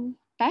sitting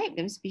type.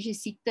 That means the patient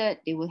is seated,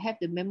 they will have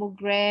the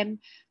mammogram,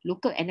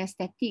 local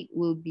anesthetic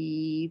will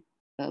be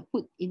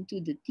put into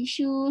the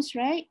tissues,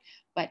 right?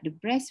 But the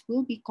breast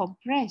will be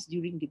compressed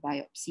during the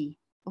biopsy,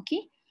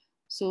 okay?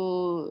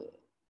 So,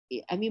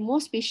 I mean,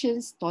 most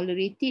patients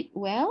tolerate it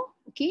well,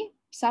 okay?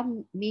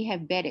 Some may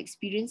have bad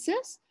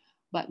experiences,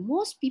 but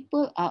most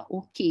people are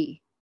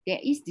okay. There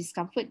is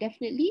discomfort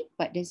definitely,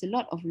 but there's a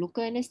lot of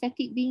local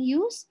anesthetic being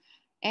used,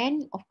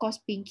 and of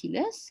course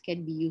painkillers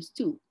can be used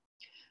too.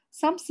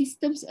 Some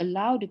systems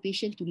allow the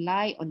patient to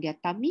lie on their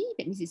tummy,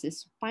 that means it's a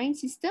supine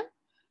system.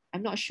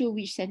 I'm not sure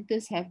which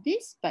centers have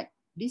this, but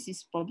this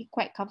is probably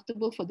quite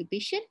comfortable for the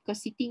patient,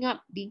 because sitting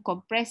up being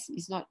compressed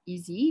is not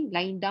easy.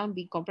 Lying down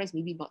being compressed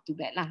maybe not too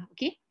bad lah,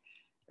 okay?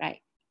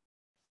 Right.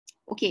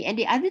 Okay, and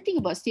the other thing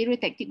about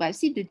stereotactic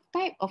biopsy, the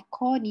type of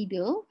core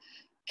needle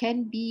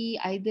can be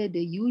either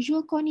the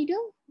usual core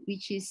needle,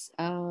 which is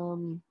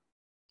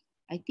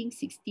I think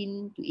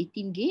 16 to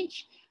 18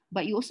 gauge,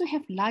 but you also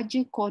have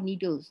larger core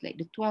needles like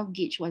the 12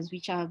 gauge ones,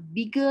 which are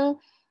bigger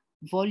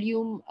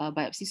volume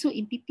biopsy. So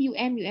in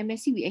PPUM,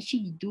 UMSC, we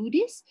actually do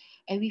this,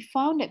 and we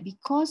found that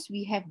because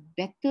we have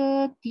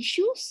better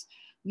tissues,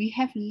 we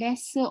have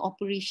lesser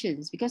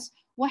operations, because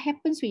what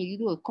happens when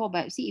you do a core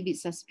biopsy? If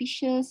it's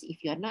suspicious,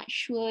 if you're not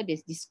sure,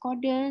 there's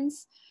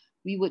discordance,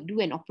 we would do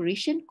an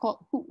operation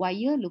called hook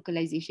wire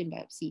localization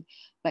biopsy.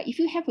 But if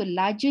you have a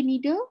larger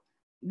needle,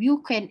 you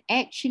can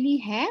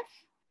actually have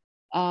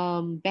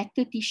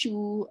better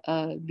tissue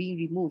being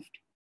removed.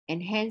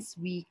 And hence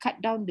we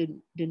cut down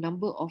the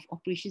number of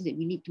operations that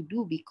we need to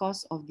do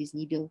because of this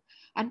needle.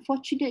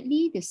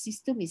 Unfortunately, the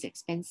system is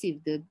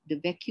expensive. The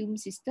vacuum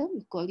system,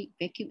 we call it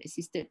vacuum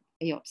assisted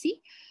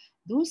biopsy.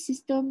 Those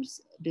systems,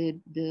 the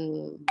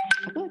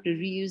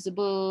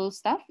reusable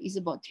stuff is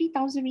about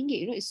 3,000 ringgit.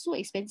 You know, it's so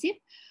expensive.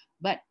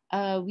 But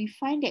we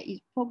find that it's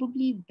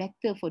probably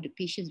better for the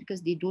patients because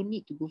they don't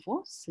need to go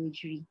for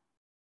surgery.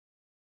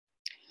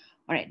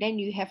 All right, then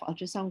you have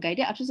ultrasound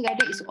guided. Ultrasound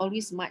guided is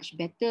always much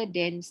better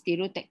than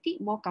stereotactic,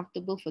 more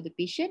comfortable for the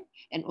patient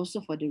and also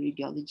for the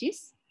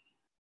radiologist.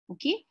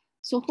 Okay,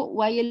 so hook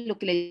wire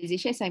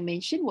localization, as I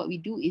mentioned, what we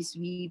do is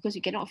because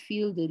we cannot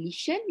feel the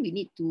lesion, we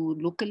need to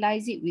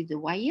localize it with the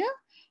wire.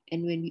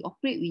 And when we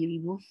operate, we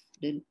remove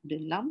the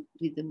lump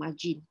with the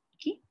margin.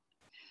 Okay.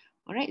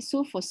 All right,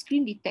 so for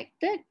screen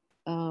detected,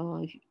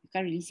 you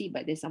can't really see,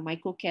 but there's a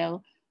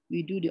microcal.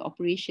 We do the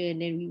operation,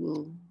 and then we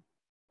will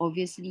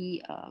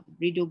obviously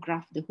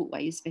radiograph the hook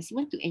wire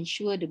specimen to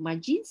ensure the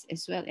margins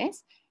as well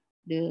as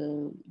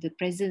the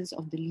presence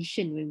of the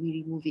lesion when we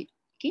remove it.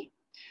 Okay.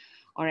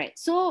 All right.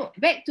 So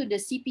back to the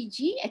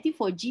CPG. I think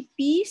for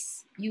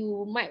GPs,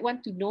 you might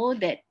want to know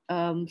that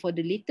for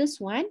the latest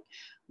one,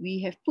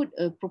 we have put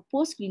a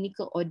proposed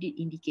clinical audit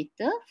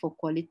indicator for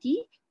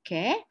quality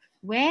care,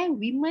 where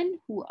women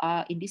who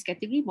are in this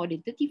category, more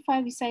than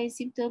 35 with signs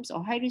and symptoms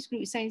or high-risk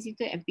group with signs and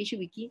symptoms and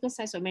patient with clinical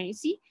signs of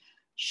malignancy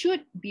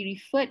should be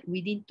referred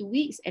within 2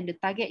 weeks, and the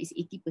target is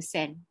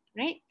 80%,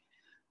 right?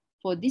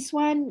 For this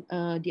one,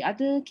 the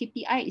other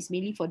KPI is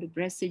mainly for the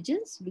breast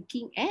surgeons,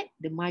 looking at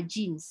the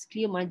margins,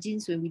 clear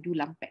margins when we do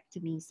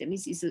lumpectomies. That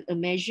means it's a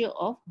measure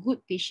of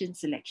good patient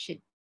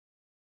selection.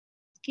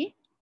 Okay.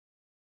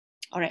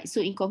 All right,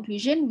 so in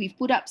conclusion, we've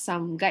put up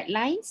some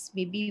guidelines.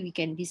 Maybe we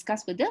can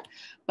discuss further.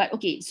 But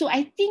okay, so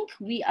I think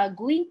we are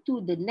going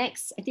to the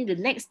next, I think the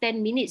next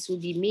 10 minutes will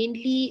be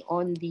mainly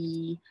on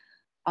the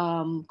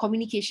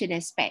communication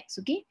aspects,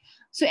 okay?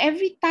 So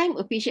every time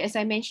a patient, as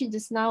I mentioned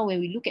just now,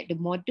 when we look at the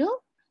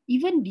model,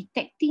 even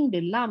detecting the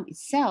lump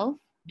itself,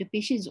 the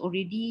patient is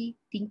already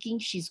thinking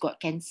she's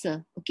got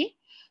cancer, okay?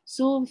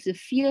 So the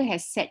fear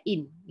has set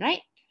in,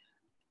 right?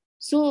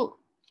 So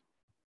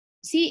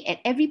see, at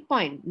every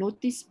point,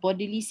 notice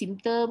bodily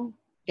symptom,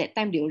 that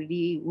time they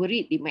already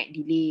worried they might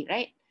delay,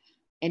 right?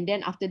 And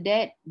then after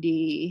that,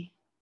 they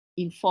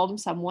inform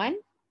someone,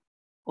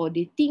 or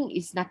they think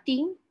it's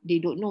nothing, they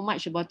don't know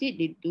much about it,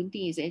 they don't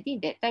think it's anything,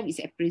 that time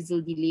is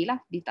appraisal delay lah,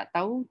 dia tak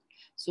tahu.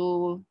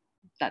 So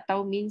tak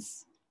tahu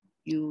means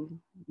you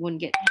won't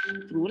get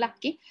through lah,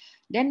 okay.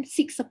 Then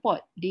seek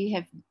support, they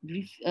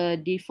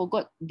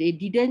forgot, they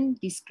didn't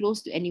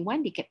disclose to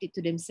anyone, they kept it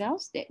to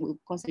themselves, that will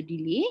cause a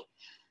delay.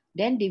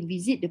 Then they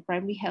visit the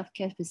primary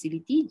healthcare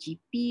facility,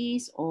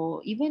 GPs,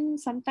 or even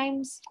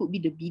sometimes could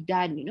be the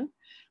bidan, you know.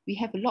 We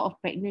have a lot of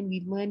pregnant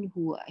women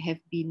who have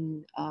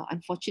been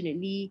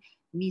unfortunately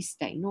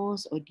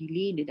misdiagnosed or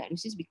delayed the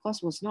diagnosis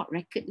because was not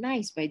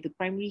recognized by the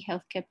primary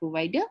healthcare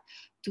provider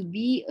to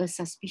be a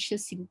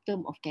suspicious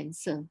symptom of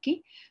cancer.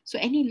 Okay, so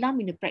any lump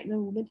in a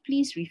pregnant woman,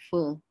 please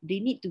refer. They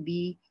need to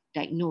be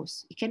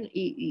diagnosed.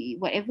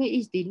 Whatever it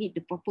is, they need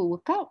the proper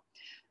workup.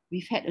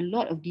 We've had a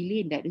lot of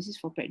delay in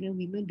diagnosis for pregnant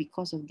women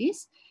because of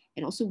this,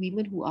 and also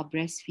women who are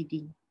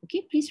breastfeeding.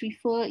 Okay, please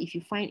refer if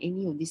you find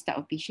any of these type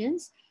of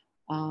patients,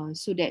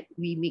 so that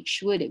we make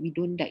sure that we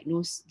don't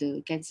diagnose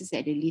the cancers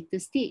at a later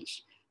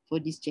stage for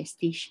these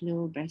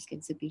gestational breast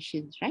cancer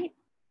patients, right?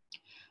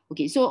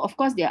 Okay, so of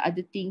course there are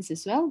other things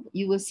as well.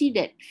 You will see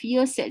that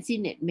fear sets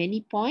in at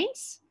many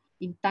points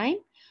in time,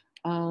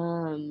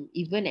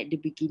 even at the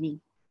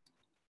beginning.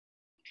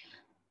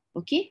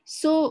 Okay,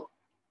 so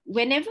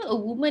whenever a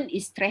woman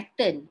is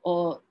threatened,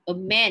 or a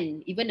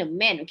man, even a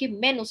man, okay,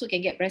 men also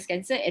can get breast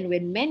cancer. And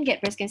when men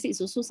get breast cancer,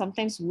 it's also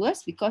sometimes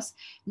worse, because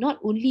not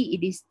only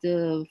it is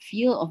the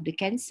fear of the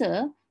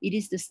cancer, it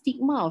is the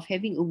stigma of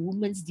having a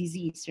woman's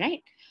disease,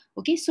 right?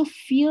 Okay, so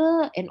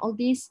fear and all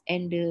this,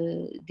 and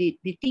they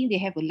think they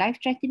have a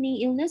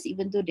life-threatening illness,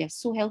 even though they're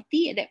so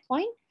healthy at that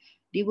point,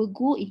 they will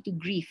go into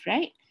grief,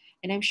 right?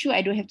 And I'm sure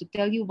I don't have to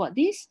tell you about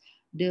this,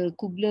 the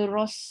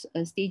Kubler-Ross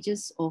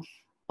stages of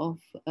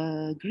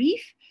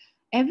grief.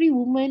 Every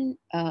woman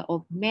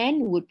or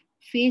man would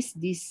face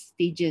these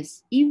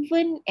stages,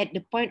 even at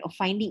the point of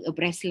finding a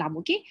breast lump,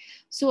 okay?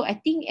 So I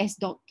think as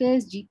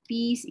doctors,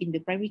 GPs in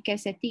the primary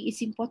care setting,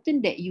 it's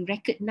important that you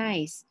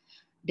recognize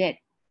that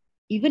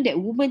even that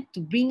woman to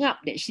bring up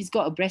that she's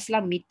got a breast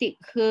lump may take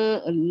her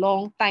a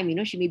long time. You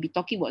know, she may be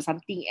talking about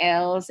something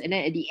else. And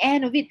then at the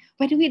end of it,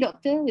 by the way,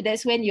 doctor,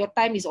 that's when your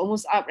time is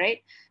almost up,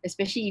 right?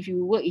 Especially if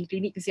you work in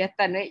clinic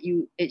kesihatan, right?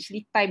 You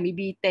actually time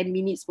maybe 10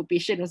 minutes per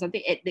patient or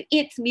something. At the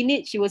 8th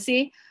minute, she will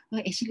say, oh,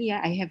 actually,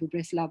 I have a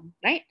breast lump,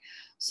 right?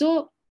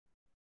 So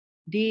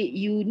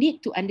you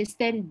need to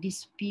understand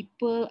these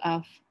people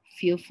are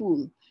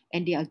fearful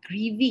and they are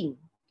grieving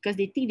because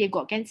they think they've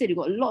got cancer, they've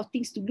got a lot of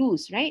things to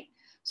lose, right?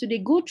 So they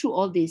go through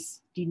all this: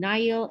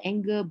 denial,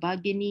 anger,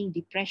 bargaining,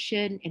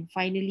 depression, and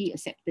finally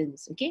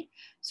acceptance. Okay.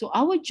 So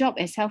our job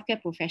as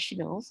healthcare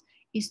professionals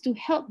is to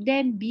help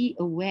them be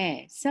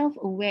aware,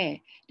 self-aware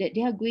that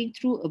they are going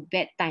through a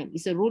bad time.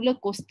 It's a roller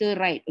coaster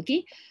ride.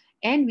 Okay.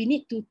 And we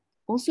need to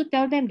also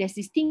tell them there's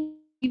this thing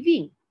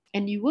living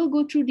and you will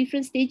go through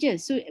different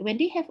stages. So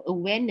when they have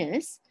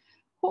awareness,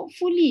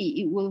 hopefully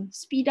it will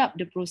speed up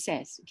the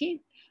process. Okay.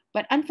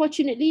 But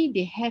unfortunately,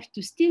 they have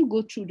to still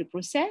go through the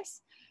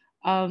process.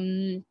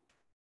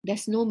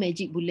 There's no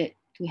magic bullet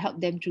to help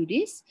them through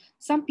this.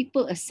 Some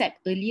people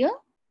accept earlier,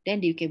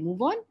 then they can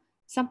move on.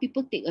 Some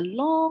people take a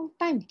long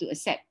time to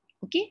accept.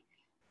 Okay.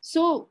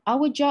 So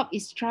our job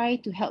is try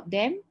to help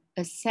them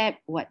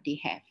accept what they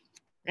have,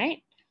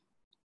 right?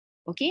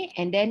 Okay.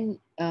 And then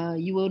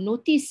you will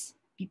notice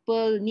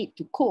people need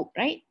to cope,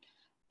 right?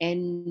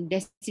 And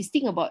there's this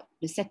thing about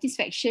the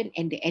satisfaction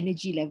and the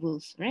energy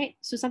levels, right?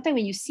 So sometimes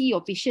when you see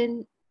your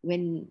patient,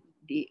 when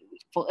they,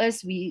 for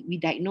us, we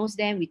diagnose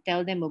them, we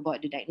tell them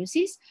about the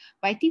diagnosis.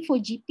 But I think for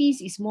GPs,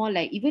 it's more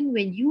like even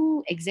when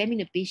you examine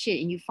a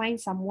patient and you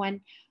find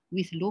someone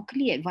with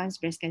locally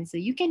advanced breast cancer,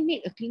 you can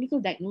make a clinical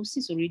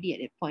diagnosis already at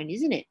that point,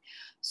 isn't it?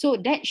 So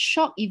that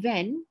shock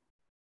event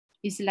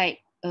is like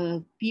a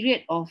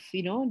period of,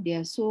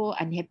 they're so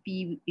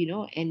unhappy,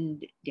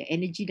 and their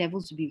energy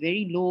levels will be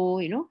very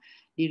low,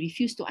 they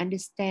refuse to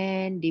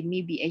understand, they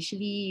may be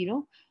actually,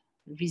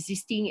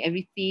 resisting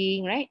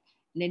everything, right?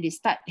 And then they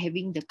start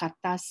having the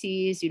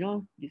catharsis,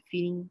 they're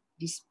feeling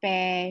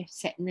despair,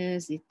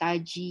 sadness,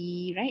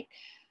 lethargy, right?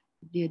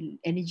 The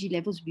energy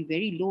levels will be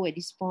very low at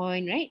this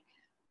point, right?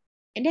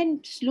 And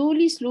then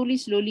slowly,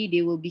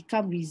 they will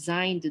become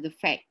resigned to the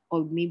fact,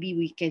 or maybe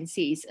we can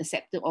say it's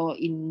accepted, or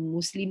in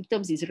Muslim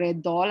terms, it's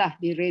redha lah.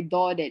 They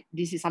redha that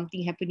this is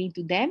something happening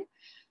to them,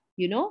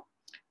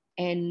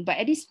 but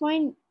at this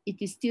point, it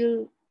is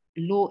still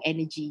low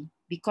energy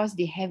because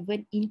they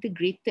haven't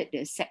integrated the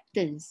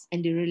acceptance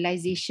and the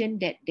realization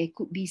that there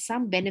could be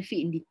some benefit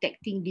in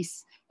detecting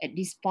this at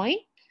this point.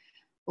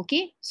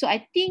 Okay, so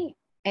I think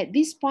at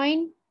this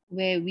point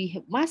where we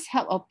must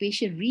help our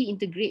patient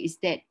reintegrate is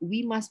that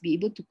we must be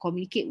able to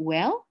communicate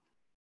well,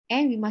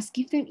 and we must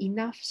give them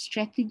enough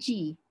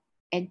strategy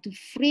and to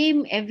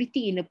frame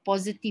everything in a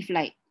positive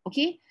light.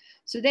 Okay,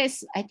 so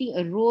that's, I think,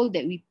 a role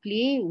that we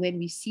play when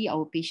we see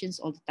our patients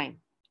all the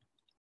time.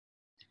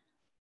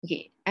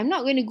 Okay, I'm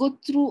not going to go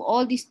through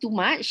all this too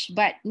much,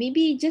 but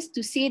maybe just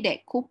to say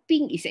that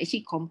coping is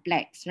actually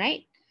complex,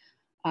 right?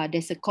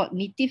 There's a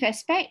cognitive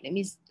aspect. That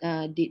means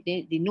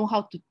they know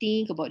how to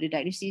think about the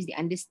diagnosis, they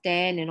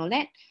understand and all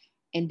that.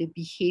 And the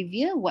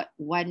behavior, what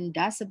one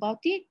does about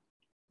it.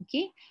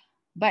 Okay.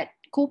 But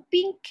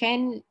coping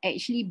can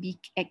actually be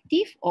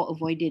active or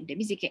avoidant. That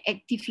means they can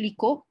actively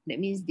cope. That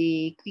means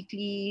they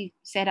quickly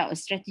set out a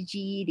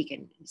strategy, they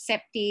can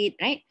accept it,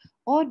 right?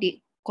 Or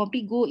they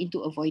completely go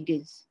into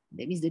avoidance.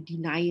 That means the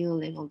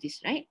denial and all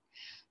this, right?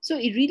 So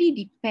it really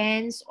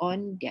depends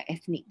on their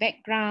ethnic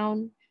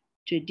background,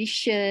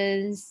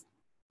 traditions,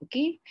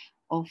 okay,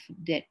 of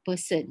that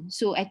person.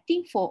 So I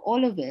think for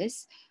all of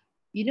us,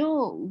 we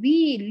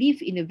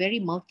live in a very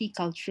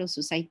multicultural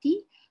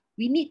society.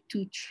 We need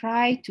to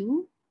try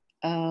to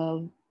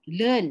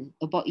learn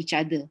about each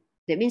other.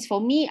 That means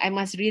for me, I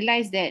must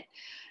realize that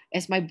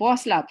as my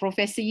boss lah,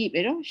 Professor Yip,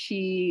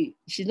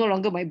 she's no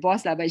longer my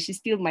boss lah, but she's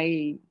still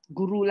my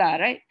guru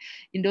lah, right?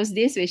 In those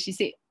days where she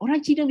said,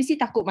 orang Cina mesti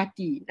takut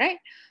mati, right?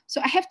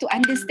 So I have to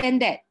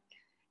understand that.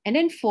 And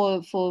then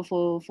for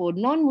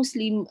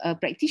non-Muslim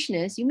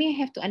practitioners, you may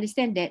have to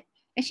understand that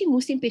actually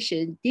Muslim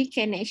patients, they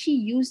can actually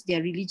use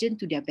their religion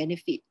to their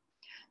benefit.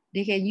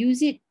 They can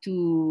use it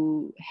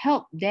to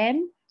help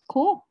them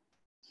cope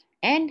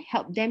and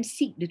help them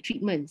seek the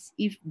treatments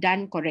if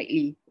done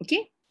correctly,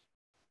 okay?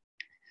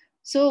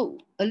 So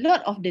a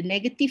lot of the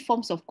negative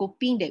forms of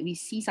coping that we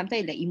see,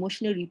 sometimes like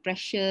emotional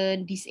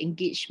repression,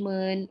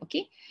 disengagement,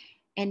 okay?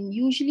 And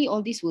usually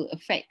all this will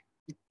affect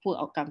poor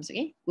outcomes,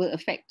 okay? Will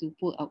affect to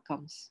poor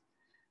outcomes,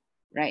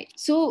 right?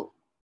 So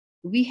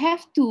we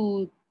have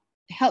to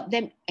help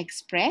them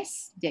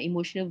express their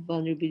emotional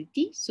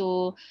vulnerability.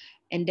 So,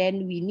 and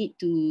then we need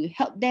to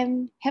help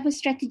them have a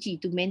strategy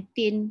to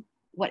maintain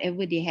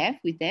whatever they have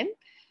with them.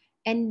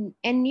 And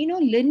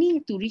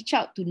learning to reach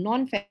out to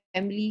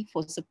non-family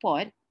for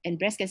support and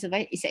breast cancer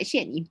is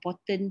actually an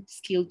important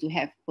skill to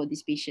have for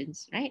these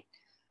patients, right?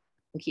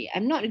 Okay,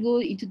 I'm not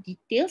going into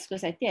details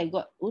because I think I've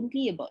got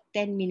only about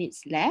 10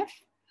 minutes left.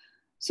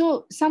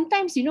 So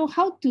sometimes,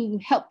 how to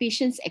help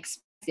patients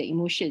express their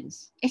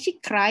emotions. Actually,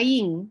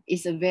 crying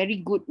is a very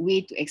good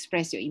way to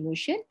express your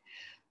emotion.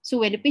 So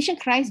when the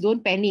patient cries,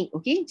 don't panic,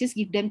 okay? Just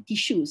give them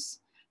tissues.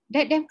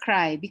 Let them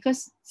cry,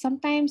 because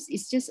sometimes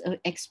it's just an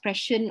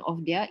expression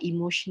of their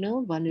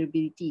emotional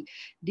vulnerability.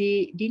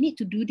 They need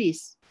to do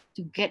this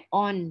to get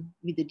on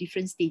with the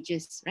different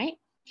stages, right?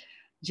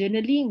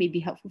 Journaling may be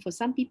helpful for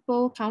some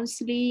people,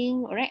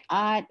 counseling, all right,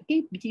 art,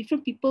 okay?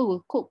 Different people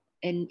will cope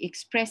and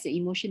express the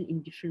emotion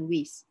in different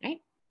ways, right?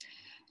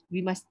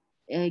 We must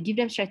give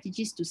them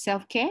strategies to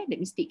self-care, that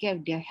means take care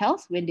of their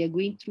health when they're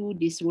going through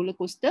this roller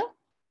coaster.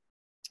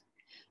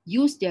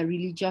 Use their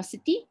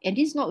religiosity, and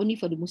this is not only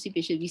for the Muslim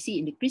patients, we see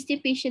in the Christian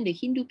patient, the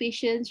Hindu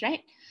patients,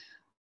 right?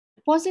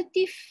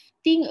 Positive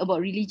thing about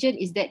religion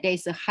is that there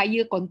is a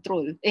higher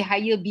control, a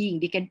higher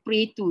being they can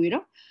pray to, you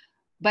know.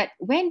 But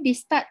when they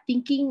start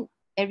thinking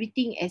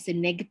everything as a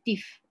negative,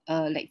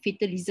 like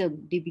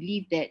fatalism, they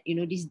believe that, you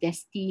know, this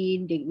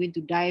destined, they're going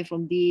to die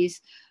from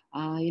this,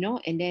 you know,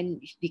 and then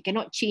they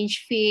cannot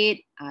change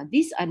fate.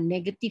 These are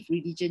negative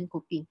religion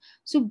coping.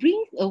 So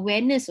bring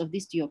awareness of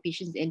this to your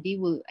patients, and they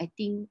will, I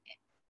think,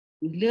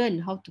 learn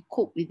how to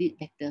cope with it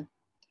better.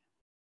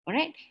 All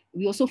right.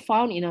 We also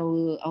found in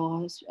our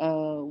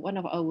one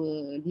of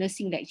our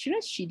nursing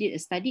lecturers, she did a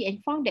study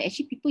and found that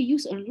actually people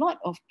use a lot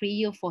of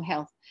prayer for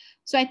health.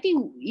 So I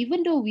think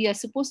even though we are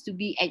supposed to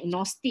be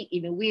agnostic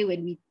in a way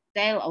when we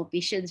tell our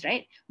patients,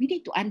 right, we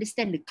need to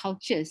understand the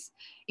cultures.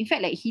 In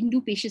fact, like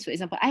Hindu patients, for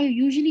example, I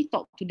usually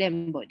talk to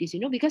them about this, you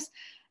know, because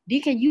they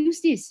can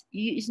use this.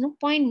 It's no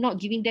point not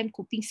giving them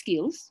coping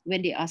skills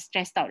when they are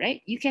stressed out,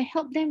 right? You can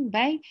help them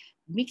by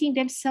making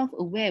them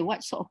self-aware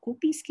what sort of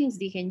coping skills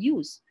they can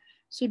use.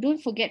 So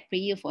don't forget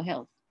prayer for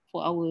health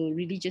for our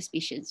religious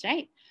patients,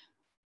 right?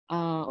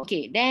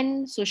 Okay,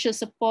 then social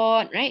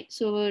support, right?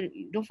 So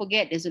don't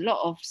forget there's a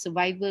lot of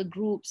survivor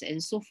groups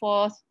and so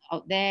forth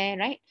out there,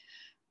 right?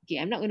 Okay,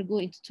 I'm not going to go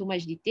into too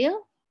much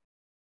detail.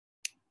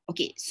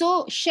 Okay,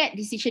 so shared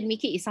decision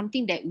making is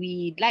something that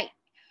we like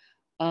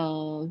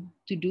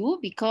to do,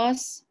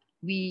 because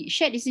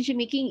shared decision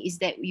making is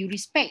that you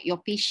respect your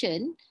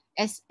patient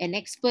as an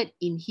expert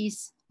in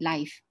his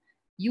life.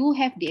 You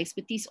have the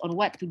expertise on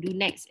what to do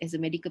next as a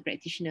medical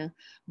practitioner,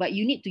 but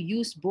you need to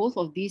use both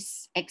of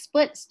these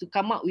experts to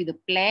come up with a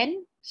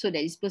plan so that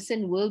this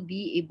person will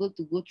be able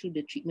to go through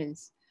the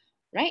treatments,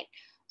 right?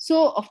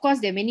 So of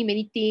course, there are many,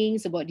 many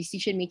things about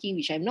decision making,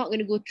 which I'm not going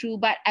to go through,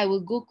 but I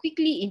will go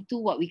quickly into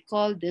what we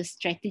call the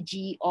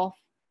strategy of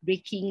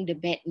breaking the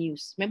bad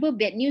news. Remember,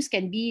 bad news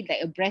can be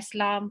like a breast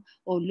lump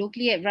or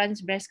locally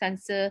advanced breast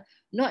cancer,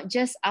 not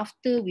just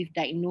after we've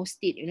diagnosed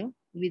it, you know,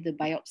 with the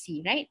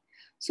biopsy, right?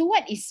 So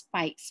what is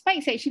spikes?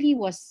 Spikes actually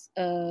was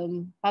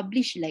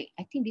published, like,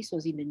 I think this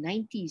was in the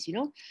 90s, you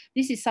know.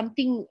 This is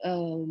something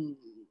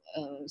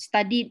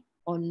studied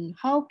on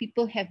how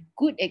people have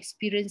good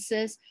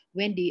experiences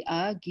when they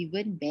are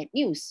given bad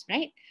news,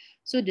 right?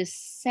 So the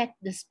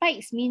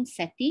spikes means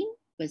setting,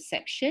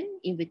 perception,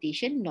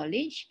 invitation,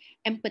 knowledge,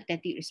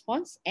 empathetic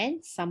response,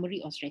 and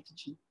summary or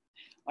strategy.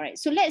 All right,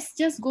 so let's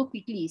just go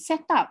quickly.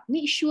 Set up.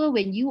 Make sure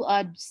when you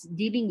are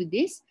dealing with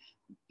this,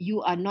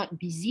 you are not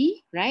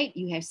busy, right?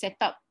 You have set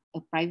up a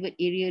private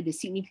area, the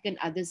significant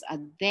others are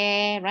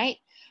there, right?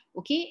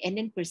 Okay, and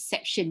then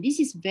perception. This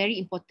is very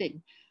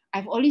important.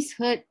 I've always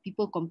heard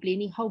people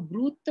complaining how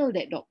brutal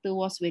that doctor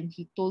was when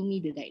he told me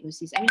the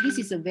diagnosis. I mean, this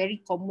is a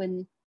very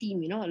common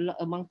theme, you know,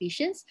 among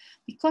patients,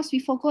 because we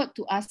forgot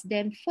to ask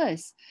them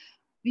first.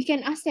 We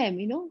can ask them,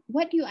 you know,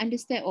 what do you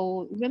understand?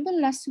 Or remember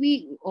last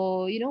week?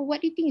 Or, you know,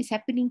 what do you think is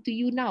happening to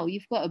you now?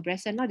 You've got a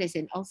breast and now there's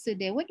an ulcer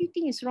there. What do you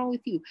think is wrong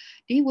with you?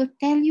 They will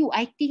tell you,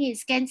 I think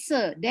it's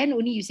cancer. Then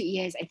only you say,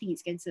 yes, I think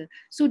it's cancer.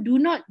 So do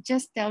not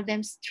just tell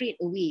them straight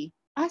away.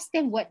 Ask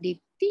them what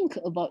they think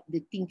about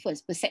the thing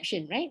first.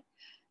 Perception, right?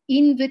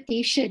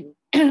 Invitation.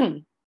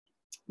 This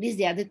is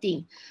the other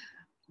thing.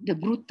 The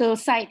brutal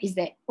side is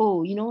that,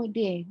 oh, you know,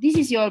 this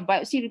is your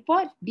biopsy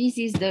report, this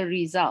is the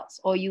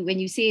results. Or when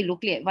you say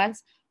locally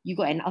advanced, you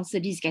got an ulcer,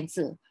 this is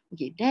cancer.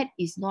 Okay, that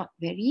is not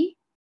very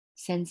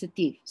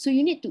sensitive. So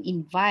you need to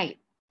invite,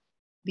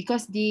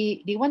 because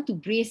they want to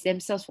brace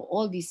themselves for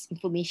all this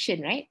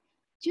information, right?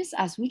 Just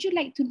ask, would you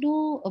like to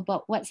know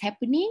about what's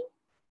happening?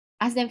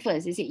 Ask them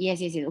first. They say, yes,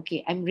 yes, yes,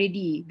 okay, I'm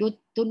ready.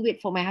 Don't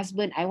wait for my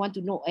husband. I want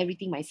to know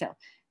everything myself.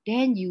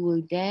 Then you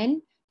will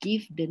then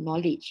give the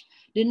knowledge.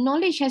 The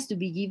knowledge has to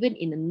be given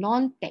in a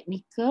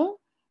non-technical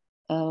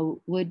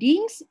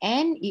wordings,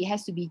 and it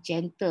has to be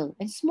gentle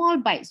and small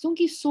bites. Don't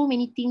give so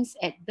many things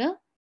at the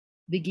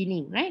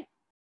beginning, right?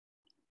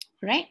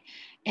 Right?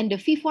 And the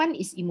fifth one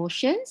is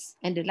emotions,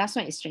 and the last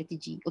one is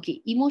strategy.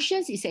 Okay,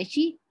 emotions is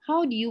actually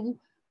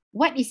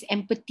what is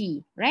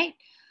empathy, right?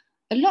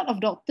 A lot of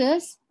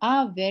doctors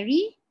are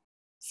very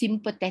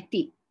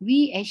sympathetic.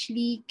 We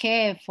actually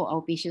care for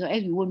our patients, or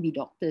else we won't be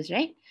doctors,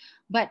 right?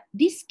 But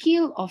this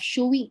skill of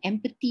showing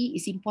empathy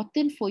is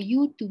important for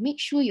you to make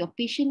sure your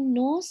patient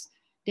knows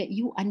that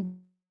you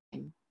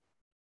understand.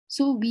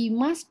 So we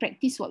must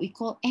practice what we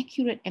call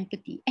accurate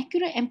empathy.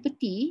 Accurate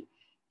empathy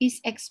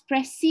is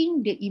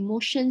expressing the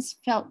emotions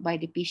felt by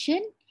the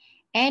patient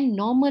and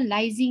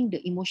normalizing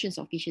the emotions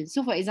of patients.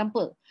 So for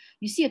example,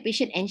 you see a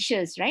patient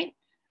anxious, right?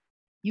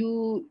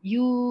 You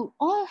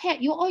all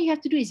you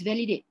have to do is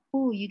validate.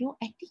 Oh, you know,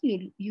 I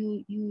think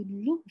you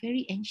look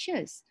very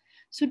anxious.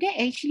 So that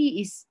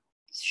actually is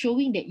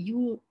showing that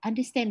you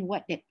understand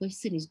what that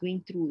person is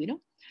going through, you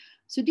know.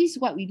 So this is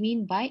what we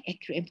mean by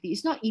accurate empathy.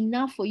 It's not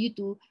enough for you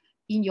to,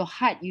 in your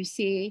heart, you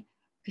say,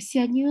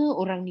 kesiannya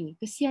orang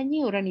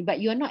ni, but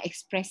you are not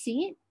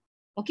expressing it.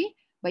 Okay?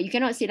 But you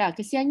cannot say lah,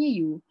 kesiannya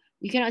you.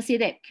 You cannot say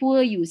that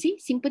poor you. See,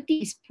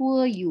 sympathy is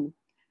poor you.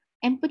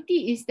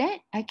 Empathy is that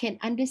I can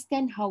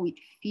understand how it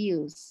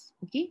feels.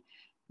 Okay,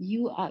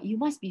 you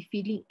must be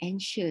feeling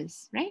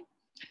anxious, right?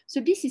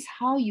 So this is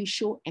how you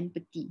show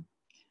empathy.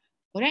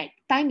 All right,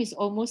 time is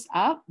almost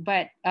up,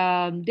 but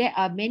there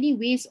are many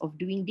ways of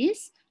doing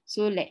this.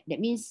 So that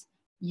means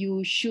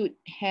you should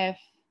have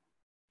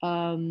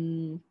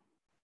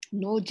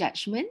no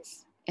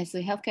judgments. As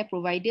a healthcare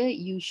provider,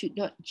 you should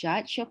not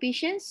judge your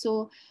patients.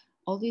 So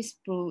always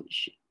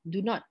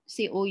do not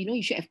say, oh,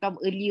 you should have come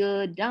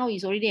earlier. Now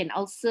it's already an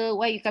ulcer.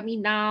 Why are you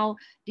coming now?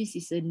 This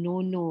is a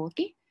no-no,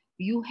 okay?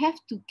 You have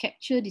to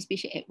capture this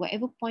patient at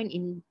whatever point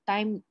in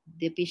time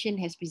the patient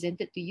has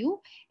presented to you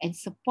and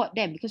support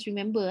them. Because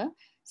remember,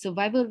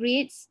 survival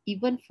rates,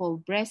 even for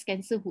breast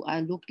cancer who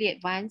are locally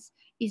advanced,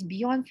 is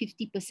beyond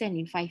 50%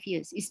 in 5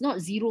 years. It's not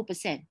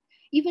 0%.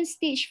 Even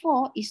stage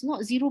 4 is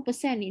not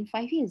 0% in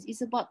 5 years.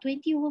 It's about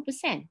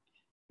 20%,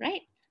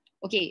 right?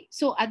 Okay,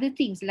 so other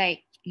things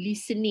like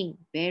listening,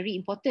 very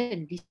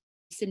important.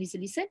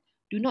 Listen.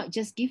 Do not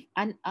just give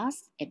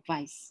unasked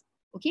advice.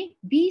 Okay,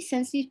 be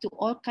sensitive to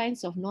all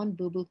kinds of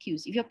non-verbal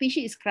cues. If your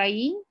patient is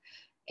crying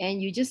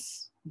and you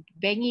just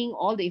banging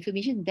all the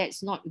information,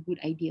 that's not a good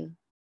idea.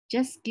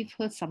 Just give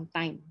her some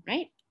time,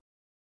 right?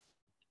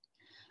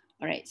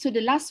 All right, so the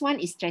last one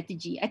is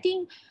strategy. I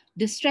think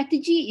the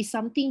strategy is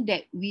something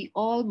that we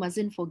all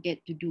mustn't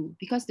forget to do,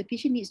 because the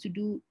patient needs to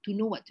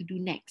know what to do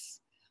next.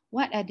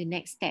 What are the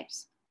next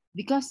steps?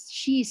 Because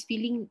she is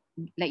feeling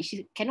like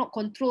she cannot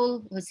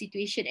control her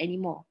situation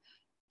anymore.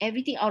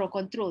 Everything out of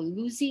control,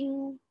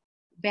 losing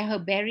her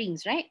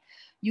bearings, right?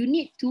 You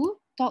need to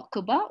talk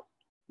about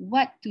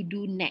what to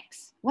do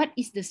next. What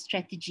is the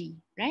strategy,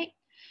 right?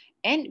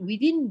 And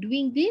within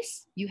doing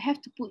this, you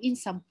have to put in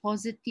some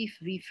positive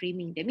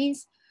reframing. That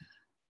means,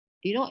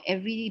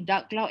 every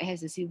dark cloud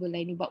has a silver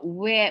lining, but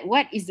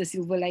what is the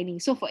silver lining?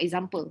 So for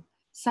example,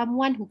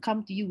 someone who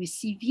come to you with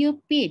severe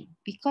pain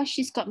because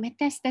she's got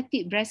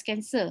metastatic breast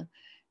cancer,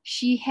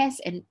 she has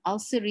an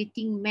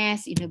ulcerating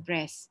mass in her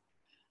breast.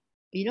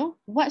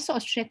 What sort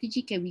of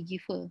strategy can we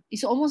give her?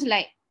 It's almost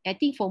like, I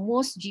think for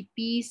most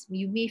GPs,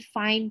 you may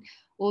find,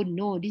 oh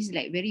no, this is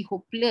like very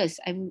hopeless.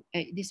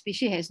 This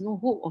patient has no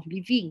hope of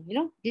living.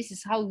 This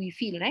is how we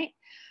feel, right?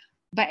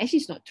 But actually,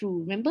 it's not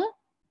true. Remember,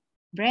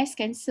 breast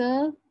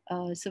cancer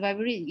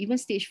survival rate, even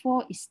stage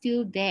 4, is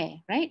still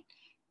there, right?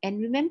 And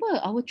remember,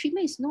 our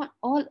treatment is not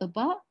all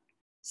about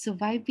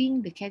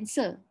surviving the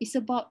cancer. It's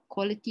about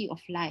quality of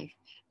life,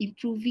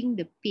 improving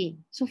the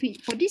pain. So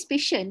for this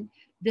patient,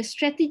 the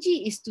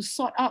strategy is to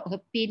sort out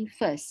her pain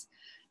first.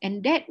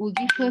 And that will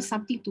give her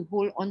something to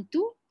hold on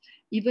to,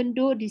 even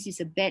though this is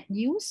a bad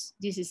news,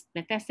 this is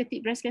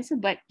metastatic breast cancer,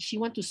 but she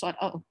wants to sort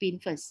out her pain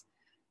first.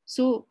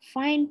 So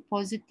find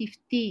positive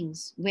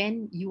things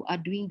when you are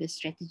doing the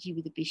strategy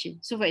with the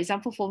patient. So for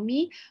example, for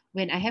me,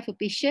 when I have a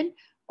patient,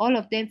 all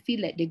of them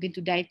feel like they're going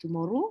to die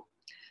tomorrow,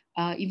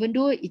 even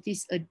though it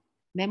is a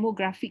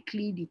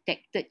mammographically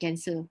detected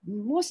cancer,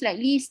 most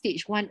likely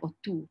stage 1 or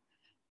 2.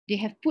 They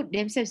have put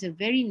themselves in a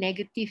very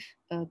negative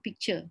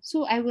picture.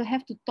 So I will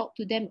have to talk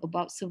to them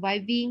about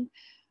surviving,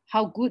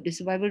 how good the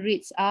survival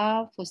rates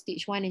are for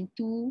stage 1 and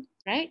 2,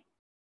 right?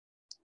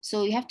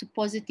 So you have to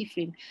positive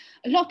frame.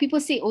 A lot of people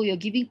say, oh, you're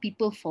giving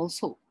people false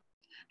hope.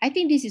 I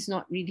think this is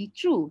not really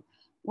true.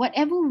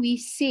 Whatever we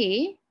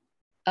say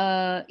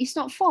is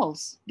not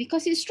false,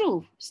 because it's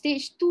true.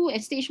 Stage 2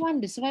 and stage 1,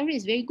 the survival rate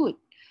is very good.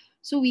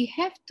 So we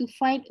have to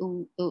find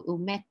a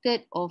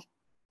method of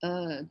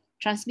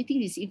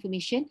transmitting this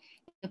information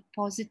in a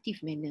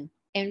positive manner.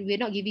 And we're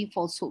not giving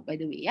false hope, by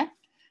the way, yeah?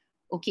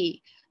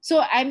 Okay,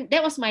 so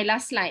that was my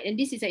last slide, and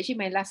this is actually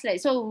my last slide.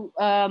 So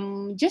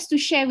just to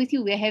share with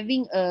you, we're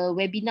having a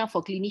webinar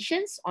for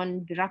clinicians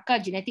on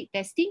BRCA genetic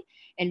testing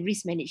and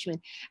risk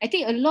management. I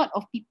think a lot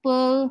of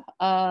people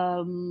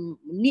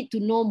need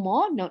to know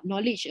more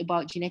knowledge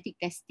about genetic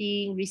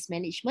testing, risk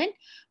management,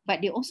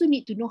 but they also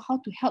need to know how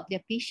to help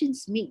their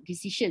patients make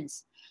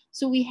decisions.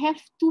 So we have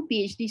 2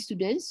 PhD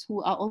students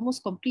who are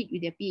almost complete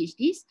with their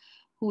PhDs,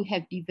 who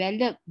have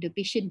developed the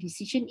patient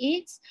decision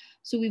aids.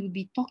 So we will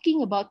be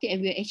talking about it,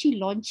 and we're actually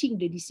launching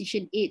the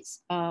decision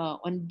aids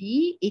on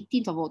the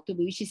 18th of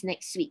October, which is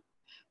next week.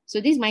 So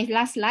this is my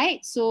last slide.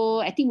 So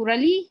I think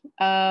Murali,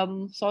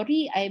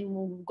 sorry,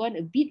 I'm gone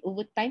a bit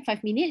over time,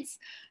 5 minutes.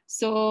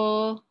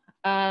 So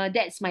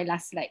that's my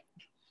last slide.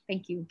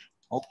 Thank you.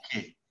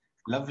 Okay,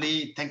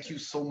 lovely. Thank you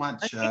so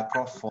much,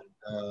 Prof, for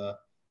the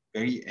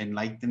very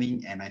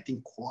enlightening and I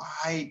think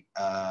quite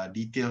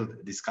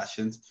detailed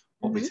discussions.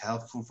 Hope it's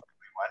helpful for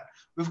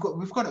everyone.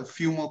 We've got a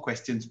few more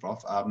questions,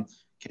 Prof.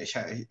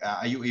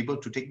 Are you able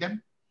to take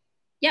them?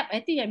 Yep, I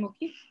think I'm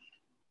okay.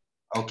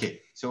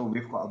 Okay, so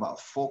we've got about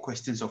 4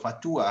 questions so far.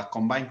 2 are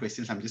combined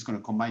questions. I'm just going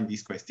to combine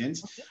these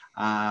questions,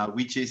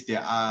 which is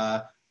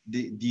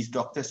these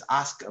doctors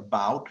ask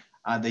about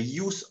the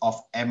use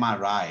of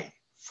MRI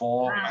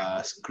for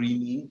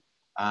screening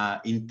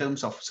in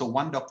terms of, so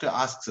one doctor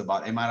asks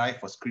about MRI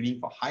for screening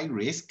for high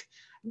risk,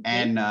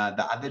 and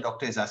the other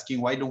doctor is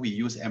asking, why don't we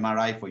use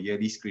MRI for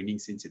yearly screening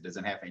since it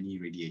doesn't have any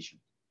radiation?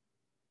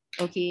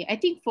 Okay, I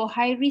think for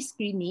high risk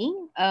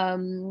screening,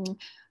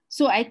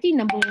 so I think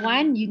number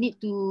one, you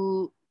need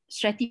to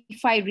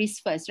stratify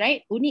risk first,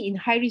 right? Only in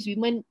high risk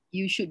women,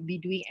 you should be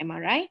doing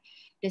MRI.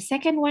 The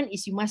second one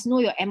is you must know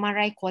your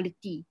MRI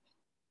quality.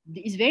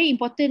 It's very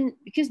important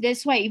because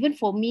that's why even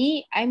for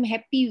me, I'm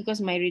happy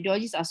because my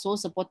radiologists are so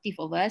supportive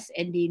of us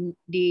and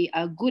they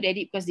are good at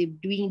it because they're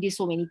doing this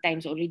so many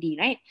times already,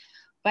 right?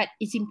 But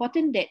it's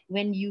important that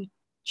when you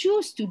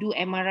choose to do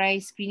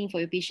MRI screening for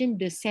your patient,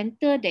 the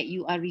center that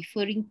you are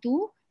referring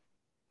to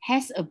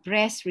has a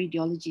breast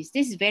radiologist.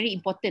 This is very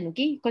important,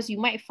 okay? Because you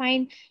might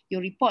find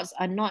your reports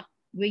are not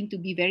going to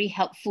be very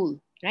helpful,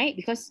 right?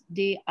 Because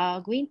they are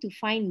going to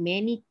find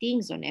many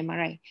things on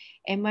MRI.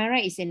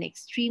 MRI is an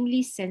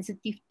extremely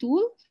sensitive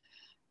tool.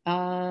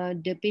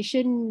 The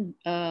patient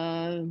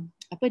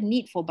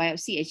need for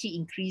biopsy actually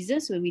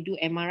increases when we do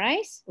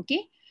MRIs,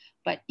 okay?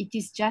 But it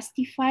is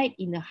justified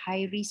in a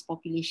high risk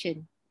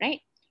population, right?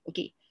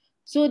 Okay.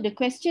 So the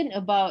question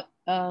about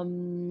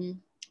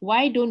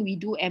why don't we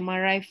do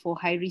MRI for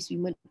high risk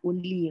women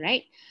only,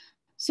 right?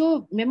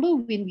 So remember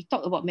when we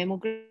talk about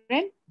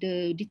mammogram,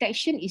 the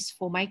detection is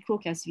for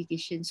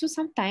microcalcification. So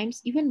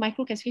sometimes even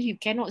microcalcification you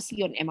cannot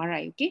see on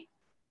MRI, okay?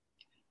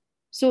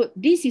 So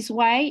this is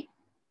why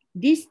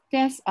these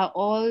tests are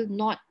all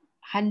not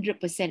 100%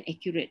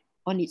 accurate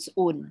on its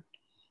own.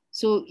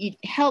 So it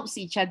helps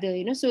each other,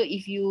 you know. So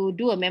if you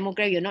do a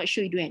mammogram, you're not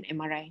sure you do an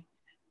MRI.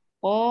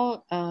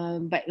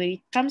 But when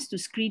it comes to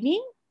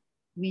screening,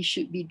 we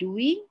should be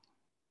doing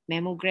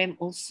mammogram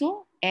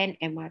also and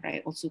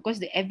MRI also, because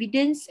the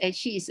evidence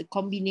actually is a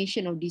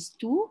combination of these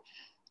two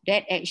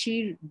that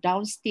actually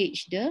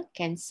downstage the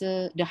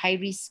cancer, the high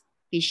risk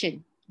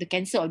patient, the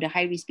cancer of the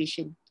high risk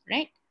patient,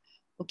 right?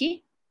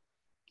 Okay.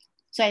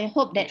 So I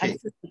hope that Okay.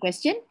 answers the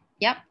question.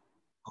 Yep.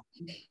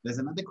 There's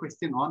another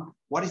question on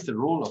what is the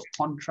role of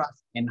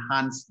contrast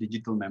enhanced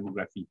digital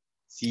mammography,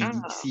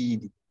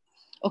 CDCD, in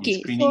Okay.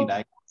 screening So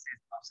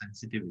diagnosis? How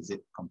sensitive is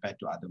it compared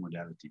to other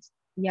modalities?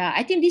 yeah,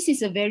 I think this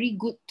is a very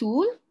good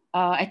tool.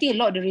 I think a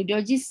lot of the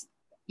radiologists,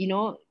 you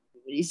know,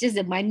 it's just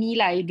the money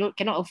lah. You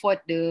cannot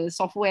afford the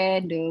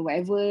software, the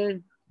whatever,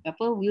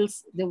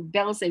 wheels, the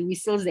bells and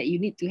whistles that you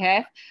need to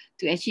have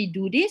to actually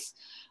do this.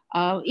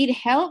 It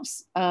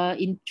helps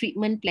in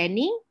treatment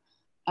planning.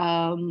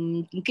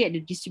 Looking at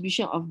the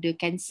distribution of the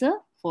cancer,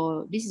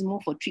 for this is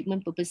more for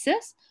treatment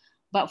purposes.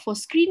 But for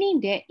screening,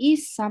 there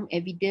is some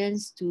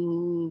evidence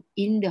to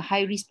in the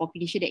high risk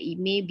population that it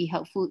may be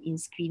helpful in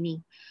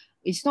screening.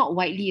 It's not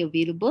widely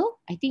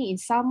available. I think in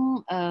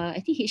some,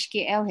 I think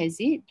HKL has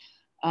it.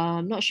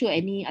 I'm not sure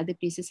any other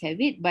places have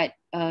it, but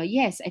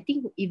yes, I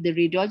think if the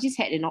radiologist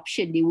had an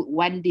option, they would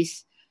want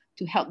this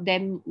to help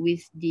them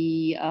with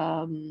the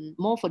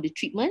more for the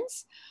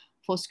treatments.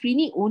 For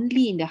screening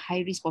only in the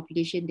high risk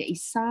population, there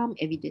is some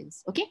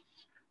evidence. Okay.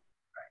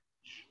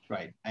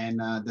 Right. And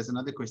there's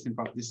another question,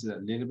 Prof. This is a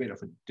little bit of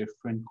a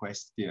different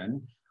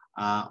question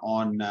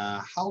on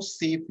how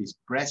safe is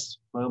breast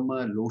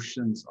firmer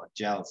lotions or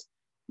gels,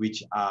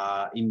 which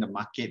are in the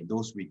market,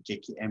 those with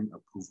KKM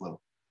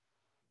approval.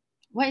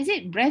 What is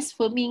it? Breast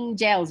firming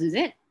gels, is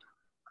it?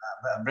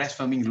 Breast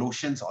firming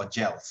lotions or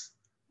gels.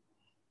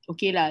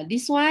 Okay lah.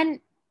 This one,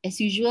 as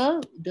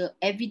usual, the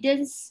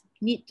evidence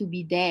need to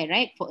be there,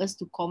 right, for us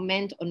to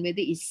comment on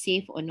whether it's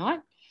safe or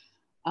not.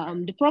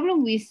 The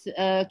problem with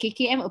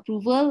KKM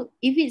approval,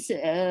 if it's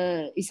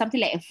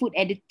something like a food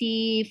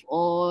additive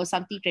or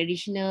something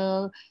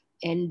traditional,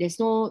 and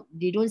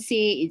they don't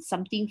say it's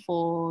something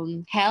for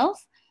health,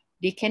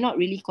 they cannot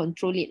really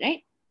control it,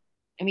 right?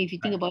 I mean, if you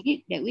think about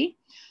it that way,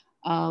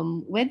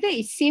 whether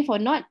it's safe or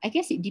not, I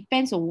guess it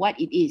depends on what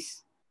it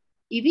is.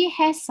 If it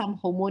has some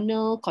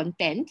hormonal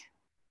content,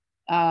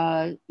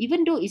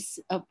 even though it's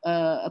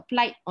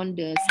applied on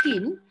the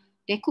skin,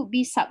 there could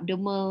be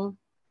subdermal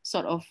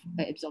sort of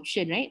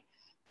absorption, right?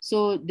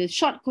 So the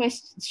short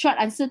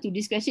answer to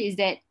this question is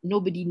that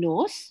nobody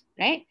knows,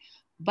 right?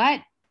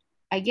 But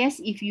I guess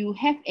if you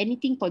have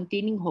anything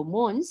containing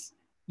hormones,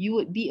 you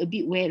would be a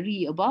bit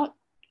wary about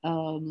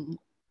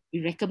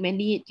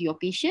recommending it to your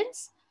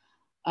patients.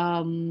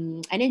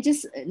 And then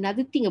just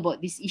another thing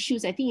about these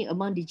issues, I think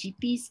among the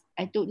GPs,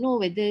 I don't know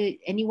whether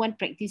anyone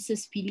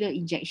practices filler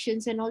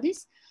injections and all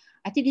this.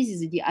 I think this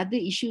is the other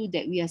issue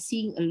that we are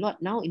seeing a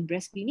lot now in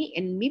breast clinic,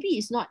 and maybe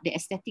it's not the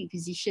aesthetic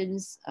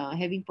physicians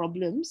having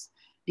problems.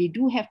 They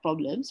do have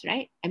problems,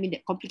 right? I mean,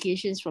 the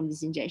complications from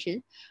this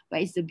injection,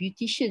 but it's the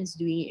beauticians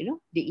doing it, you know,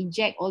 they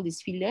inject all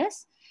these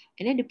fillers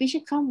and then the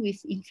patient come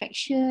with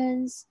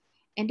infections.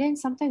 And then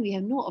sometimes we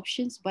have no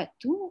options but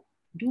to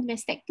do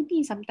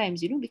mastectomy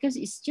sometimes, you know, because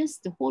it's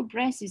just the whole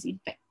breast is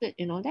infected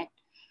and all that.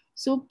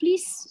 So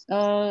please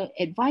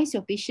advise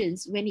your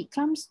patients when it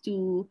comes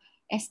to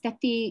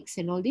aesthetics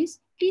and all this,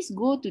 please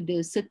go to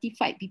the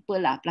certified people,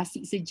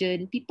 plastic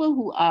surgeon, people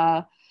who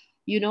are,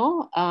 you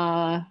know,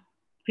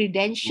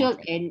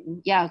 credentialed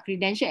and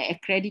credentialed and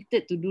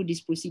accredited to do these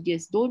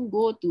procedures. Don't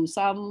go to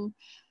some,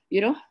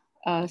 you know,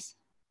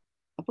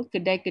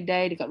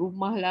 kedai-kedai dekat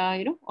rumah lah,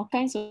 you know, all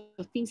kinds of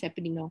things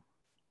happening now.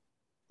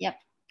 Yep.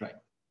 Right.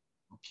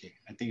 Okay,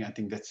 I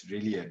think that's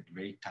really a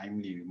very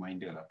timely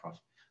reminder, Prof.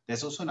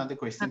 There's also another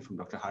question from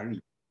Dr. Hari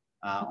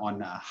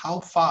on how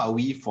far are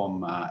we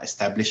from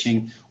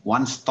establishing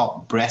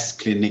one-stop breast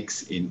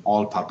clinics in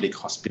all public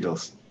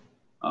hospitals?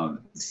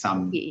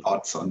 Some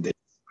thoughts on this,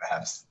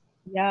 perhaps?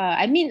 Yeah,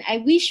 I mean, I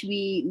wish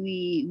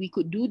we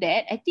could do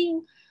that. I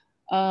think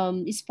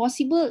it's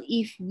possible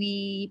if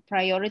we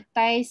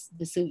prioritize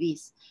the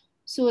service.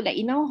 So like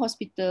in our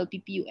hospital,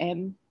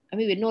 PPUM, I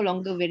mean, we're no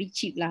longer very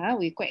cheap lah.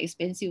 We're quite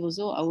expensive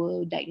also.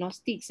 Our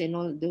diagnostics and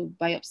all the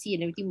biopsy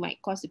and everything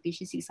might cost the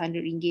patient 600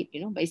 ringgit,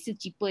 you know, but it's still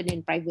cheaper than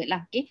private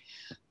lah. Okay.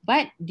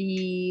 But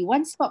the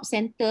one-stop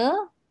center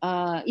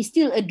is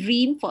still a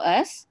dream for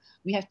us.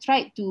 We have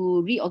tried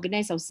to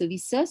reorganize our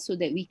services so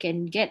that we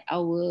can get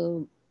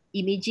our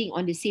imaging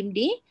on the same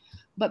day.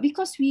 But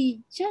because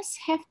we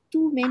just have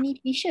too many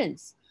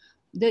patients,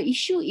 the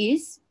issue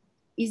is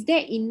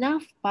there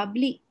enough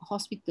public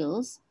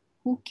hospitals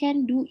who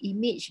can do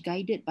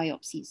image-guided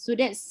biopsies? So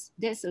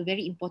that's a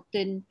very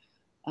important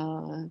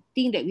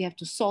thing that we have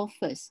to solve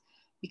first.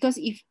 Because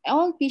if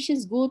all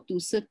patients go to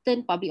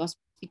certain public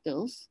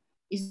hospitals,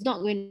 it's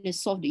not going to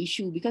solve the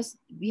issue because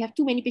we have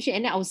too many patients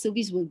and then our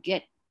service will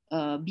get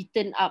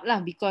beaten up lah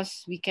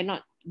because we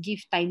cannot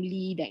give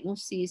timely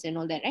diagnosis and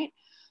all that, right?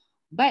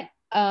 But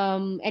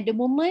at the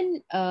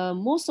moment,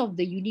 most of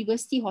the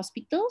university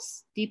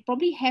hospitals, they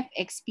probably have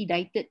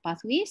expedited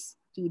pathways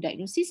to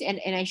diagnosis. And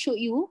I showed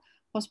you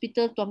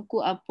Hospital Tuanku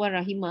Puan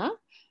Rahimah,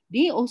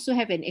 they also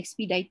have an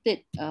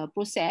expedited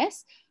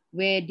process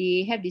where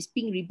they have this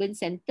pink ribbon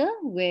center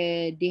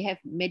where they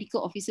have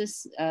medical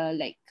officers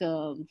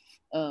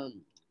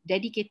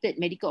dedicated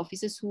medical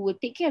officers who will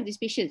take care of these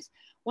patients.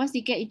 Once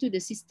they get into the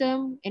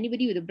system,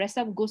 anybody with a breast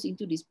lump goes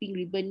into this pink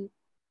ribbon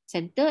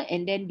center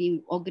and then they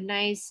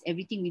organize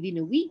everything within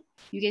a week.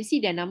 You can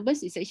see their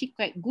numbers is actually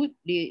quite good.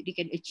 They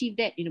can achieve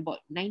that in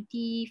about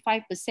 95%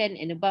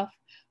 and above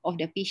of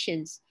their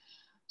patients.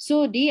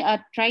 So they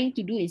are trying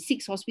to do in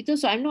 6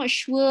 hospitals. So I'm not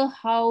sure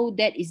how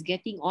that is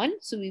getting on.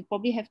 So we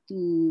probably have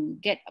to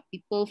get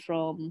people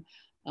from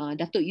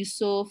Datuk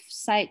Yusof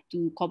side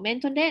to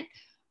comment on that.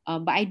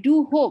 But I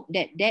do hope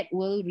that that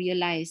will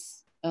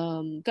realize.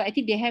 Because I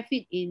think they have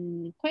it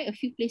in quite a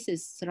few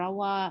places.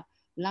 Sarawak,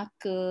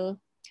 Melaka,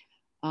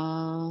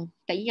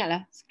 tak ingat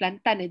lah,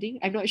 Kelantan I think,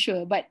 I'm not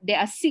sure. But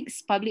there are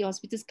 6 public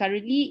hospitals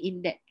currently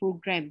in that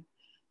program.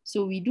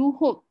 So we do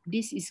hope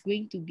this is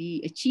going to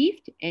be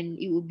achieved and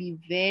it will be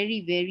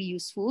very, very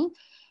useful.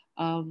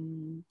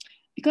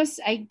 Because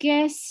I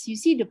guess, you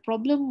see, the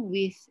problem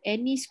with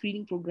any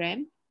screening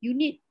program, you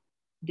need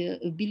the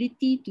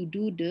ability to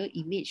do the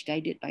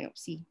image-guided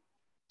biopsy.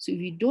 So if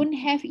you don't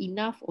have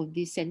enough of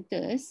these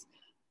centers,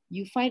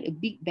 you find a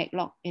big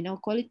backlog and our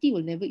quality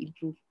will never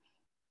improve.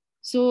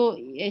 So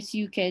as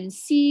you can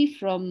see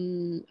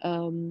from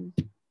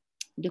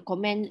the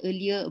comment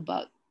earlier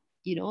about,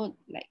 you know,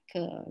 like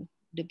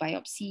the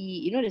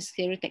biopsy, you know, the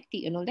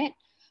stereotactic and all that.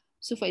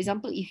 So for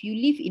example, if you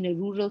live in a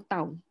rural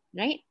town,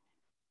 right?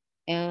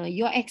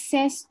 Your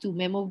access to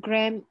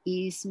mammogram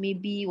is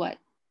maybe what?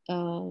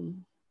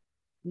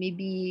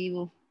 Maybe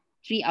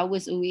 3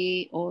 hours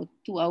away or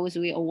 2 hours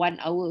away or 1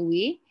 hour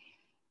away.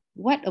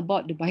 What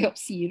about the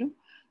biopsy, you know?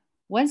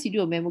 Once you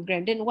do a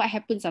mammogram, then what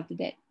happens after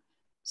that?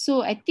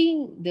 So I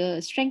think the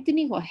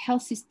strengthening of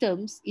health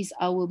systems is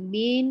our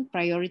main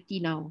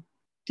priority now.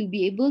 To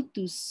be able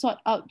to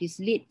sort out this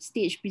late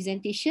stage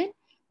presentation,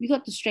 we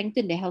got to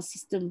strengthen the health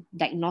system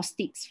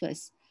diagnostics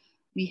first.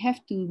 We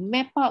have to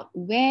map out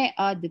where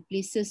are the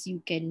places you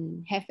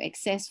can have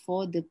access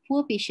for the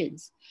poor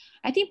patients.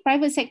 I think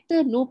private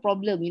sector, no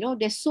problem, you know,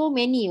 there's so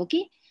many,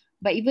 okay?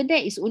 But even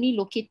that is only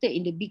located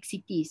in the big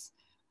cities.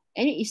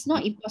 And it's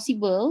not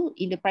impossible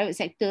in the private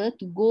sector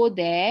to go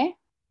there,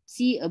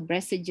 see a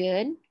breast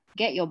surgeon,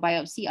 get your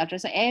biopsy,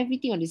 ultrasound,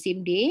 everything on the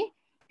same day,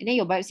 and then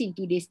your biopsy in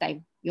 2 days'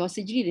 time, your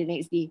surgery the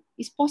next day.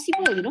 It's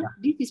possible, you know,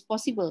 this is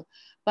possible.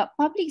 But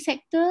public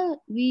sector,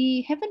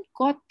 we haven't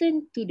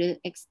gotten to the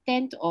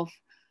extent of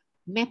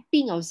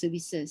mapping our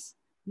services,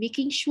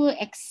 making sure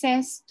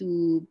access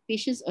to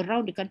patients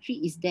around the country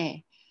is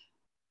there.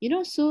 You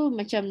know, so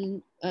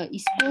macam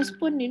East Coast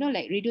pun, you know,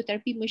 like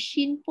radiotherapy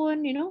machine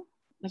pun, you know,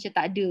 macam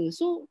tak ada.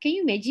 So can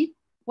you imagine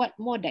what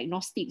more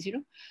diagnostics, you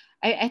know?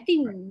 I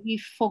think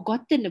we've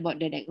forgotten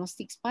about the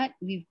diagnostics part.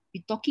 We've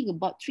been talking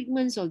about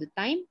treatments all the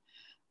time,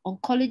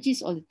 oncologists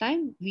all the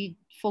time. We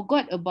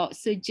forgot about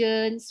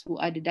surgeons who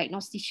are the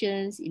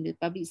diagnosticians in the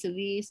public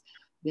service,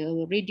 the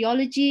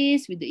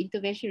radiologists with the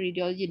intervention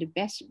radiology, the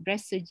breast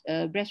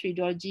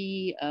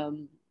radiology,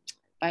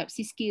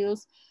 biopsy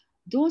skills.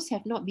 Those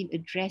have not been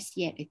addressed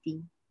yet, I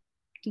think.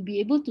 To be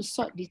able to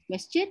sort this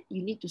question,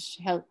 you need to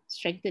help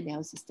strengthen the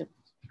health system.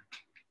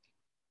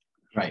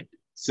 Right.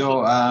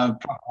 So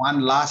one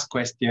last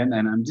question,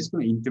 and I'm just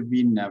going to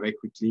intervene very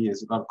quickly.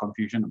 There's a lot of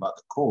confusion about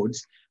the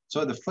codes.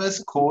 So the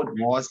first code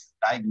was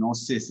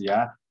diagnosis,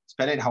 yeah?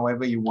 Spell it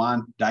however you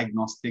want.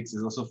 Diagnostics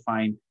is also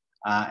fine.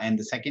 And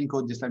the second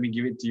code, just let me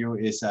give it to you,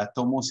 is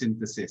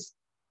tomosynthesis.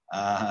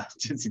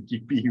 Just in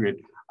keeping with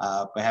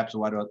perhaps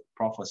what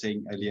Prof was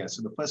saying earlier.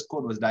 So the first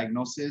code was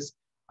diagnosis.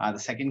 The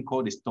second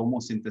code is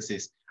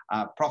tomosynthesis.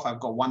 Prof, I've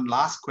got one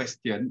last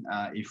question,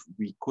 if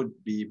we could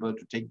be able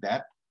to take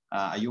that.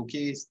 Are you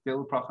okay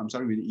still, Prof? I'm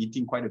sorry, we're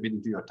eating quite a bit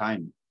into your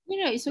time.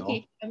 No, it's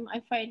okay. I'm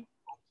fine.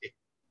 Okay.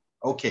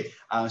 Okay.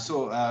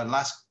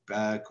 Last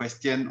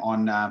question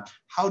on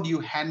how do you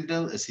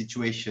handle a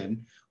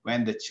situation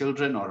when the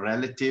children or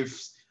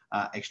relatives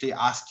actually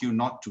ask you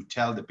not to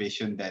tell the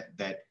patient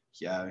that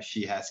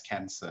she has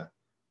cancer?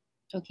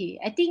 Okay,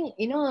 I think,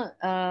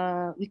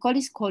 we call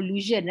this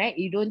collusion, right?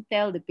 You don't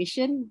tell the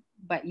patient,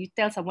 but you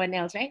tell someone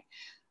else, right?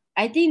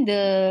 I think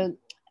the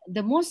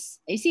most,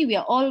 you see, we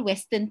are all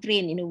Western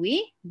trained in a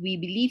way. We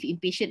believe in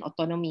patient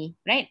autonomy,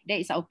 right? That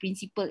is our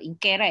principle in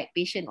care, right?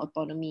 Patient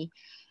autonomy.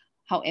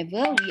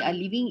 However, we are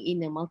living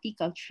in a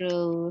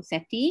multicultural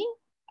setting,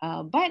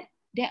 but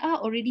there are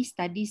already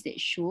studies that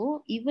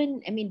show,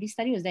 even, I mean, this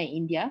study was done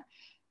in India,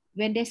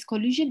 when there's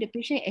collusion, the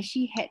patient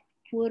actually had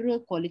poorer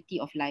quality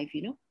of life,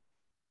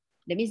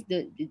 That means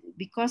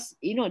because,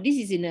 this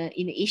is in an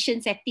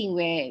Asian setting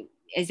where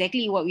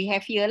exactly what we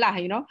have here lah,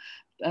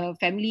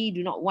 family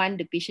do not want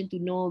the patient to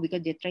know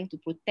because they're trying to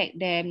protect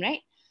them,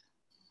 right?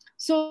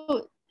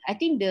 So I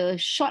think the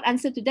short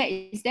answer to that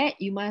is that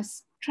you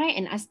must try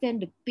and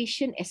understand the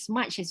patient as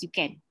much as you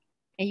can.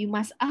 And you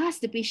must ask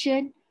the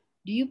patient,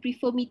 do you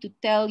prefer me to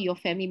tell your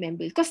family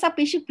members? Because some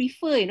patients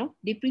prefer,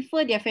 they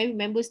prefer their family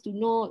members to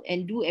know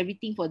and do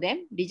everything for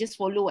them. They just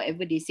follow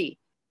whatever they say.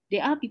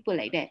 There are people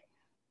like that.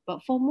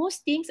 But for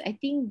most things, I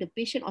think the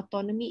patient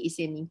autonomy is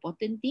an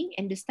important thing.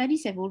 And the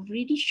studies have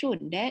already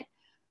shown that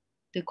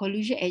the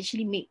collusion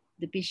actually make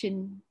the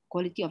patient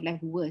quality of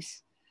life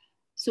worse.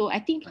 So I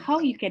think how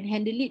you can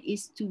handle it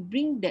is to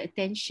bring the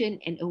attention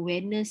and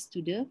awareness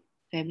to the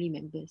family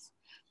members.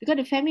 Because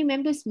the family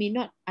members may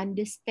not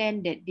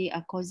understand that they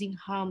are causing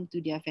harm to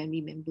their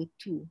family member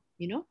too,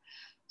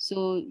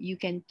 So you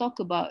can talk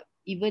about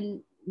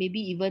maybe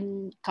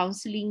even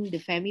counseling the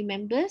family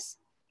members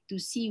to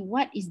see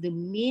what is the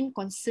main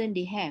concern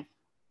they have.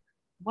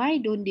 Why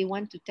don't they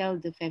want to tell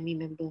the family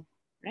member,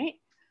 right?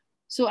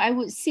 So I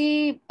would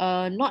say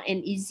not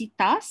an easy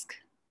task,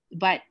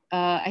 but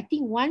I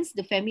think once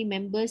the family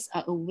members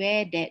are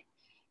aware that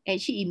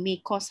actually it may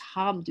cause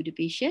harm to the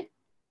patient,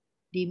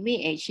 they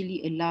may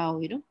actually allow,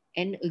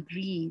 and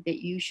agree that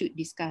you should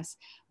discuss.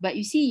 But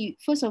you see,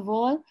 first of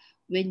all,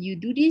 when you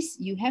do this,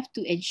 you have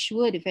to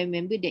ensure the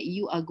family member that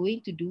you are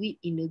going to do it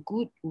in a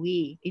good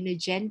way, in a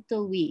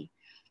gentle way.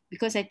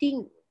 Because I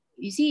think,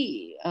 you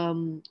see,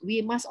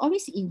 we must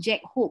always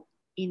inject hope.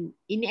 In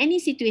any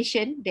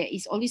situation, there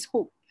is always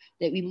hope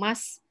that we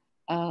must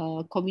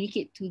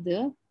communicate to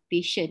the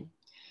patient.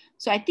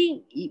 So I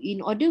think in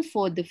order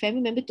for the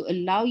family member to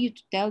allow you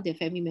to tell their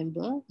family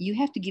member, you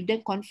have to give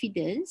them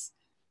confidence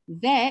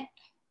that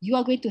you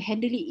are going to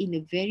handle it in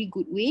a very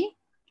good way,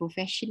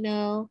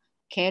 professional,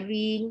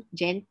 caring,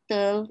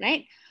 gentle,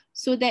 right?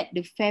 So that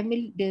the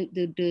family,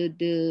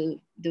 the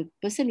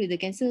person with the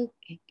cancer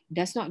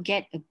does not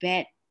get a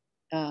bad,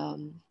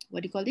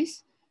 what do you call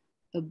this?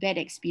 A bad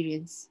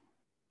experience.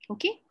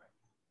 Okay?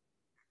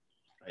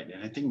 Right,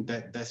 and I think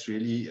that's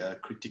really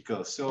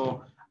critical.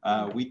 So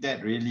with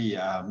that, really,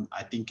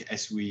 I think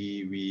as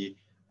we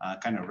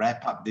kind of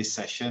wrap up this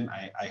session,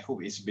 I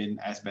hope it's been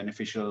as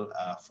beneficial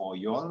for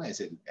you all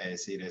as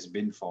it has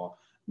been for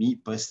me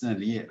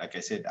personally. Like I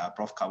said,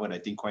 Prof covered, I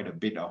think, quite a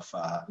bit of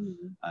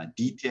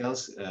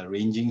details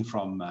ranging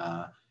from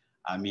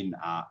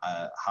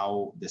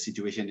how the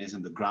situation is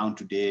on the ground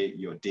today,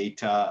 your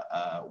data,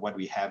 what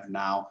we have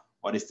now,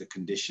 what is the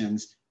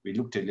conditions. We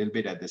looked a little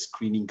bit at the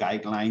screening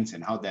guidelines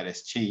and how that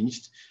has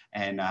changed.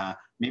 And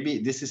maybe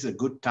this is a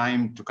good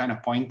time to kind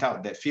of point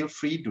out that feel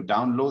free to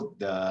download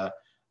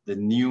the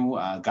new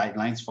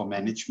guidelines for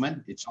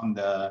management. It's on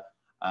the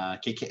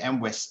KKM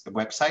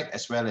website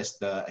as well as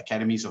the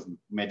Academies of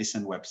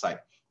Medicine website.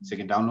 So you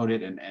can download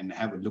it and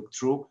have a look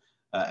through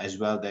as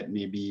well. That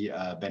may be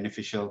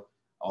beneficial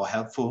or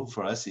helpful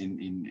for us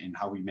in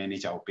how we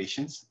manage our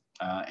patients.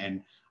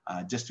 And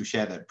just to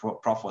share that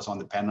Prof was on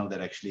the panel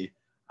that actually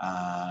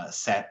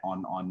sat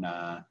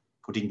on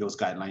putting those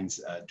guidelines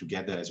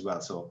together as well.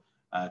 So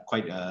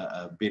quite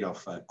a bit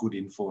of good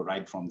info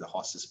right from the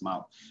horse's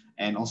mouth.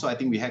 And also I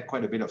think we had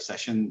quite a bit of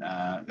session,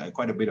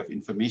 quite a bit of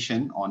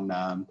information on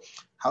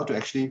how to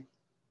actually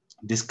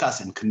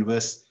discuss and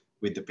converse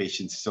with the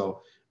patients.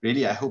 So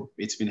really, I hope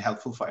it's been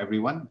helpful for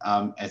everyone.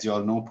 As you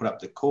all know, put up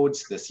the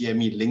codes, the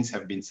CME links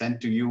have been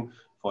sent to you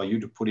for you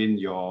to put in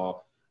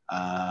your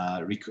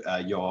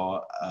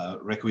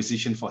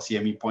requisition for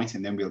CME points,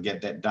 and then we'll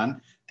get that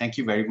done. Thank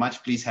you very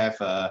much. Please have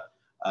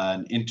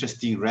an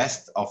interesting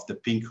rest of the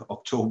Pink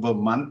October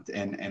month,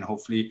 and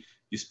hopefully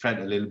you spread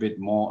a little bit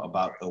more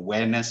about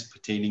awareness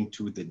pertaining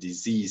to the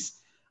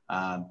disease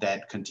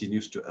that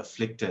continues to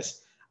afflict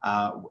us.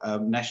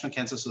 National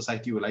Cancer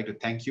Society would like to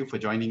thank you for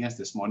joining us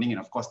this morning. And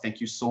of course, thank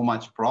you so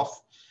much, Prof.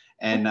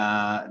 And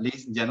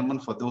ladies and gentlemen,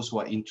 for those who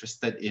are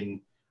interested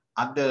in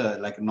other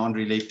like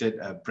non-related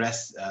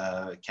breast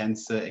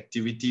cancer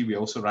activity, we're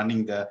also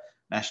running the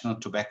National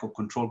Tobacco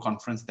Control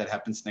Conference that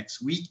happens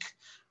next week.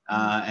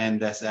 And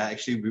there's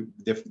actually,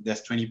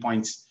 there's 20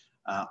 points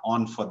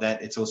on for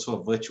that. It's also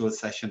a virtual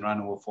session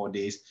run over 4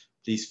 days.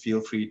 Please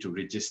feel free to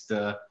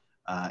register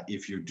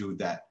if you do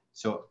that.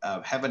 So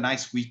have a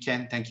nice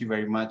weekend. Thank you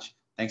very much.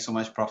 Thanks so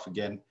much, Prof,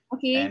 again.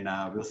 Okay. And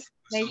we'll see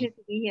you soon. Pleasure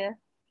to be here.